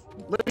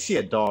 let me see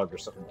a dog or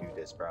something do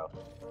this, bro.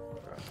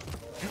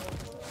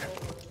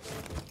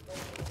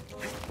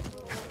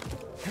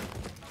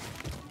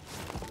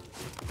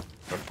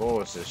 The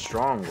Force is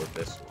strong with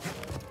this one.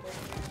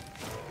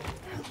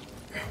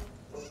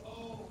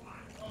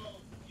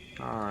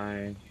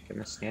 Hi, can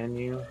I scan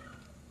you?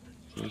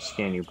 Can we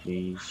scan you,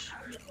 please?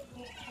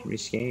 Can we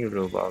scan you,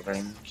 little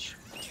buggings?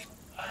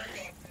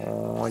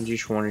 Oh, I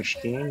just want to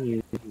scan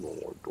you.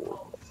 Alright,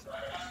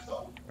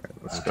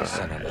 let's go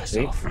ahead and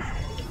meditate.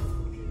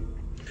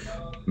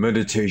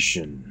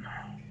 Meditation.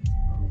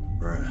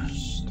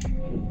 Rest.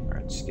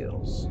 Alright,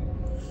 skills.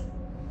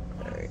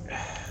 Alright.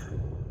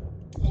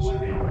 Let's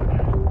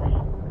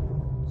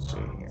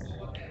see here.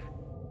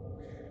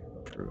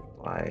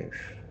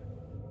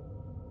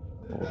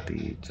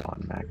 speed to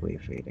automatically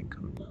evade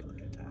incoming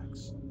melee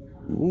attacks.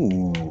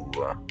 Ooh.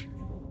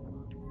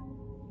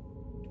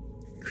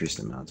 Increase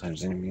the amount of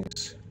times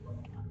enemies.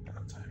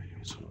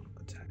 Enemies will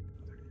attack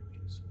other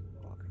enemies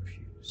while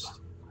confused.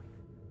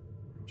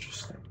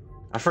 Interesting.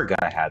 I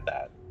forgot I had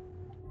that.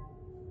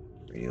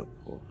 Radio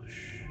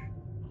push.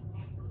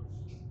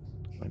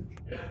 Wind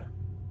pull.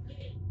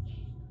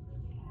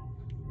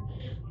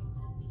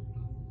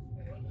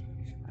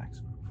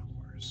 Maximum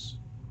force.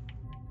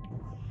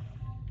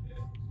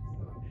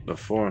 The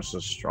force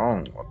is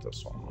strong with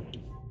this one.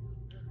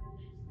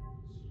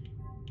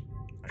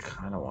 I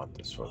kind of want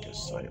this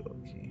focus sight low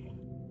key.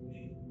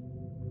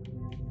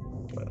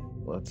 But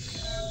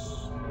let's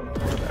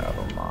put that out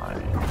of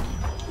mind.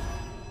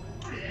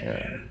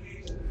 Yeah.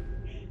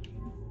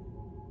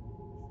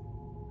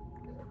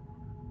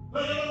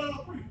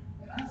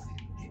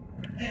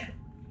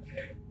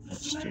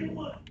 Let's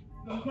do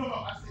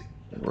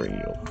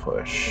radio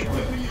push.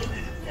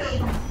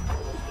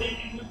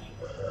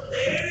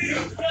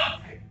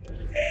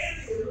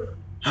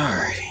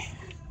 Alrighty.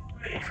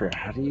 I forgot,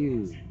 how do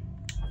you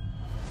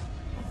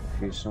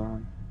do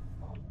someone?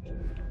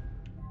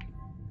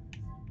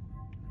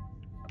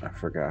 I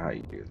forgot how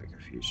you do the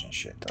confusion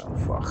shit though.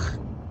 Fuck.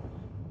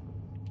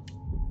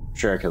 I'm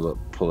sure I could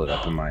pull it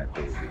up in my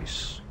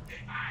abilities.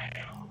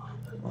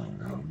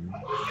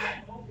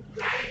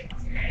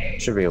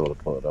 Should be able to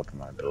pull it up in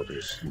my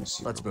abilities. Let me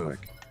see. Let's move.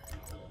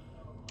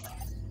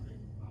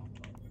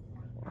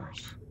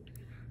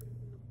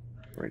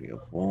 Radio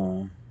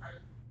pull.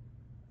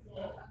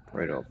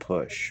 Radio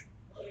push.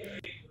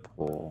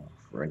 Pull.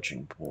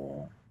 Wrenching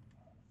pull.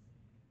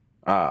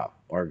 Ah,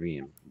 RV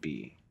and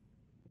B.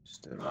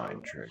 Just a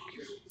mind trick.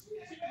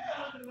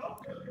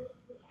 Okay.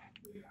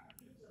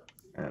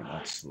 And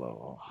that's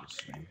slow,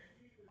 obviously.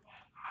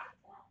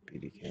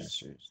 BD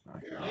canisters,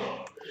 not good.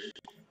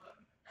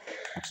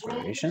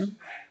 Exploration?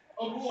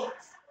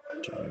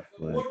 Jedi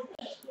flip.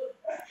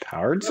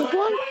 Powered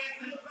supply?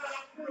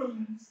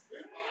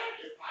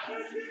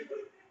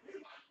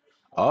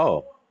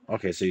 Oh,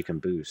 okay, so you can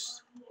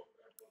boost.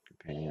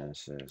 Companion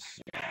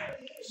assist.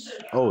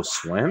 Oh,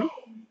 swim?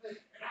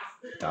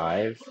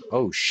 Dive?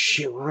 Oh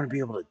shit, we're gonna be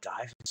able to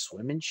dive and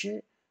swim and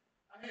shit?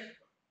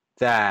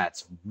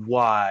 That's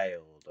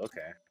wild.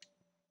 Okay.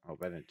 I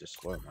hope I didn't just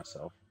spoil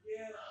myself.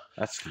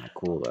 That's kind of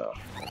cool though.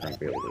 We're gonna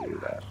be able to do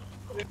that.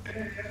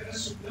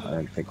 I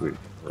didn't think we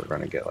were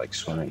gonna get like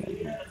swimming in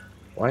here.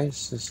 Why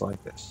is this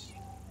like this?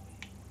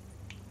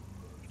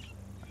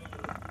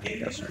 I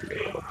guess we'll be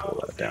able to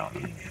pull that down.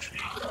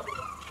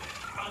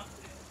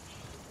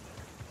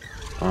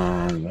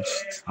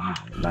 That's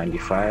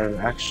 95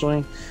 actually.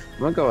 I'm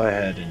gonna go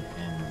ahead and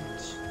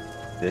end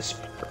this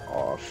part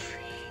off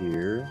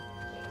here.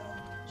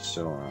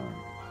 So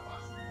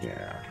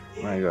yeah,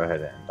 I'm gonna go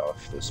ahead and end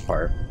off this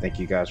part. Thank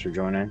you guys for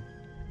joining.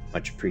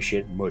 Much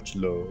appreciated, much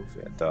love,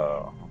 and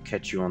I'll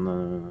catch you on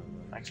the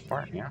next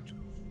part. Yeah,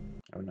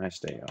 have a nice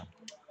day, y'all.